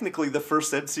 technically, the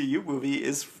first MCU movie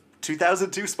is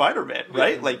 2002 Spider-Man,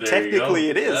 right? Yeah, like there you technically, go.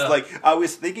 it is. Yeah. Like I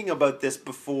was thinking about this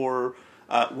before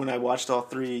when I watched all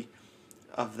three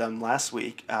of them last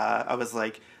week. I was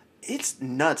like, it's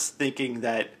nuts thinking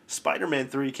that Spider-Man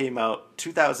 3 came out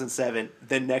 2007.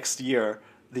 The next year,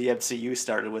 the MCU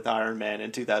started with Iron Man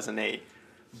in 2008.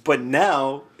 But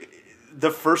now, the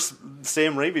first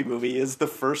Sam Raimi movie is the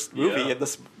first movie Yeah.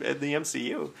 in the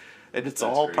MCU, and it's That's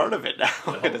all crazy. part of it now.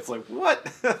 Yeah. And it's like, what?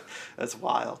 That's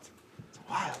wild. It's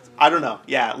wild. I don't know.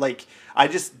 Yeah, like I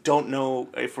just don't know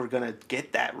if we're gonna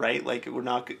get that right. Like we're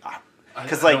not.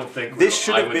 Because I like don't think this we-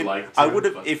 should I have would been. like I to, would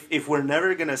have but- if we're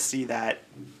never gonna see that,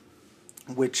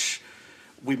 which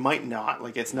we might not.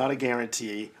 Like it's not a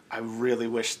guarantee. I really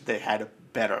wish they had a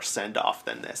better send off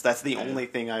than this. That's the only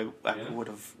thing I Yeah. would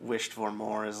have wished for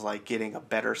more is like getting a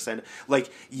better send. Like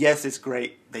yes, it's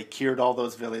great. They cured all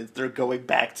those villains. They're going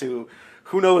back to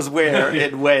who knows where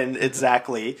and when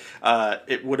exactly.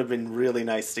 It would have been really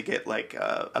nice to get like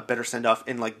a better send off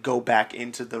and like go back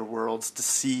into the worlds to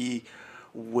see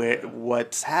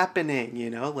what's happening. You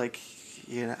know, like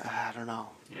I don't know.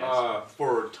 Yes.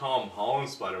 For Tom Holland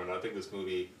Spider-Man, I think this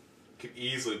movie could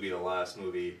easily be the last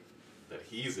movie that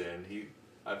he's in.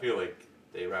 I feel like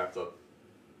they wrapped up,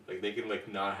 like they can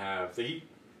like not have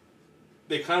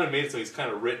they kind of made it so he's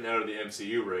kind of written out of the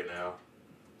MCU right now,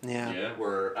 Yeah.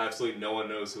 where absolutely no one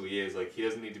knows who he is. Like he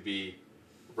doesn't need to be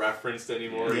referenced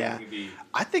anymore. Yeah. He can be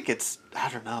I think it's I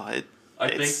don't know. I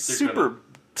think It's they're super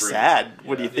sad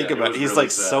when Yeah. you think Yeah, it about it. was He's really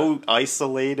like sad. so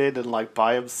isolated and like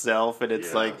by himself, and it's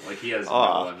Yeah, like he has oh,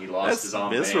 no one. He lost that's his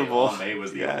Aunt miserable. May. Aunt May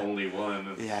was the Yeah. only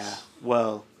one. yeah.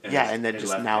 Well, And yeah, and then they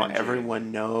just left now MJ.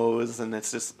 everyone knows, and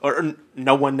it's just or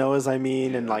no one knows. I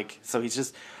mean, and like so he's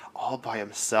just all by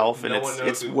himself, and No one knows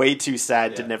it's who- way too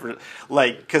sad to Yeah. never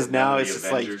like because None now of it's the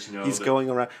just like Avengers know he's that- going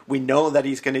around. We know that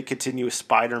he's going to continue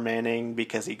Spider-Maning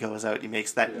because he goes out, he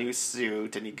makes that Yeah. new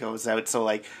suit, and he goes out. So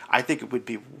like, I think it would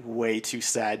be way too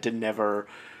sad to never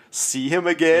see him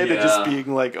again, and just Yeah.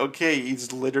 being like, okay,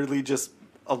 he's literally just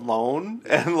alone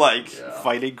and like Yeah.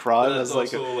 fighting But crime that's as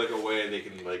like also like a way they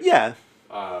can like yeah.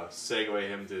 segue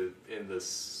him to in the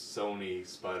Sony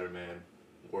Spider-Man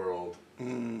world.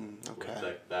 Okay. With,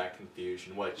 like that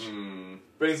confusion, which Mm,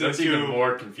 brings that's us to even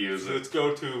more So confusing. let's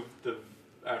go to the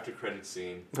after credit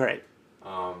scene. Right.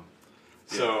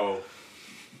 So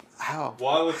How?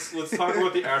 while let's talk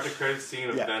about the after credit scene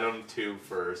of Yeah. Venom 2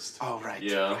 first. Oh, right.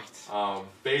 Yeah. Right.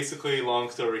 Basically, long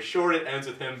story short, it ends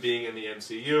with him being in the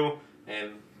MCU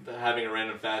and having a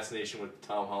random fascination with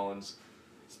Tom Holland's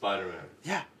Spider-Man.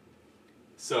 Yeah.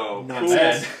 So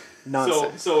Nonsense. cool.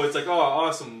 Nonsense. So it's like, oh,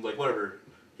 awesome, like whatever.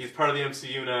 He's part of the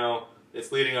MCU now.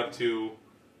 It's leading up to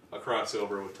a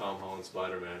crossover with Tom Holland's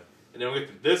Spider-Man. And then we get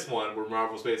to this one where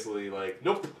Marvel's basically like,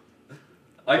 nope.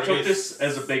 I We're took gonna this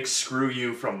as a big screw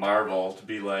you from Marvel to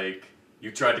be like,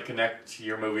 you tried to connect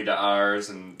your movie to ours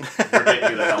and we're getting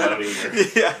you the hell out of here.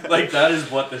 yeah. Like, that is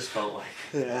what this felt like.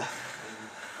 Yeah.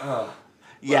 But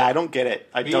I don't get it.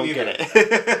 I me don't neither. get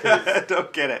it. I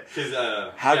don't get it.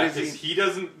 Because How does he- he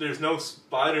doesn't. There's no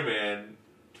Spider-Man,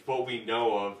 what we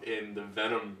know of in the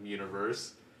Venom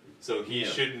universe, so he Yeah.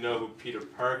 shouldn't know who Peter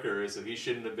Parker is. So he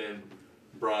shouldn't have been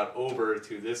brought over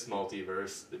to this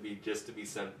multiverse to be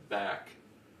sent back.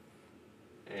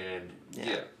 And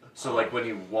Yeah. So, like, when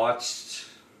he watched...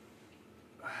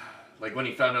 Like, when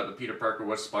he found out that Peter Parker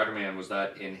was Spider-Man, was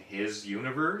that in his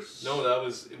universe? no, that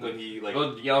was when he like.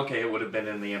 Well, yeah, okay, it would have been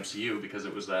in the MCU because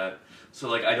it was that. So,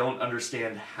 like, I don't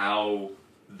understand how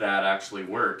that actually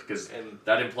worked, because And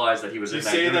that implies that he was you in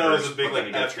that say universe. that was a big but then like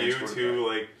he got F you transported to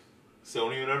back. like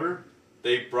Sony, whatever.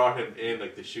 They brought him in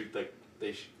like to shoot like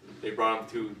they brought him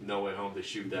to No Way Home to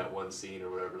shoot that one scene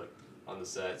or whatever like on the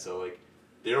set. So like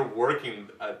they're working.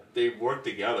 They work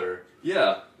together.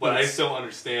 Yeah. But I it's- just don't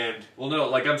understand. Well, no,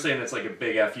 like, I'm saying it's like a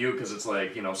big FU because it's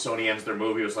like, you know, Sony ends their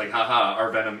movie, it's like, haha,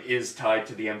 our Venom is tied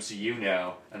to the MCU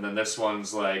now. And then this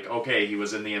one's like, okay, he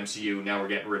was in the MCU, now we're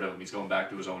getting rid of him, he's going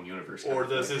back to his own universe. kind Or of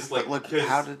does thing. this like But look, cause,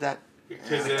 how did that?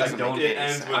 because Yeah, it it, doesn't make it any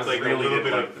ends sense. with I like really a little did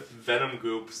bit like of this. Venom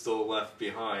goop still left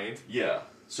behind. Yeah.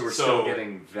 So we're So- still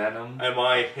getting Venom. Am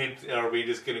I hint? Are we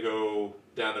just gonna go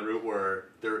down the route where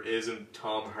there isn't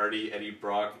Tom Hardy, Eddie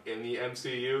Brock in the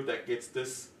MCU that gets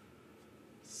this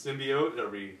symbiote? Are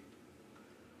we?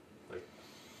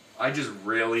 I just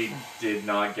really did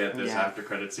not get this Yeah. after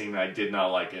credit scene. I did not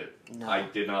like it. No. I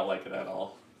did not like it at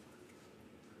all.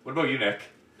 What about you, Nick?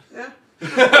 Yeah.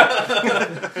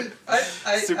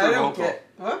 I Super don't vocal. get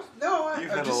what? No,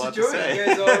 You've I'm had a just lot to enjoying say. it. You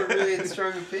guys all really had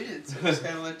strong opinions. I'm just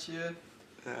gonna let you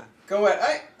Yeah. go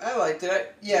ahead. I liked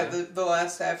it. The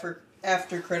last after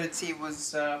credit scene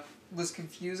was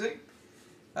confusing.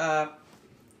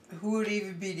 Who would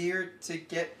even be near to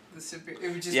get the symbiote? It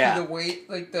would just Yeah. be the wait,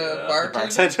 like the Yeah, the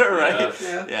bartender. Bartender, right?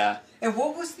 Yeah. Yeah. And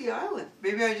what was the island?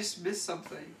 Maybe I just missed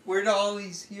something. Where did all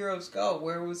these heroes go?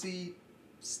 Where was he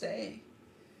staying?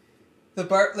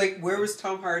 Where was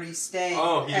Tom Hardy staying?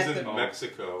 Oh, he's at in the-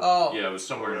 Mexico. Oh, Yeah, it was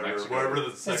somewhere in Mexico. Wherever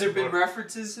the has there been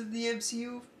references in the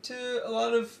MCU to a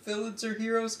lot of villains or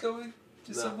heroes going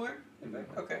to No. somewhere?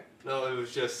 Okay, No, it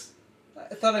was just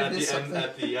I thought I at missed the end something.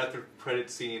 at the after credit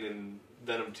scene in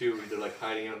Venom 2. They're like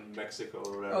hiding out in Mexico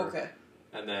or whatever. Okay,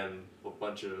 And then a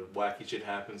bunch of wacky shit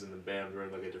happens, and then bam, they're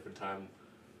in like a different time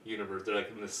universe. They're like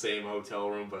in the same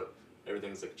hotel room, but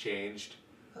everything's like changed.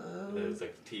 And then it's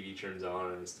like the TV turns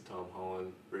on, and it's the Tom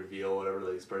Holland reveal, whatever.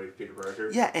 Like it's part of Peter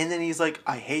Parker. Yeah, and then he's like,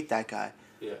 "I hate that guy."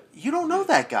 Yeah. You don't know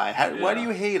that guy. Why do Yeah.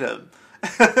 you hate him?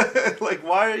 Like,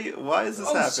 why are you? Why is this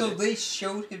oh, happening? so they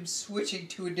showed him switching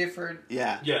to a different.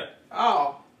 Yeah. Yeah.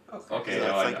 Oh, okay. Okay, So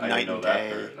no, it's like I night didn't know and that day.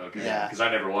 part. Okay, Yeah. because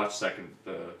I never watched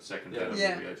the second Yeah. Venom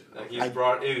Yeah. movie. He's I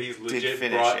brought in. He's legit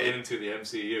finish brought it. into the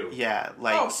MCU. Yeah,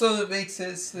 like Oh, so it makes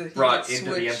sense that he Brought gets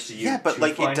into the switched. MCU. Yeah, but, to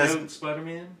like, it find doesn't- out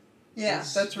Spider-Man. Yeah,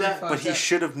 Is that's where that- he but finds he out.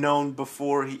 should have known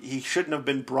before. He shouldn't have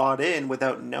been brought in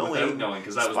without knowing. Without knowing,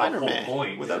 because that was the Spider-Man, whole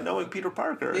point. without knowing Peter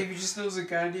Parker. Maybe he just knows a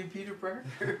guy named Peter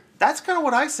Parker. That's kind of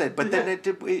what I said, but then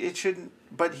Yeah. it shouldn't.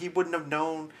 But he wouldn't have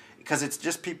known because it's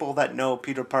just people that know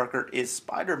Peter Parker is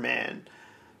Spider-Man.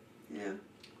 Yeah.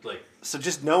 Like, So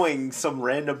just knowing some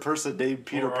random person named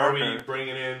Peter or are Parker. we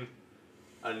bringing in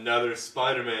another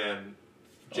Spider-Man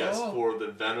just Oh. for the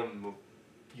Venom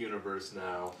universe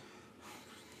now.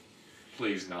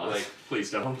 Please not. Like-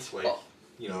 Please don't. Like, Oh,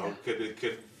 you know, yeah.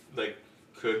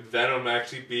 could Venom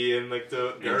actually be in like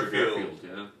the Andrew Garfield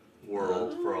yeah.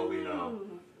 world for all we know?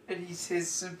 And he's his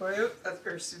symbiote.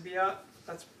 Or symbiote.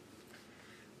 That's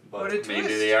But What a Maybe twist.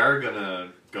 they are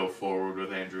gonna go forward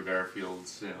with Andrew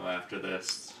Garfield's, after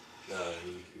this.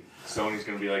 Sony's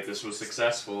gonna be like, this was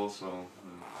successful, so.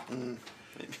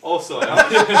 Also, how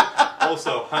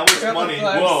much Couple money?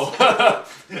 times. Whoa!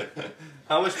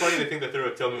 How much money do they think that threw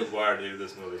at Tobey Maguire to do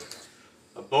this movie?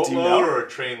 A boatload Do you know? or a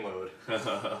train load?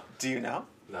 Do you know?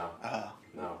 No, Oh.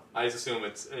 no. I just assume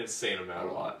it's an insane A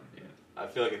amount. lot. Yeah. I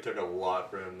feel like it took a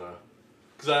lot for him to.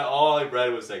 Because all I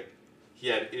read was like,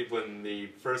 when they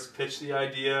first pitched the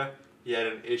idea, he had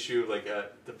an issue like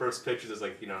the first pictures is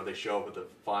like they show up at the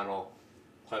final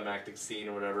climactic scene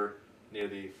or whatever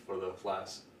for the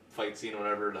last fight scene or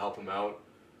whatever to help him out,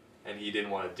 and he didn't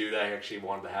want to do that. He actually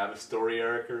wanted to have a story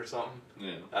arc or something.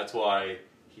 Yeah. That's why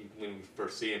when we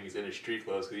first see him, he's in his street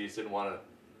clothes because he just didn't want to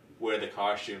wear the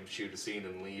costume, shoot a scene,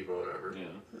 and leave or whatever.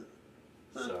 Yeah.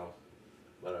 So,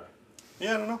 but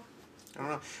Yeah, I don't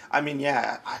know. I mean,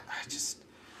 yeah, I just.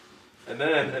 and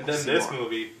then see this more.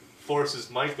 movie forces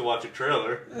Mike to watch a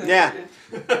trailer. Yeah.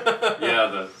 Yeah,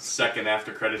 the second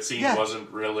after credit scene Yeah. wasn't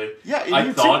really. Yeah, I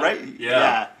you thought, too, right?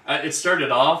 Yeah. It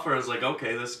started off where I was like,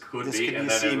 okay, this could This be, could and be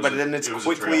then seen, it was but then it's it was a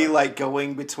quickly trailer. like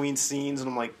going between scenes, and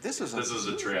I'm like, this is This is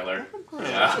a trailer.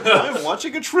 Yeah. Yeah. I'm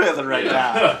watching a trailer right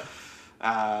Yeah.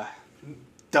 now.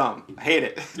 Dumb. I hate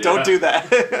it. Yeah. Don't do that.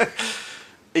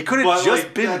 It could have But, just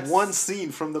like, been that's- one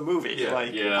scene from the movie. Yeah.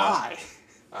 Like, Yeah. why?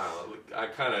 I don't know. I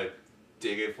kind of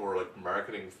dig it for like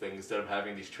marketing things instead of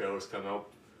having these trailers come out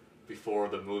before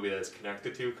the movie that it's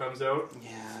connected to comes out.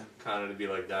 Yeah. Kind of to be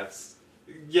like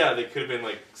they could have been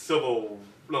like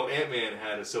Ant-Man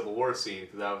had a Civil War scene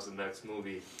because that was the next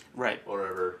movie Right. or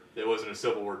whatever. There wasn't a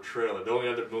Civil War trailer. The only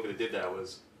other movie that did that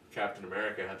was Captain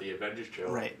America had the Avengers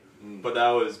trailer. Right. But that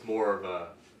was more of a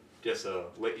just a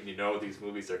letting you know these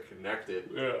movies are connected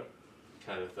Yeah.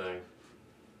 kind of thing.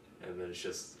 And then it's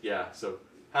just, so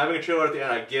having a trailer at the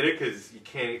end, I get it because you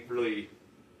can't really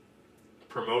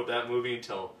promote that movie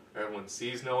until everyone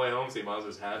sees No Way Home, so you might as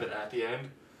well just have it at the end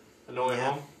of No Way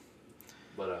Yeah. Home.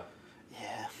 But,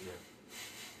 Yeah.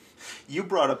 You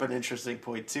brought up an interesting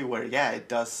point too, where it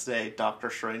does say Doctor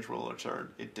Strange will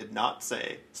return. It did not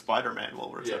say Spider-Man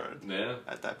will return Yeah.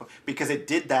 at that point, because it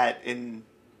did that in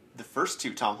the first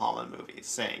two Tom Holland movies,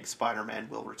 saying Spider-Man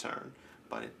will return,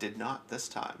 but it did not this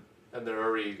time. and they're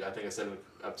already, I think I said in an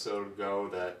episode ago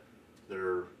that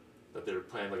they're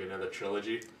planning like another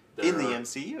trilogy. In the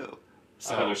MCU.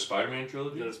 Another Spider-Man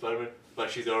trilogy? Another Spider-Man. But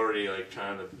she's already like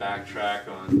trying to backtrack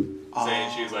on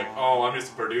saying she's like, oh, I'm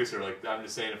just a producer. Like, I'm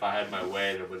just saying if I had my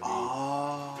way, there would be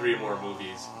 3 more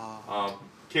movies.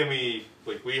 Can we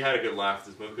had a good laugh at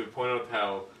this movie. Can we point out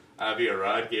how Avi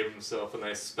Arad gave himself a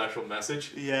nice special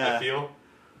message? Yeah. I feel.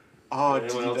 Oh, did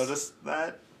Anyone you else? notice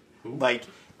that? Who? Like,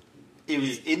 it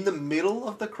was in the middle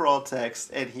of the crawl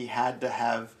text, and he had to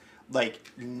have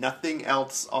like nothing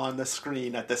else on the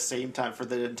screen at the same time for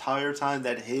the entire time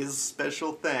that his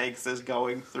special thanks is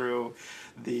going through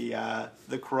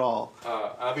the crawl.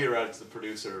 Avi Arad's the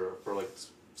producer for like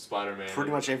Spider-Man.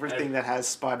 Pretty much everything that has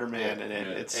Spider-Man in it,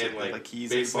 yeah. it's And, like he's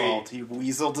basically, involved. He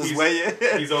weaseled his he's- way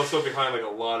in. He's also behind like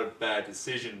a lot of bad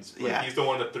decisions. Like, Yeah. He's the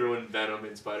one that threw in Venom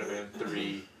in Spider-Man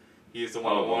 3. He's the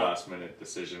one Oh, that the wanted, last minute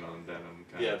decision on Venom.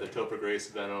 the Topher Grace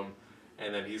Venom,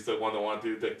 and then he's the one that wanted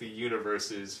to do like the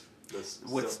universes.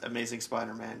 With Amazing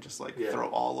Spider-Man, just like Yeah. throw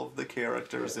all of the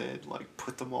characters in, like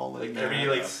put them all in like there. every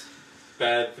like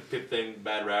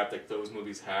bad rap that those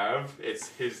movies have, it's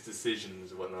his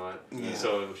decisions and whatnot. Yeah.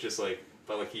 So it was just like,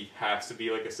 but like he has to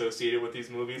be like associated with these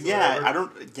movies. or Yeah,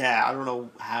 whatever. I don't know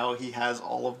how he has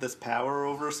all of this power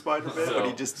over Spider-Man, but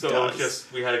he just so does. It's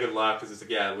just we had a good laugh because it's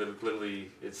like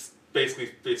literally it's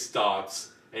basically it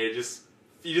stops and you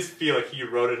just feel like he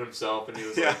wrote it himself and he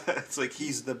was yeah, like it's like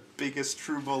he's the biggest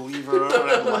true believer,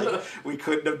 and like we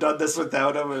couldn't have done this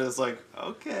without him. And it's like,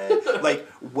 okay, like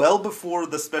well before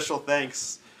the special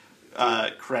thanks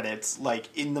credits, like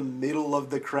in the middle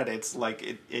of the credits,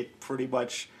 like it pretty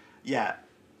much,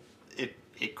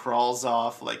 it crawls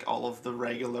off like all of the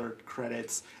regular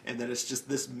credits, and then it's just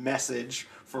this message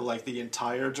for like the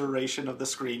entire duration of the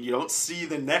screen. You don't see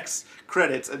the next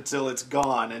credits until it's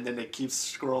gone, and then it keeps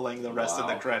scrolling the rest of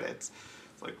the Wow. credits.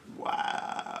 It's like,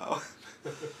 wow.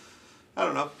 I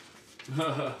don't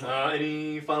know.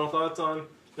 any final thoughts on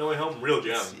No Way Home? Real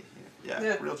gem. Yeah,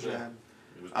 Yeah. real gem.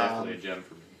 It was definitely a gem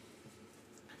for me.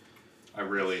 I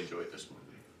really enjoyed this movie.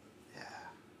 Yeah.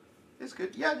 It's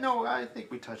good. Yeah, no, I think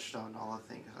we touched on all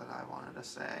the things that I wanted to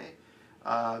say.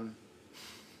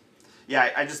 Yeah,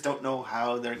 I just don't know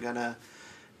how they're gonna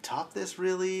top this,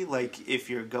 really. Like, if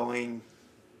you're going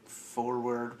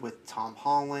forward with Tom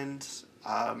Holland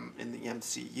in the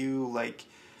MCU, like,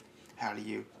 how do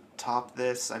you top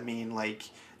this? I mean, like,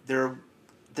 there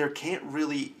can't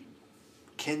really...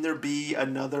 Can there be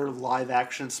another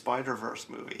live-action Spider-Verse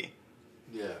movie?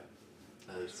 Yeah,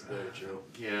 that is very true.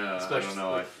 Yeah, I Especially- don't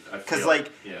know. I Because, feel,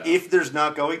 like, yeah. if there's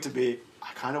not going to be...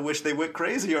 I kind of wish they went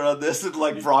crazier on this and,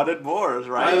 like, brought in more,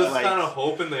 right? I was Like, kind of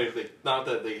hoping they not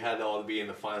that they had all to be in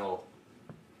the final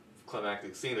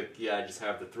climactic scene. Like, yeah, just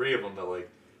have the three of them, but like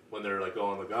when they're like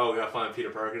going like, oh, we gotta find Peter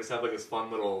Parker, just have like this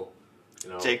fun little, you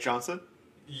know, Jake Johnson?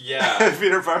 yeah,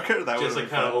 Peter Parker? That just would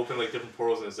like kind of open like different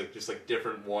portals and it's like just like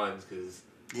different ones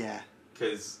Yeah.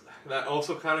 because that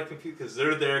also kind of confused because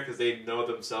they're there because they know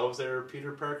themselves they're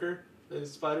Peter Parker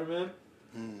as Spider-Man.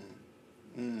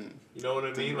 You know what I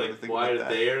Didn't mean? really Like, think why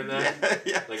about are they in that?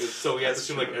 Yeah, yeah. Like, so we have to That's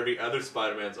assume like true. every other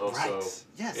Spider-Man's also Right.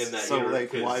 Yes. in that so, universe,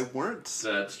 like, 'cause- why weren't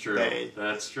That's true. they?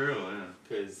 That's true. Yeah.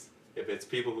 Because if it's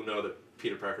people who know that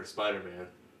Peter Parker's Spider-Man,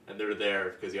 and they're there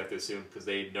because you have to assume because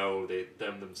they know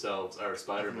them themselves are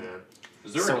Spider-Man.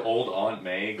 Is there So- an old Aunt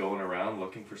May going around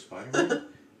looking for Spider-Man?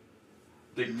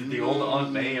 Did the old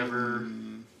Aunt May ever...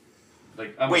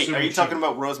 Like, I'm Wait, assuming are you she- talking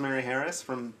about Rosemary Harris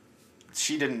from...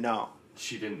 She didn't know.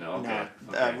 She didn't know. Okay.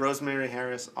 No. Okay. Rosemary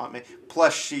Harris, Aunt May.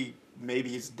 Plus, she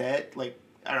maybe is dead. Like,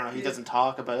 I don't know, he doesn't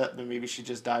talk about it, but maybe she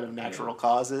just died of natural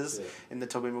causes Yeah. in the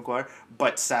Tobey Maguire.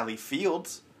 But Sally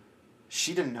Fields,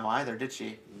 she didn't know either, did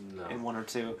she? No. In 1 or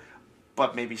 2.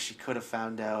 But maybe she could have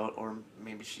found out, or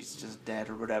maybe she's just dead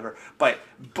or whatever. But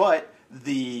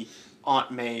the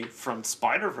Aunt May from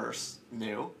Spider-Verse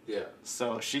knew. Yeah.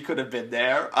 So she could have been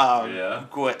there. Yeah.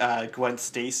 Gwen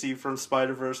Stacy from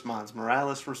Spider-Verse, Miles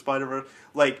Morales from Spider-Verse.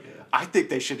 Like, Yeah. I think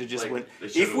they should have just Like, went. they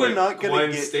should've If we're went not gonna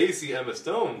Gwen get, Stacy, Emma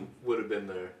Stone would have been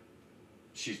there,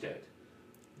 She's dead.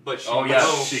 but she Oh yeah,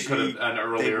 no, she could have an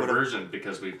earlier would've- version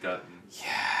because we've gotten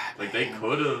yeah, like they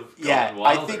could have gone yeah.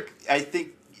 wilder. I think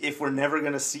if we're never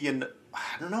gonna see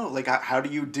I don't know, like, how do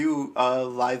you do a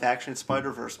live-action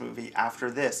Spider-Verse movie after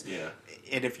this? Yeah.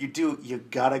 And if you do, you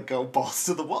gotta go balls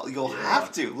to the wall. You'll Yeah.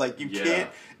 have to. Like, you Yeah. can't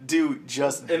do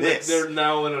just and this. they're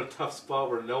now in a tough spot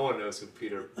where no one knows who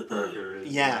Peter Parker is.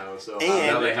 Yeah. Now, so And how do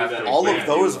Now they do have that to all again? of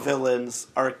those them. villains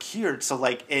are cured. So,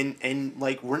 like, and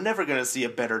like, we're never gonna see a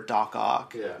better Doc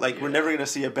Ock. Yeah. Like, we're Yeah. never gonna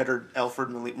see a better Alfred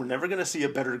Molina. We're never gonna see a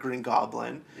better Green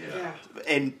Goblin.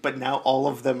 Yeah. But now all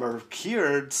of them are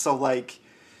cured. So, like,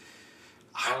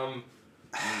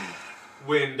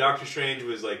 When Doctor Strange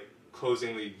was like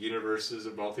closing the universes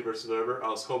or multiverses or whatever, I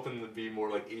was hoping to be more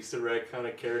like Easter egg kind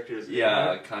of characters. in Yeah,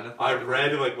 there. kind of. I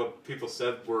read like what people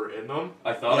said were in them.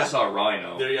 I thought I Yeah. saw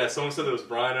Rhino. There, yeah, someone said there was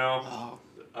Rhino.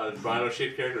 oh,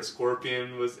 Rhino-shaped character,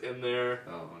 Scorpion was in there,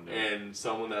 Oh no. and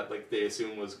someone that like they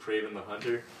assumed was Kraven the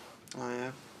Hunter, oh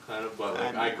yeah. kind of. But I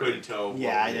like I didn't couldn't tell.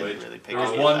 Yeah, I what didn't which. really pick. There was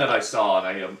any of one that I saw and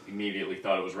I immediately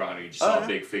thought it was Rhino. You just Oh, saw yeah. a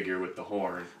big figure with the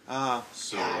horn.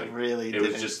 So yeah, I like, really It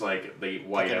didn't. was just like the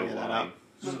white any of that outline.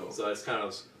 up. so I was kind of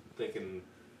was thinking,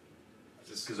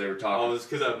 just Because they were I talking. was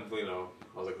because I'm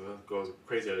I was like, goes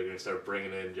crazy. Are they gonna start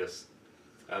bringing in just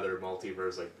other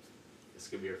multiverse? Like, this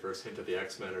could be your first hint of the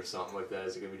X-Men or something like that.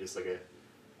 Is it gonna be just like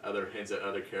other hints at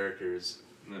other characters?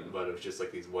 Yeah. But it was just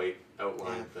like these white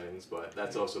outline things. But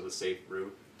that's also the safe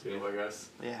route too, I guess.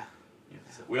 Yeah.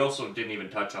 We also didn't even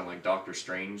touch on like Doctor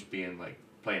Strange being like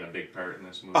playing a big part in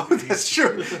this movie. Oh, that's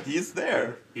true. He's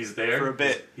there He's there for a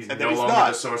bit. He's and then no he's longer not.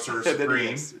 the Sorcerer And then he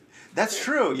Supreme. is. That's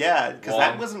true, yeah. Because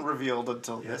that Wong. wasn't revealed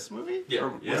until this movie? Yeah.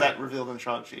 Or Yeah. was that revealed in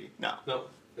Shang-Chi? No. No,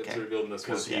 it's Okay. revealed in this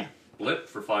one. Because he Yeah. blipped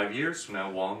for 5 years, so now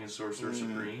Wong is Sorcerer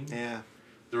Supreme. Yeah.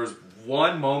 There was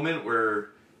one moment where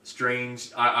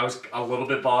Strange, I was a little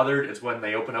bit bothered. It's when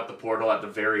they open up the portal at the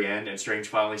very end and Strange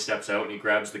finally steps out and he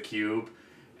grabs the cube.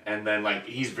 And then, like,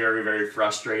 he's very, very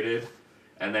frustrated.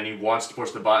 And then he wants to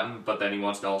push the button, but then he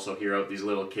wants to also hear out these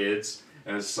little kids.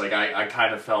 And it's like, I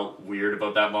kind of felt weird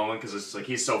about that moment because it's like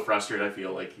he's so frustrated. I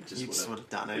feel like he You just just would would have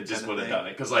done it. It just kinda would have thing. done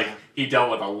it. Because, like, Yeah. he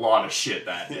dealt with a lot of shit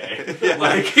that day. Yeah.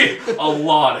 Like, a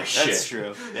lot of shit. That's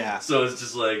true. Yeah. So it's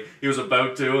just like, he was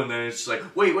about to, and then it's just like,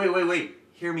 wait,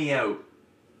 hear me out.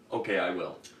 Okay, I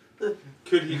will.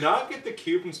 Could he not get the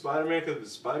cube from Spider-Man because of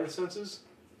his spider senses?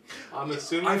 I'm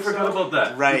assuming. I forgot about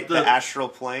that. Right, the astral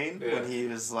plane, Yeah. when he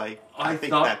was like, I I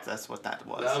think thought- that's what that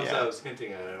was. That was yeah. I was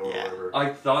hinting at it or Yeah. whatever. I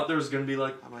thought there was going to be,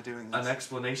 like, How am I doing this? an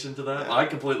explanation to that. Yeah. I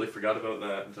completely forgot about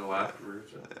that until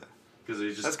afterwards. Because it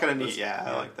just... That's kind of neat, yeah,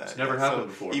 I like that. It's never Yeah, happened so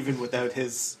before. Even without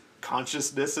his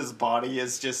consciousness, his body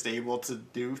is just able to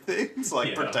do things, like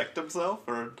Yeah. protect himself,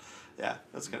 or, yeah,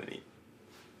 that's kind of neat.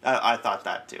 I thought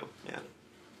that too. Yeah.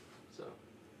 So,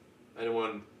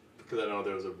 anyone, because I know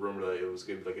there was a rumor that it was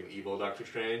going to be like an evil Doctor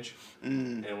Strange.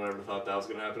 Mm. Anyone ever thought that was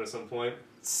going to happen at some point?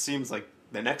 Seems like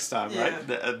the next time, Yeah. right?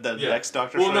 The Yeah. next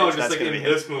Doctor Well, Strange. no, just that's like gonna in be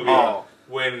him. this movie, Oh.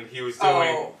 when he was doing,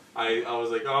 Oh. I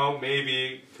was like, oh,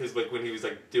 maybe, because like when he was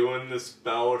like doing the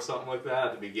spell or something like that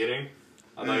at the beginning,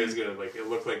 I thought he was gonna like, it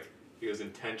looked like he was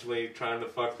intentionally trying to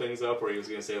fuck things up, or he was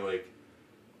gonna say like,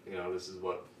 you know, this is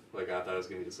what, like I thought it was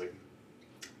gonna be just like,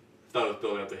 I thought it was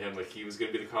building up to him, like he was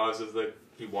gonna be the cause of like,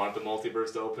 he wanted the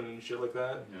multiverse to open and shit like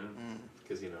that, Yeah.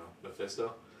 because you know,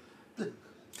 Mephisto.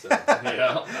 So,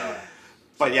 Yeah.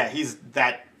 But yeah, he's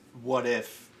that. What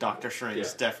if Doctor Strange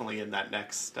is Yeah. definitely in that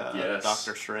next Yes.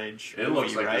 Doctor Strange It movie,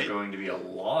 looks like right? there's going to be a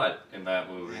lot in that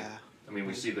movie. Yeah. I mean,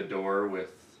 we see the door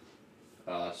with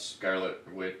Scarlet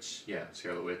Witch. Yeah,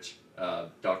 Scarlet Witch.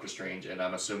 Doctor Strange, and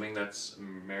I'm assuming that's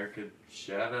America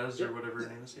Chavez or Yep. whatever her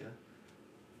name is. Yeah.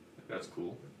 That's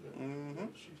cool. Mm-hmm.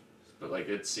 But like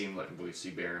it seemed like we see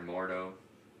Baron Mordo.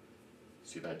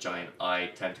 See that giant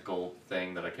eye tentacle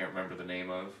thing that I can't remember the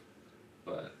name of.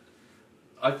 But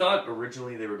I thought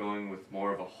originally they were going with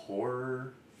more of a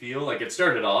horror feel. Like it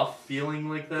started off feeling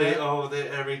like that.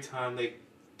 every time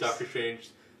Doctor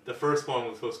Strange, the first one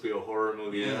was supposed to be a horror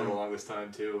movie Yeah. for the longest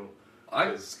time too.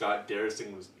 Because Scott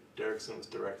Derrickson was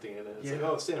directing it, and it's like, Yeah.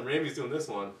 oh, Sam Raimi's doing this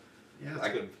one. Yeah, That's I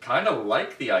good. kind of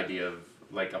like the idea of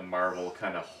like a Marvel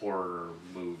kind of horror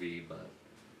movie, but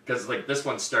because like this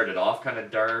one started off kind of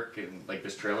dark, and like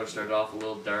this trailer started off a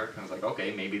little dark, and I was like,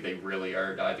 okay, maybe they really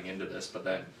are diving into this, but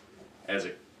then as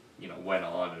it went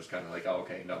on, it was kind of like, oh,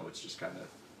 okay, no, it's just kind of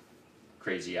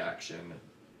crazy action.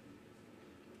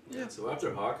 Yeah. So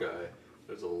after Hawkeye,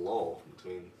 there's a lull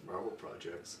between Marvel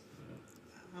projects.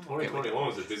 I'm okay with 2021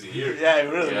 was a busy year. Yeah, it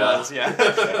really Yeah. was. Yeah,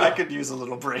 I could use a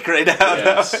little break right now.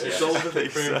 Yes, though. It's Yeah. all I been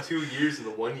think crammed so. 2 years into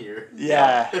 1 year.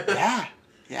 Yeah.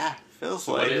 Feels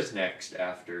So like what is next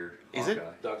after Is it?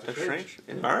 Hawkeye? Doctor Doctor Strange. Strange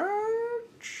in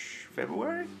March,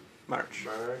 February, March.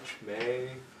 March, May.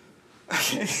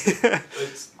 Okay.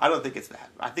 It's I don't think it's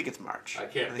that. I think it's March. I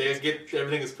can't. think They it's- get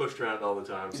everything is pushed around all the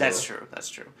time. So, That's true. That's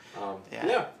true. Yeah.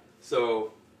 Yeah.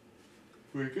 So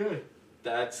we're good.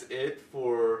 That's it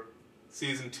for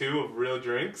season 2 of Real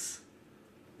Drinks.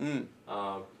 Mm.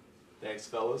 Thanks,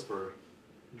 fellas, for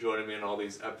joining me in all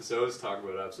these episodes, talking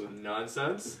about absolute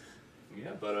nonsense.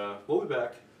 Yeah. But we'll be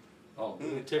back. Oh, We're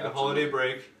gonna take a holiday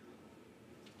break,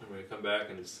 and we're gonna come back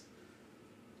and just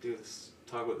do this,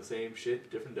 talk about the same shit,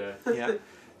 different day.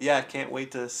 Yeah. Can't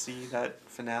wait to see that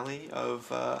finale of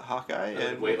Hawkeye, And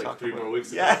and wait we'll like talk 3 about more weeks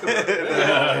to Yeah, talk about it.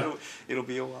 Yeah. it'll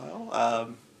be a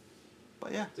while.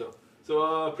 But yeah. So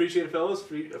appreciate it, fellas.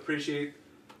 Appreciate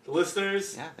the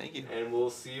listeners. Yeah. Thank you. And we'll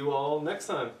see you all next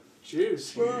time.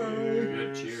 Cheers.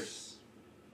 Good. Cheers.